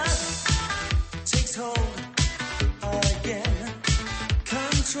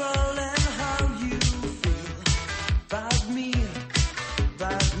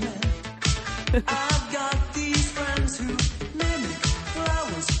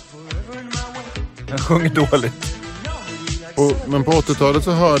 Jag sjunger dåligt. Men på 80-talet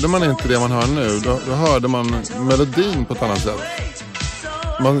så hörde man inte det man hör nu. Då hörde man melodin på ett annat sätt.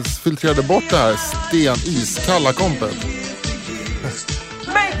 Man filtrerade bort det här iskalla kompet.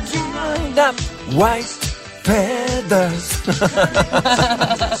 Make your mind up, white feathers.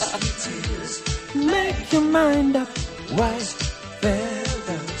 Make your mind up, white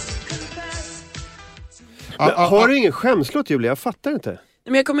feathers. Har du ingen skämslåt, Julia? Jag fattar inte.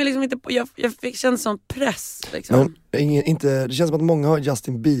 Men jag kommer liksom inte på, jag fick känns som press liksom. Men inte, det känns som att många har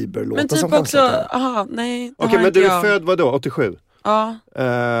Justin Bieber-låtar Men typ som också, nej. Okej, men du är född vadå? 87? Ja.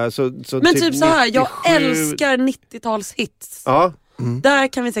 Så Men typ så här, jag 97... älskar 90-talshits. Ja. Där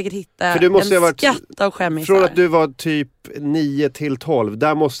kan vi säkert hitta För du måste en ha varit, skatt av skämmisar. från att du var typ 9 till 12,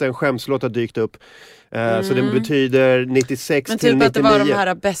 där måste en skämslåt ha dykt upp. Så det betyder 96 men till typ 99. att det var de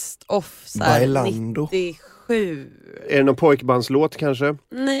här best of så här, Bailando. 97. Är det någon pojkbandslåt kanske?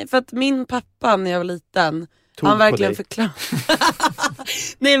 Nej, för att min pappa när jag var liten, Tog han på verkligen dig. förklarade.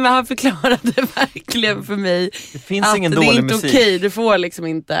 Nej, men han förklarade verkligen för mig Det finns att ingen det dålig är inte musik. okej, du får liksom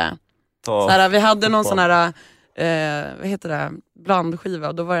inte. Så här, vi hade någon sån här, vad heter det, blandskiva,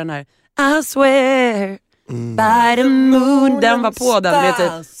 och då var den här I swear by the moon, den var på den med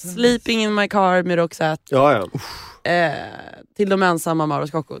typ Sleeping in my car med Roxette. Ja. Till de ensamma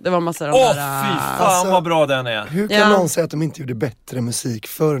Maros Kocko. Det var massor av Fy fan vad bra den är. Hur kan någon säga att de inte gjorde bättre musik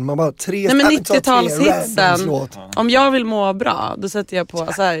förr? Man bara 90-talshitsen. Om jag vill må bra, då sätter jag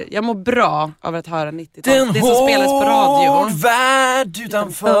på så här, jag mår bra av att höra 90-tal. Det som spelas på radio. Den hård värld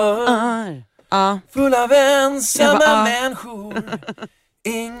utanför. Full av ensamma människor.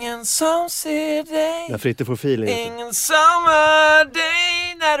 Ingen som ser dig. När Fritte får feeling. Ingen som hör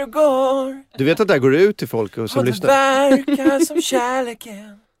dig när du går. Du vet att det här går ut till folk och som lyssnar. Verkar som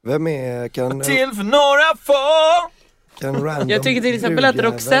kärleken. Vem är kan till för några få. Jag tycker till exempel att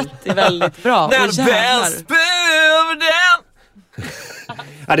Roxette är väldigt bra. När du bäst behöver den.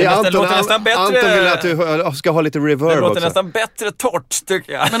 Ja, det är Anton, låter nästan bättre. Anton vill att du ska ha lite reverb också. Det låter nästan bättre torrt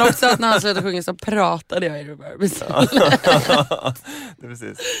tycker jag. Men också att när han slutade sjunga så pratade jag i reverb. Det är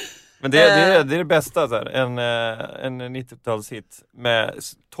precis. Men det är det bästa så här. En 90-talshit med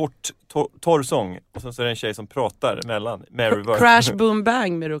torr sång och sen så är det en tjej som pratar emellan med reverb. Crash Boom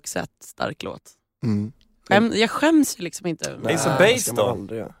Bang med Roxette, stark låt. Jag skäms ju liksom inte. Ace of Base då?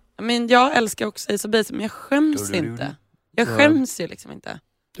 Men jag älskar också Ace of Base, men jag skäms inte. Jag skäms ju liksom inte.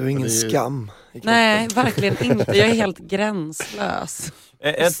 Du har ingen skam. Nej, verkligen inte. Jag är helt gränslös.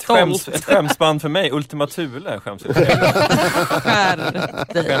 Ett skämsband för mig, Ultima Thule skäms jag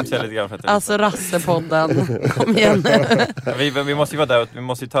lite grann för att alltså Rassepodden, kom igen. vi måste ju vara där, vi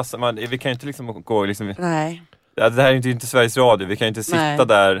måste ju tassa, vi kan ju inte liksom gå liksom, nej. Det här är ju inte Sveriges Radio, vi kan ju inte sitta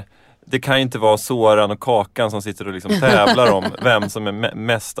där. Det kan ju inte vara Soran och Kakan som sitter och liksom tävlar om vem som är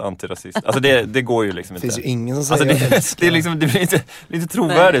mest antirasist. Alltså det går ju liksom inte. Det finns ju ingen som säger det är liksom, det blir lite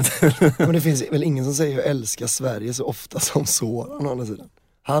trovärdigt. Men det finns väl ingen som säger jag älskar Sverige så ofta som Soran å andra sidan.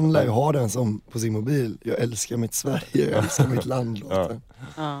 Han lär ju ha den som på sin mobil. Jag älskar mitt Sverige, jag älskar mitt land.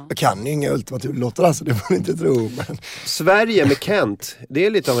 Jag kan ju inga ultimativlåtar alltså, det får ni inte tro. Men... Sverige med Kent, det är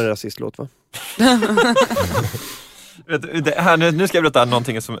lite av en rasistlåt va? Nu ska jag berätta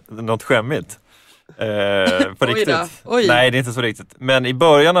något skämmigt. På riktigt. Nej, det är inte så riktigt. Men i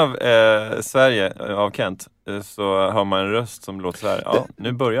början av Sverige, av Kent, så har man en röst som låter så här. Ja,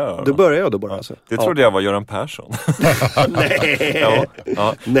 nu börjar jag. Då börjar jag då bara alltså. Det trodde jag var Göran Persson. Nej.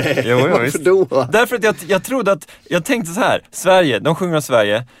 Nej. Jo, varför då? Därför att jag trodde att, jag tänkte så här, Sverige, de sjunger om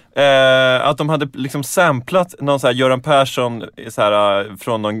Sverige, att de hade liksom samplat någon så här Göran Persson så här,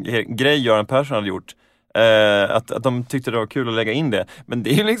 från någon grej Göran Persson hade gjort. Att de tyckte det var kul att lägga in det. Men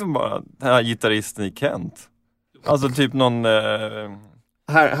det är liksom bara den här gitarristen i Kent. Alltså typ någon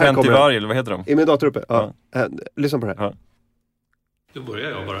här kommer varg, eller vad heter de? I min dator uppe. Ja. Lyssna på det här. Då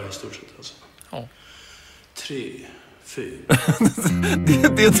börjar jag bara i stort sett alltså. 3, 4.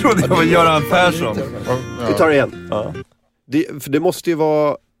 Det trodde jag var Göran Persson. Vi tar det igen. Det måste ju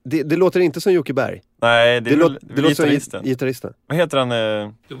vara... Det låter inte som Jocke Berg. Nej, det låter som gitarristen. Vad heter han?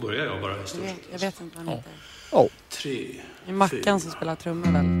 Då börjar jag bara i stort sett. Jag vet inte vad han heter. 3. Det är Mackan som spelar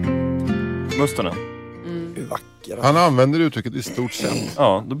trummor väl? Musterna. Vacker. Han använder uttrycket i stort sett.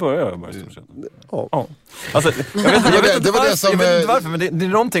 Ja, då börjar jag bara i stort sett. Ja. Alltså, jag vet inte varför, men det är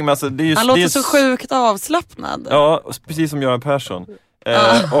någonting med... Alltså, det är just, han låter så sjukt avslappnad. Ja, precis som Göran Persson.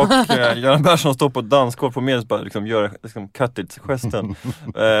 Och Göran Persson står på ett dansgolv på medel bara liksom göra liksom cut it-gesten.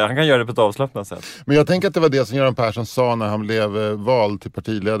 Han kan göra det på ett avslappnat sätt. Men jag tänker att det var det som Göran Persson sa när han blev vald till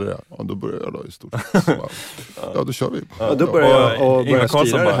partiledare. Och då började jag då i stort sett. Ja, då kör vi. Ja, då börjar jag börja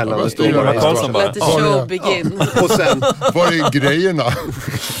styra det här landet. Let the show begin. Och sen, var är grejerna?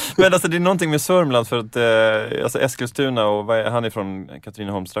 Men alltså det är någonting med Sörmland för att alltså Eskilstuna och han är från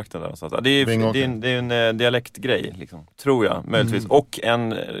Katrineholmstrakten där. Så att, det är en dialektgrej liksom, tror jag, möjligtvis. Och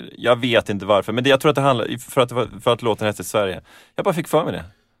jag vet inte varför, men jag tror att det handlar för att låten heter Sverige. Jag bara fick för mig det.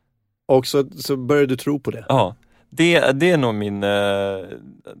 Och så började du tro på det. Ja. Det är nog min... Det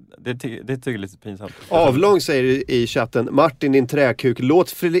tycker jag är lite pinsamt. Avlång säger i chatten, Martin din träkuk,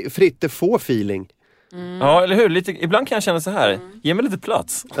 låt Fritte få feeling. Ja, eller hur? Ibland kan jag känna så här. Ge mig lite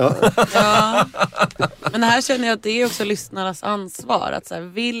plats. Ja. Men här känner jag att det är också lyssnarnas ansvar. Att så här,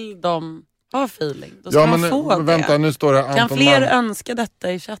 vill de ha feeling, då ska man få det. Vänta, nu står det kan fler önska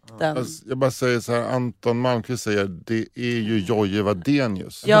detta i chatten? Jag bara säger så här, Anton Malmqvist säger, det är ju Jojje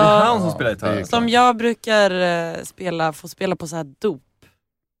Wadenius. Ja, det är han som spelar gitarr. Som jag brukar få spela på så här dop.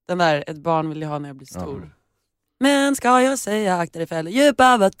 Den där, ett barn vill jag ha när jag blir stor. Men ska jag säga, akta dig för eller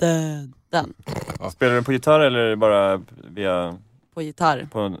djupa vatten. Den. Spelar du på gitarr eller bara via... På gitarr.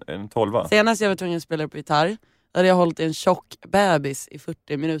 På en 12? Senast jag var tvungen att spela på gitarr, då hade jag hållit en tjock bebis i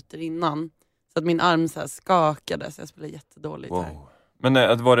 40 minuter innan. Så att min arm så här skakade, så jag spelade jättedåligt här.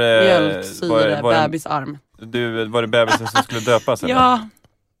 Men var det... Mjölksyre, bebisarm. Var det bebisen som skulle döpas? Eller? Ja.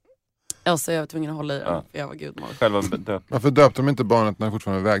 Alltså jag var tvungen att hålla i den, för jag var gudmor. Själva döp. Varför döpte de inte barnet när det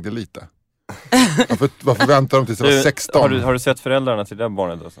fortfarande vägde lite? Varför väntar de tills jag var 16? Har du sett föräldrarna till det där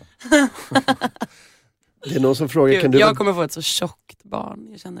barnet alltså? Det är någon som frågar, kan du... Jag kommer få ett så tjockt barn,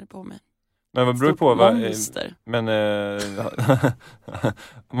 jag känner det på mig. Men vad beror det Stort på? monster. Men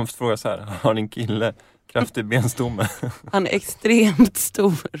om man får fråga så här, har din kille kraftig benstomme? Han är extremt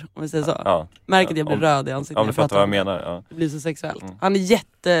stor, om vi säger så. Ja. Märker att jag blir röd i ansiktet. Om du fattar vad jag menar. Ja. Det blir så sexuellt. Han är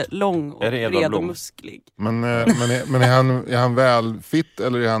jättelång och bred och musklig. Men är han väl fit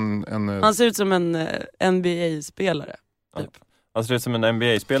eller är han en... Han ser ut som en NBA-spelare. Typ. Ja. Han ser ut som en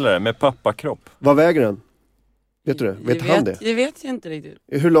NBA-spelare med pappakropp. Vad väger han? Vet du det? Vet han det? Jag vet ju inte riktigt.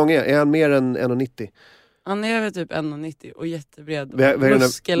 Hur lång är han? Mer än 1,90? Han är väl typ 1,90 och jättebred.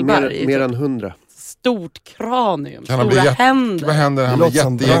 Muskelberg. Mer än 100. Stort kranium, kan stora händer. Vad händer? Han blir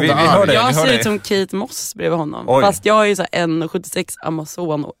jättearg. Jag ser ut som Kate Moss bredvid honom. Oj. Fast jag är ju så 1,76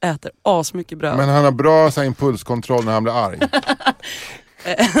 Amazon och äter asmycket bröd. Men han har bra så här, impulskontroll när han blir arg.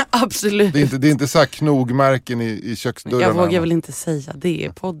 Absolut. Det är inte så här knogmärken i köksdörren. Jag vågar väl inte säga det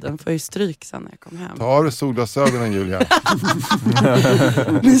i podden, för jag stryk sen när jag kom hem. Tar du solglasögonen, Julia?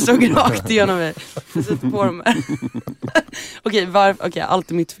 Ni såg rakt igenom mig. Jag sätter på dem. Okej,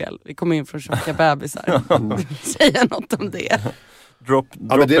 allt är mitt fel. Vi kommer in från tjocka bebisar. Säga något om det.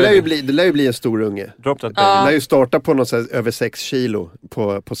 Men det lär ju bli en stor unge. Det lär ju starta på något så här, över 6 kilo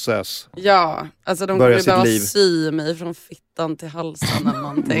på SÖS. Ja, alltså de kommer behöva sy mig från fittan till halsen eller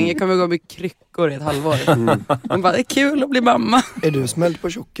någonting. Jag kommer gå med kryckor i ett halvår. De bara, det är kul att bli mamma. Är du smält på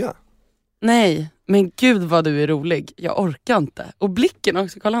tjocka? Nej, men gud vad du är rolig. Jag orkar inte. Och blicken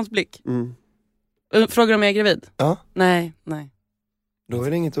också, kolla hans blick. Frågar om jag är gravid? Ja. Nej. Då är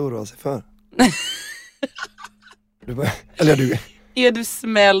det inget att oroa sig för. Är du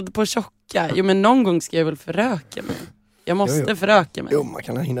smälld på tjocka? Jo, men någon gång ska jag väl föröka mig. Jag måste föröka mig. Jo, man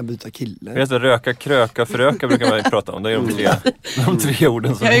kan hinna byta kille. Vet du, röka, kröka, föröka brukar man ju prata om. Det är de tre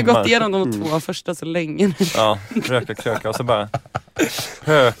orden som jag har ju gått igenom de 2 första så länge. Ja, röka, kröka och så bara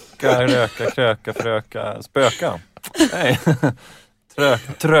höka, röka, kröka, föröka, spöka. Nej.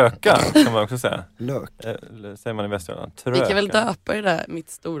 Tröka kan man också säga. Lök. Säger man i Västerjylland. Vi kan väl döpa det där mitt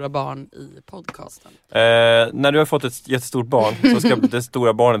stora barn i podcasten. När du har fått ett jättestort barn så ska det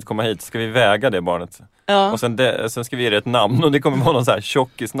stora barnet komma hit. Ska vi väga det barnet. Ja. Och sen ska vi ge det ett namn. Och det kommer vara någon så här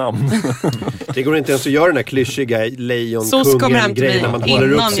tjockisnamn. Det går inte ens att göra den här klyschiga lejonkungen-grejen när man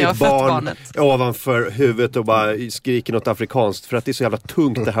håller upp sitt barn ovanför huvudet och bara skriker något afrikanskt. För att det är så jävla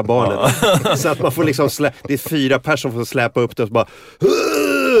tungt det här barnet. Så att man får liksom det är 4 personer som får släpa upp det och så bara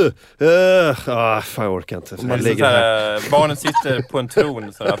fan jag orkar inte. Barnet sitter på en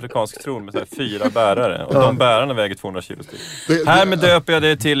tron, så här, afrikansk tron med så här 4 bärare. Och de bärarna väger 200 kilo styck. Härmed döper jag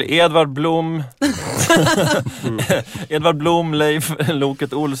det till Edvard Blom. Edvard Blom, Leif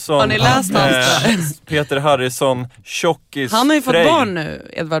Loket Olsson. Har ni läst hans? Peter Harrison, Tjockis. Han har ju fått barn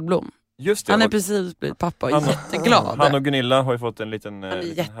nu, Edvard Blom. Just det. Han är precis blivit pappa och jätteglad. Han och Gunilla har ju fått en liten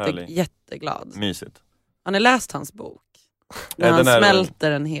jätteglad. Mysigt. Har ni läst hans bok? När han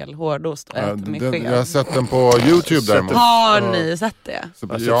smälter en hel hårdost och äter med sked. Jag har sett den på YouTube däremot. Har ni sett det? Jag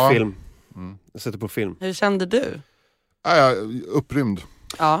har sett film. Jag sätter på film. Hur kände du? Upprymd.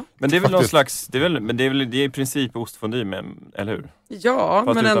 Ja. Men det är väl någon slags, det är i princip ostfondy med, eller hur? Ja,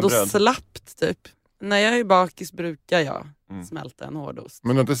 fast men ändå bröd. Slappt typ. När jag är bakis brukar jag smälta en hårdost.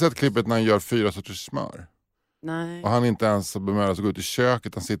 Men du har inte sett klippet när han gör 4 sorters smör? Nej. Och han inte ens bemödar sig att gå ut i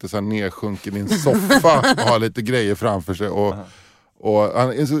köket. Han sitter så här nedsjunken i en soffa och har lite grejer framför sig. Och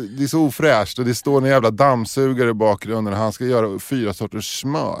det är så ofräscht. Och det står en jävla dammsugare i bakgrunden. Och han ska göra 4 sorters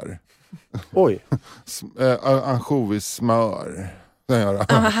smör. Oj. Ansjovissmör.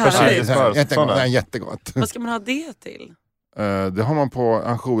 Jättegott. Vad ska man ha det till? Det har man på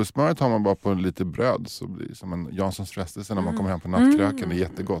ansjovissmöret har man bara på lite bröd så blir det som en Janssons frestelse när man kommer hem på nattkröken. Det är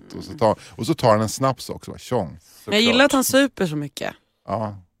jättegott. Och så tar han en snaps också, tjong. Men jag gillar att han super så mycket.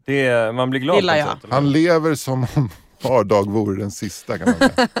 Ja. Man blir glad. Gillar jag. Han lever som om var dag vore den sista, kan man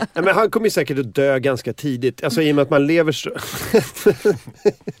säga. Ja, men han kommer ju säkert att dö ganska tidigt. Alltså i och med att man lever så...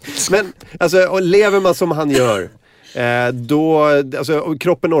 Men alltså, och lever man som han gör då, alltså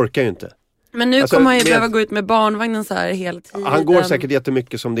kroppen orkar ju inte. Men nu kommer han ju behöva gå ut med barnvagnen så här hela tiden. Han går säkert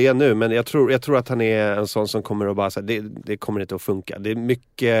jättemycket som det är nu. Men jag tror att han är en sån som kommer att bara så här, det kommer inte att funka. Det är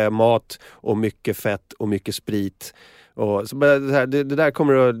mycket mat och mycket fett och mycket sprit. Och så det där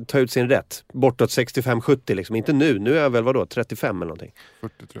kommer att ta ut sin rätt. Bortåt 65-70 liksom. Inte nu. Nu är jag väl vadå? 35 eller någonting.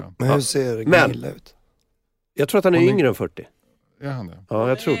 40 tror jag. Men hur ser Gunilla ut? Jag tror att han är yngre än 40. Är han det? Ja,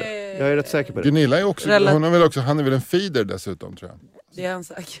 jag tror det. Jag är rätt säker på det. Gunilla är också, han är väl en feeder dessutom, tror jag. Det är han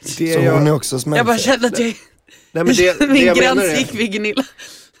säkert. Så hon är också smält. Jag bara kände att Nej, men det min jag gräns menar gick vid Gunilla.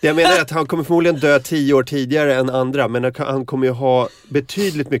 Det jag menar är att han kommer förmodligen dö 10 år tidigare än andra, men han kommer ju ha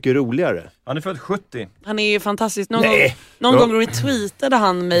betydligt mycket roligare. Han är född 70. Han är ju fantastisk. Någon gång retweetade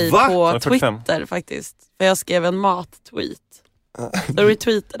han mig på Twitter faktiskt. För jag skrev en mat-tweet. Då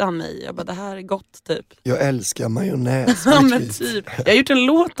retweetade han mig. Jag bara, det här är gott typ. Jag älskar majonnäs. Ja men typ. Jag har gjort en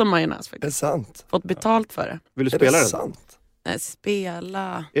låt om majonnäs faktiskt. Det är sant. Fått betalt för det. Vill du spela den? Sant? Nej,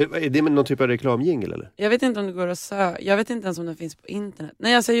 spela. Är det med någon typ av reklamjingel eller? Jag vet inte om det går att söka. Jag vet inte ens om den finns på internet.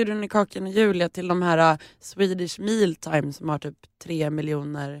 Nej, alltså jag gjorde den i Kakan och Julia till de här Swedish Mealtime som har typ 3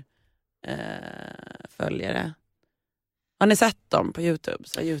 miljoner följare. Har ni sett dem på YouTube?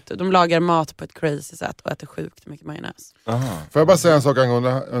 Så YouTube? De lagar mat på ett crazy sätt och äter sjukt mycket majonnäs. Får jag bara säga en sak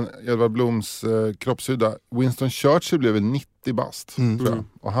angående Edvard Bloms kroppshydda. Winston Churchill blev väl 90 bast. Tror jag.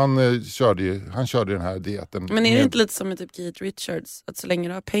 Och han körde den här dieten. Men är det inte lite som med typ Keith Richards? Att så länge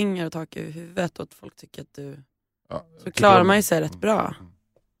du har pengar och tak över huvudet och att folk tycker att du... så klarar man ju sig rätt bra.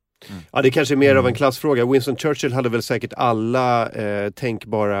 Ja, det kanske är mer av en klassfråga. Winston Churchill hade väl säkert alla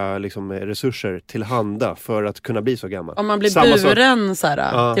tänkbara liksom, resurser tillhanda för att kunna bli så gammal. Om man blir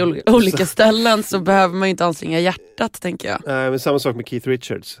buren till olika ställen så behöver man ju inte anstränga hjärtat, tänker jag. Nej, men samma sak med Keith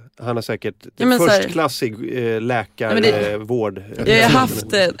Richards. Han har säkert förstklassig läkarvård. Jag har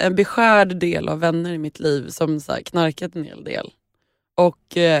haft en beskärd del av vänner i mitt liv som så här, knarkat en hel del.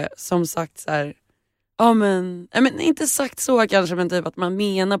 Och som sagt så här... Ja men inte sagt så kanske, men typ att man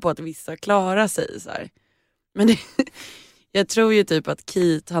menar på att vissa klarar sig så här. Men jag tror ju typ att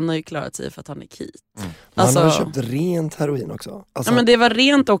Keith, han har ju klarat sig för att han är Keith. Alltså, han har köpt rent heroin också. Alltså, ja men det var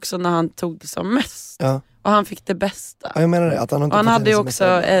rent också när han tog som mest. Ja. Och han fick det bästa. Ja, jag menar det, att han hade ju också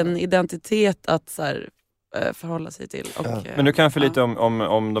en identitet att så här, förhålla sig till. Och, men du kan för lite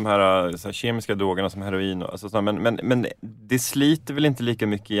om de här, så här kemiska drogerna som heroin och, alltså, men det sliter väl inte lika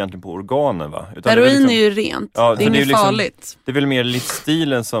mycket egentligen på organen, va? Utan heroin är ju rent, det är inget farligt. Det är väl mer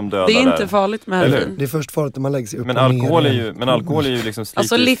livsstilen som dödar. Det är inte farligt med heroin. Det är först farligt när man lägger sig upp men alkohol är ju liksom sliter.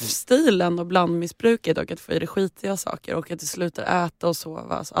 Alltså livsstilen och blandmissbruket och att få i det skitiga saker och att du slutar äta och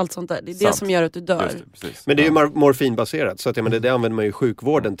sova, alltså, allt sånt där. Det är det som gör att du dör. Men det är ju morfinbaserat, så att jag menar, det använder man ju i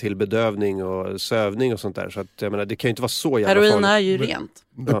sjukvården till bedövning och sövning och sånt där. Så att jag menar, det kan ju inte vara så jävla farligt. Heroin är ju rent.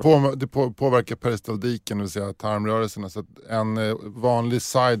 Det påverkar peristaltiken, det vill säga tarmrörelserna. Så att en vanlig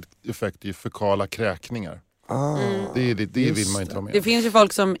side effect är ju fekala kräkningar. Det vill man inte ha med. Det finns ju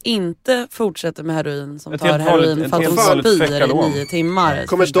folk som inte fortsätter med heroin, som tar heroin för att de spyr i 9 timmar.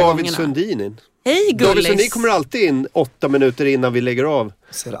 Kommer David Sundin in? Hej gullis! David Sundin kommer alltid in 8 minuter innan vi lägger av.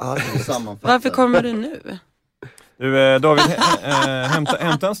 Varför kommer du nu? Du, David,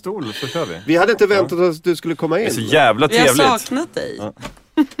 hämta en stol så kör vi. Vi hade inte väntat oss att du skulle komma in. Det är så jävla trevligt. Vi har saknat dig. Ja.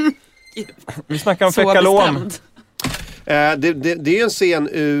 Vi snackar om fekalom. Det är en scen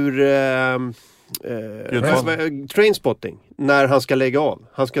ur Trainspotting. När han ska lägga av.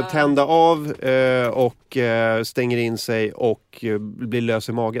 Han ska tända av och stänger in sig och blir lös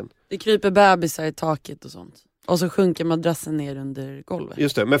i magen. Det kryper bebisar i taket och sånt. Och så sjunker madrassen ner under golvet.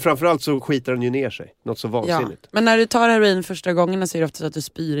 Just det, men framförallt så skiter den ju ner sig. Något så vansinnigt. Ja. Men när du tar heroin första gången så är det ofta så att du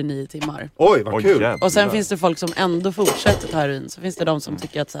spyr i 9 timmar. Oj, vad kul! Och sen finns det folk som ändå fortsätter ta heroin. Så finns det de som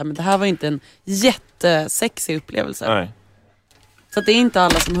tycker att så här, men det här var inte en jättesexig upplevelse. Nej. Så att det är inte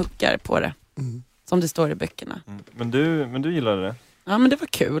alla som huckar på det. Som det står i böckerna. Men du gillade det? Ja, men det var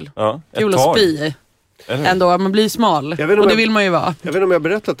kul. Ja, kul att spy. Ändå, man blir smal. Och det vill man ju vara. Jag vet inte om jag har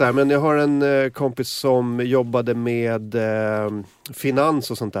berättat det här, men jag har en kompis som jobbade med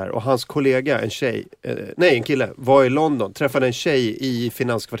finans och sånt där. Och hans kollega, en kille, var i London. Träffade en tjej i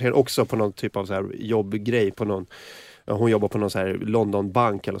finanskvarteren också på någon typ av så här jobbgrej. Hon jobbar på någon så här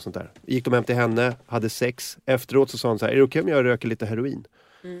Londonbank eller sånt där. Gick de hem till henne, hade sex. Efteråt så sa hon så här, är det okej om jag röker lite heroin?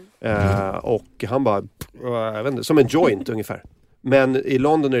 Och han bara, jag vet inte, som en joint ungefär. Men i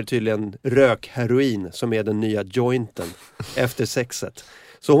London är det tydligen rökheroin som är den nya jointen efter sexet.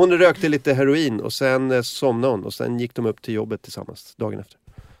 Så hon rökte lite heroin och sen somnade hon och sen gick de upp till jobbet tillsammans dagen efter.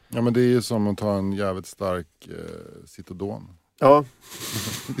 Ja, men det är ju som att ta en jävligt stark Citodon. Ja.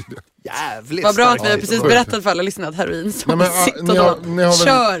 Jävligt. Vad bra att vi har precis berättat för alla lyssnare att heroin som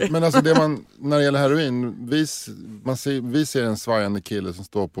kör. Men alltså när det gäller heroin, vi ser en svajande kille som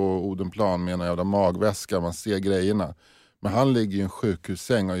står på Odenplan med en jävla magväska, man ser grejerna. Men han ligger i en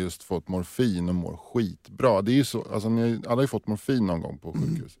sjukhussäng och har just fått morfin och mår skitbra. Det är ju så, alltså alla har ju fått morfin någon gång på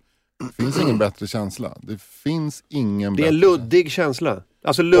sjukhus. Det finns ingen bättre känsla. Det finns ingen bättre. Det är en luddig känsla.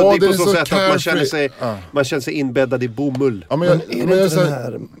 Alltså luddig på så sätt att man känner sig inbäddad i bomull. Ja, men är det inte den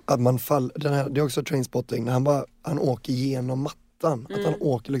här att man faller, det är också Trainspotting när han åker genom mattan. Att han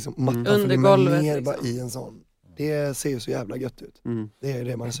åker liksom mattan under golvet ner liksom. I en sån. Det ser ju så jävla gött ut. Det är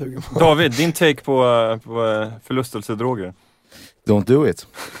det man är sugen på. David, din take på förlustelsedroger? Don't do it.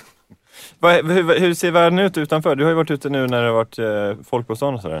 Hur ser världen ut utanför? Du har ju varit ute nu när det har varit folk på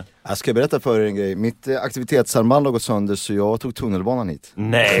stan och sådär. Jag ska berätta för er en grej. Mitt aktivitetsarmband har gått sönder så jag tog tunnelbanan hit.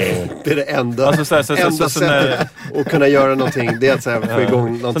 Nej! Det är det enda, alltså, enda sättet att kunna göra någonting. Det är att så få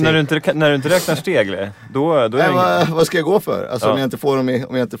igång någonting. Så när du inte räknar steg, då är det vad ska jag gå för? Alltså om jag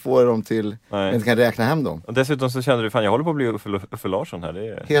inte får dem till... Om jag inte kan räkna hem dem. Och dessutom så kände du, fan jag håller på att bli Uffe Larsson här. Det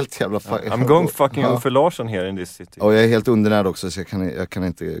är... Helt jävla... I'm going fucking Uffe Larsson here in this city. Och jag är helt undernärd också så jag kan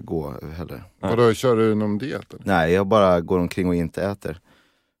inte gå heller. Vadå, kör du någon diet? Eller? Nej, jag bara går omkring och inte äter.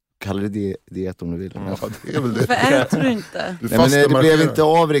 Kalla det diet om du vill. Ja, det är väl det. Varför äter du inte? Nej, men det blev inte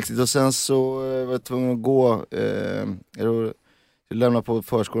av riktigt och sen så var jag tvungen att gå. Jag lämnade på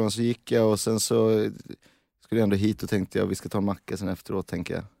förskolan så gick jag och sen så skulle jag ändå hit och tänkte jag vi ska ta en macka sen efteråt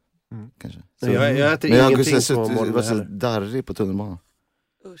tänker jag. Kanske. Så, jag äter men ingenting jag var så darrig på tunnelbanan.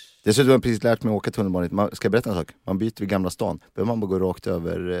 Dessutom har jag precis lärt mig att åka tunnelbanan. Ska jag berätta en sak? Man byter vid Gamla stan. Behöver man bara gå rakt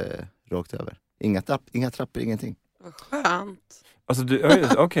över. Inga trappor, ingenting. Vad skönt. Alltså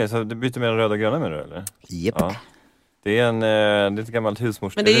okej, så du byter med den röda och gröna med du eller? Japp. Ja. Det är ett gammalt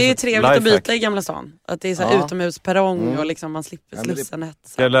husmors... Men det är ju trevligt att byta i Gamla stan. Att det är så här utomhusperrong och liksom man slipper slussen hett.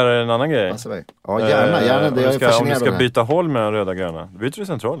 Ska jag lära dig en annan grej? Ja, gärna. Det är fascinerande. Om du ska byta håll med den röda och gröna, då byter du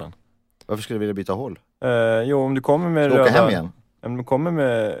centralen. Varför skulle du vilja byta håll? Om du kommer med röda... Åka hem igen? Om du kommer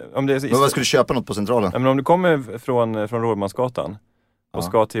med... Men vad skulle du köpa något på centralen? Men om du kommer från Rådmansgatan och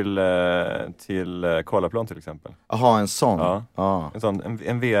ska till Karlaplan till exempel. Jaha, en sån. Ja.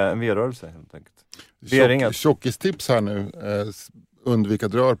 En V-rörelse helt enkelt. Tjockistips här nu. Undvika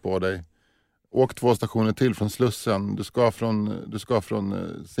att rör på dig. Åk 2 stationer till från Slussen. Du ska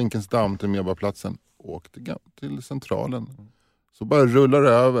från Zinkensdamm till Medborgarplatsen. Åk till centralen. Så bara rullar du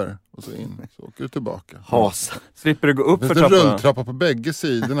över och så in. Så åker du tillbaka. Slipper du gå upp för trapporna? Det är rulltrappa på bägge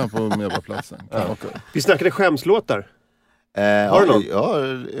sidorna på Medborgarplatsen. Vi snackade skämslåtar. Har du någon?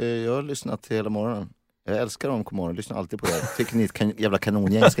 Jag har lyssnat till hela morgonen. Jag älskar AMK Morgon, lyssnar alltid på det. Tycker ni är jävla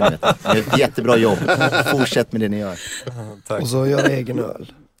kanongäng ska ni veta. Det är ett jättebra jobb. Fortsätt med det ni gör. Och så gör egen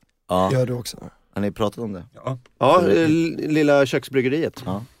öl. Ja. Gör du också. Har ni pratat om det? Ja, lilla köksbryggeriet.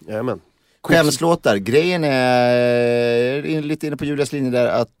 Ja. Jajamän. Skämslåtar. Grejen är lite inne på Julias linje där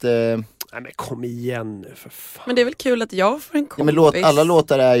att... Nej men kom igen nu för fan. Men det är väl kul att jag får en kompis. Ja, men alla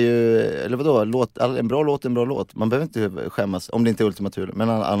låtar är ju... Eller vadå? En bra låt. Man behöver inte skämmas om det inte är Ultima Thule. Men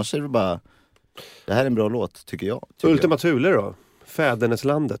annars är det bara... Det här är en bra låt, tycker jag. Ultima Thule då?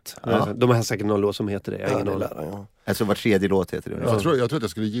 Fäderneslandet. Ja. De har säkert någon låt som heter det. Jag har ingen aning. Jag tror var tredje låt heter det. Jag tror att jag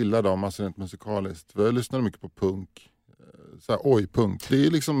skulle gilla dem, alltså rent musikaliskt. För jag lyssnade mycket på punk. Punk. Det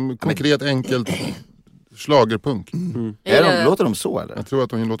är liksom konkret, enkelt schlagerpunk. Låter de så eller? Jag tror att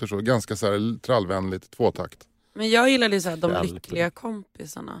de låter så. Ganska så här trallvänligt, 2-takt. Men jag gillar det så här, de lyckliga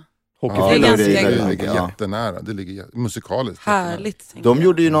kompisarna. Det ligger jättenära. Det ligger musikaliskt. Härligt. De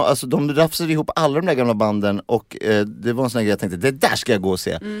gjorde ju de rafsade ihop alla de där gamla banden och det var en sån här grej jag tänkte, det där ska jag gå och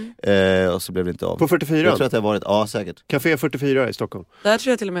se. Och så blev det inte av. På 44? Jag tror att det har varit, ja säkert. Café 44 i Stockholm. Där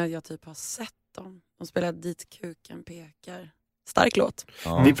tror jag till och med att jag typ har sett dem. De spelar Dit kuken pekar. Stark låt.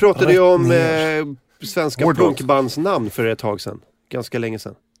 Ja. Vi pratade ju om svenska punkbandsnamn för ett tag sedan. Ganska länge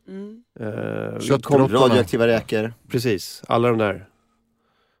sedan. Radioaktiva räkor. Precis, alla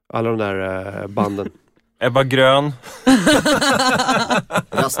de där banden. Ebba Grön.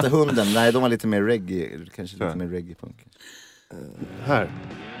 Rasta hunden. Nej, de var lite mer reggae. Kanske lite mer reggae-punk. Här.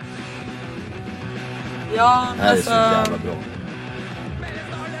 Ja, det här är så jävla bra.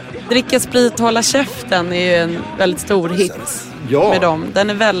 Dricka sprit, hålla käften är ju en väldigt stor hit med dem. Den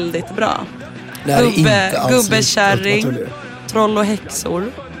är väldigt bra. Gubbekärring, troll och häxor.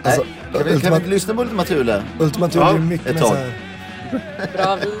 Alltså, kan vi lyssna på Ultima Thule? Ultima Thule är mycket ett tag.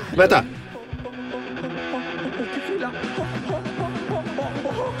 Bra Vänta.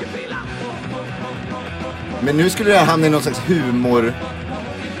 Men nu skulle jag hamna i någon slags humor.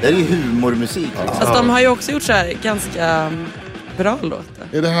 Det är ju humormusik. Fast de har ju också gjort så här ganska bra låtar.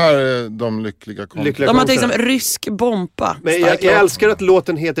 Är det här de lyckliga kompisar? De har till exempel rysk bomba. Men jag älskar att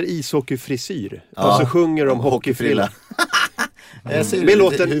låten heter Ishockeyfrisyr. Och så sjunger de hockeyfrilla. Med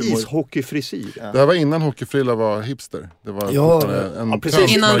låten Ishockeyfrisyr. Det här var innan hockeyfrilla var hipster. Det var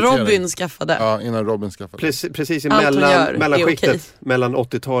precis. Innan Robin skaffade. Ja, innan Robin skaffade. Precis i mellanskiktet mellan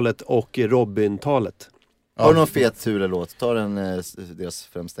 80-talet och Robin-talet. Har du någon fet Thule-låt? Ta deras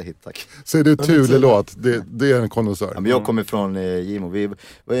främsta hit, tack. Säger du Thule-låt? Det är en kondensör. Ja, men jag kommer från Gimo. Vi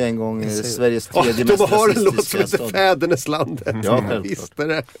var ju en gång Sveriges tredje mest rasistiska. De har en låt som heter Fäderneslandet. Ja, visst är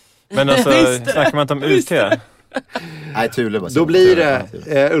det. Men alltså, snackar man inte om UT? Nej, Thule bara. Då blir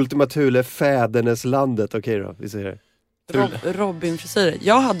det Ultima Thule Fäderneslandet. Okej då, vi ser det. Robin-frisyrer.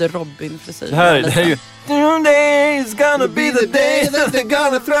 Jag hade Robin-frisyrer. Det här är ju Today's gonna be the day that they're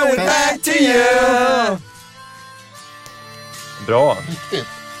gonna throw it back to you. Bra.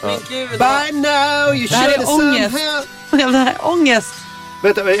 Men gud. By now you Det här är ångest. Det här är ångest.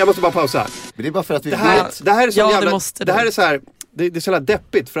 Vänta, jag måste bara pausa. Men det är bara för att vi Det här är så jävla... det måste det här är så här... Det är så jävla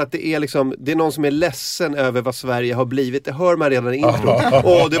deppigt för att det är liksom, det är någon som är ledsen över vad Sverige har blivit. Det hör man redan i intro.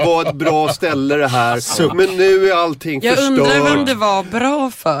 Det var ett bra ställe det här. Men nu är allting förstört. Jag undrar vem det var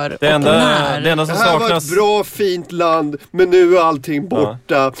bra för. Det enda som det här saknas... var ett bra, fint land. Men nu är allting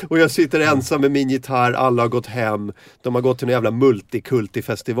borta. Och jag sitter ensam med min gitarr. Alla har gått hem. De har gått till en jävla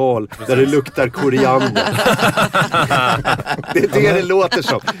multikulti-festival. Där det luktar koriander. det är det låter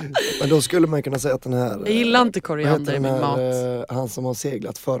som. Men då skulle man kunna säga att den här... Jag gillar inte koriander i min mat. Han som har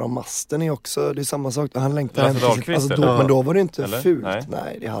seglat före masten är också, det är samma sak. Han längtar hem till alltså, men då var det inte eller? fult. Nej.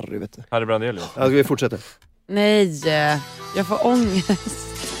 Nej, det är Harry, vet du. Harry Brandelius. Vi fortsätter. Nej, jag får ångest.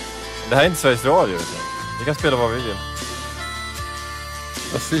 Det här är inte Sveriges Radio, vet du. Vi kan spela vad vi vill.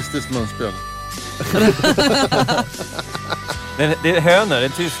 Rasistiskt munspel. Det är hönor, det är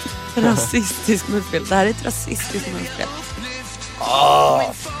tyst. Rasistiskt munspel. Det här är ett rasistiskt munspel.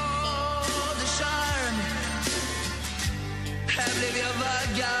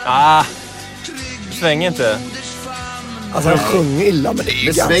 Sväng inte. Alltså han sjunger illa, men det är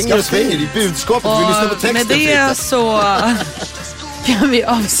ganska svänger, det är budskapet. Vi lyssnar på texten. Med det så kan vi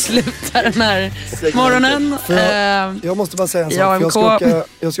avsluta den här morgonen. Jag måste bara säga en sak, för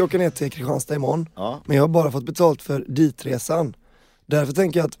jag ska åka ner till Kristianstad imorgon. Ja. Men jag har bara fått betalt för ditresan. Därför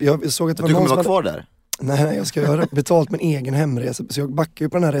tänker jag att jag såg att det var du någon kommer som vara kvar där? Nej, jag ska göra betalt min egen hemresa. Så jag backar ju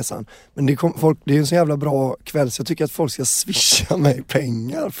på den här resan. Men det är ju en så jävla bra kväll, så jag tycker att folk ska swisha mig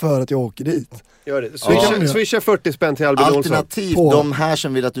pengar för att jag åker dit. Gör det. Swisha 40 spänn till Albin Olsson. Alternativt, de här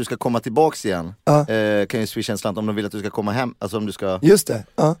som vill att du ska komma tillbaks igen kan ju swisha en slant om de vill att du ska komma hem. Alltså om du ska... Just det,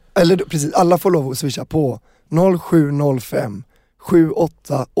 ja. Eller precis, alla får lov att swisha på 0705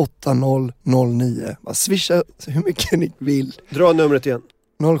 788009. Swisha hur mycket ni vill. Dra numret igen.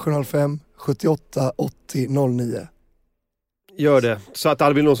 0705 788009. Gör det, så att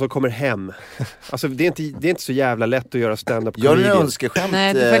Albin Olsson kommer hem. Alltså det är inte så jävla lätt att göra stand-up Gör du comedian. en önskeskämt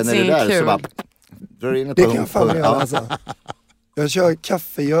när du är där kul. Så bara drar in ett det kan jag fan göra alltså. Jag kör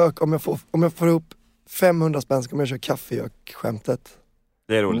kaffegök, om jag får upp 500 spänn så kommer jag köra kaffegök-skämtet.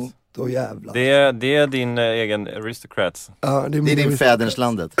 Det är roligt. Då jävlar. Det är din egen aristocrats. Ja, det är din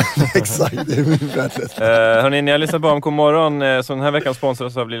fäderneslandet. Exakt, det är min fäderneslandet. Hörrni, ni har lyssnat på AMK Morgon som den här veckan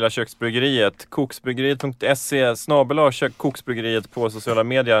sponsras av Lilla Köksbryggeriet. Koksbryggeriet.se /Koksbryggeriet på sociala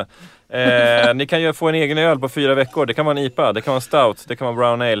medier. Ni kan ju få en egen öl på 4 veckor. Det kan vara en IPA, det kan vara en stout, det kan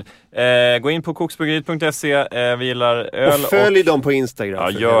vara brown ale. Gå in på koksbryggeriet.se. Vi gillar öl. Och följ dem på Instagram.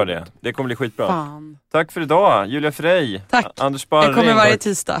 Ja, gör det. Det kommer bli skitbra. Fan. Tack för idag, Julia Frey. Tack. Anders Sparring. Jag kommer varje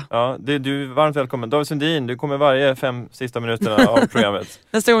tisdag. Ja, du är varmt välkommen. David Sundin, du kommer varje 5 sista minuterna av programmet.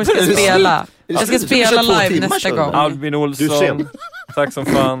 Nästa gång ska jag spela. Jag ska spela live nästa gång. Albin Olsson. Tack som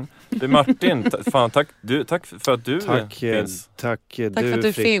fan. Du Martin, fan tack för att du finns. Tack för att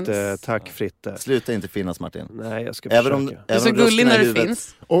du finns. Tack Fritte. Sluta inte finnas, Martin. Nej, jag ska försöka. Du är så gullig när du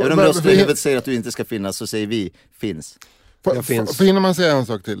finns. Även om rösten i huvudet säger att du inte ska finnas, så säger vi finns. För hinner man säga en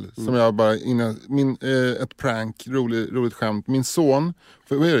sak till som jag bara innan, ett prank, roligt skämt. Min son,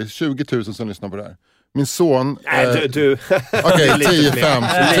 för vad är det, 20 000 som lyssnar på det här. Min son... Nej, du. Okej, 10, 5,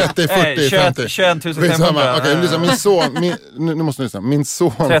 30, 40, 50. 21 500. Okej, lyssna, min son... Nu måste ni lyssna. Min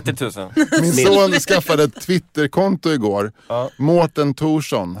son... 30 000. Min son skaffade ett Twitterkonto igår. Ja. Mårten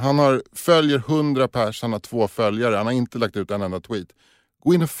Thorsson. Han följer 100 pers, han har 2 följare. Han har inte lagt ut en enda tweet.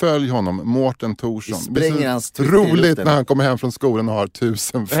 Gå in och följ honom, Mårten Thorsson. Det är roligt när han kommer hem från skolan och har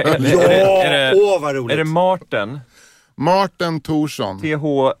 1000 följare. Vad roligt. Är det Martin? Martin Thorsson. TH...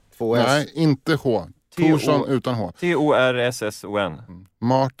 Nej, inte H. Thorsson utan H. T-O-R-S-S-O-N.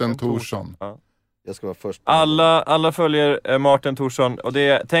 Martin Thorsson. Ja. Jag ska vara först. Alla följer Martin Thorsson. Och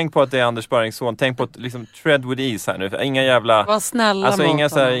tänk på att det är Anders Sparrings son. Tänk på att liksom tread with ease här nu. Inga jävla... Var snälla alltså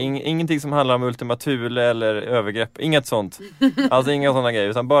ingenting som handlar om Ultima Thule eller övergrepp. Inget sånt. Alltså inga sådana grejer.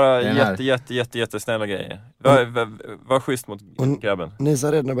 Utan bara jättesnälla grejer. Var schysst mot grabben. Ni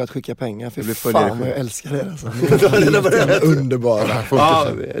har redan börjat skicka pengar. För fan vad jag älskar det. Alltså. Ni är underbara.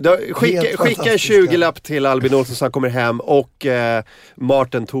 Skicka en 20-lapp till Albin Olsson så han kommer hem. Och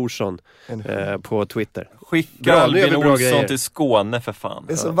Martin Thorsson på Twitter. Skicka Albin Olsson till Skåne för fan.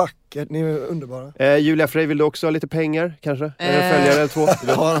 Det är så vackert, ni är underbara. Julia Frey, vill du också ha lite pengar kanske? Eller följare eller 2?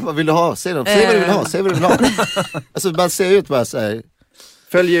 Vad vill du ha? Säg vad du vill ha. Alltså bara säg ut bara så här.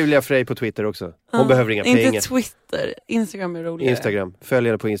 Följ Julia Frey på Twitter också. Hon behöver inga pengar. Inte Twitter, Instagram är roligare. Instagram, följ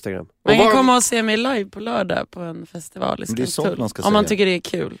henne på Instagram. Man kan komma och se mig live på lördag på en festival i Skanstull. Om man tycker det är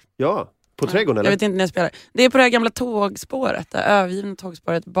kul. Ja, på Trädgården eller? Jag vet inte när jag spelar. Det är på det här gamla tågspåret, det övergivna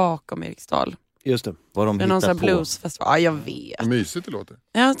tågspåret bakom Eriksdal. Just det. Vad de det är någon sån hittar här på. bluesfestival. Ja, jag vet. Mysigt det låter.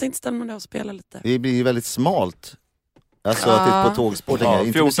 Jag tänkte ställa mig där och spela lite. Det blir ju väldigt smalt. Alltså att det är på tågspår. Ja,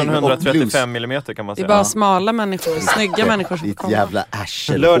 Inte 1435 millimeter kan man Det är säga. bara smala människor, snygga människor som Ditt kommer. jävla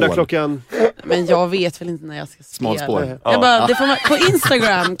arsel. Lördag klockan... Men jag vet väl inte när jag ska spela. Smalspår. Jag bara, det får man, på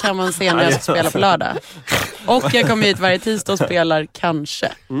Instagram kan man se när jag ska spela på lördag. Och jag kommer hit varje tisdag och spelar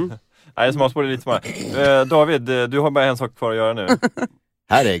kanske. Nej, smalspår är lite smart. David, du har bara en sak kvar att göra nu.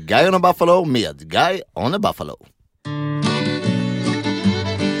 Här är Guy on a Buffalo med Guy on a Buffalo.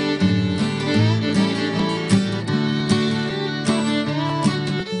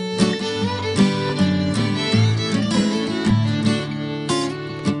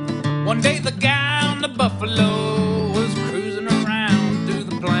 One day the guy on the buffalo was cruising around through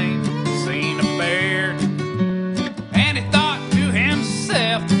the plains, seen a bear, and he thought to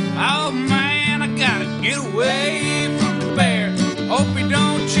himself, oh man, I gotta get away from the bear. Hope he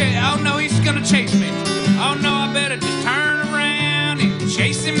don't chase, oh no, he's gonna chase me. Oh no, I better just turn around and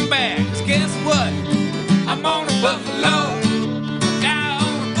chase him back. 'Cause guess what? I'm on a buffalo.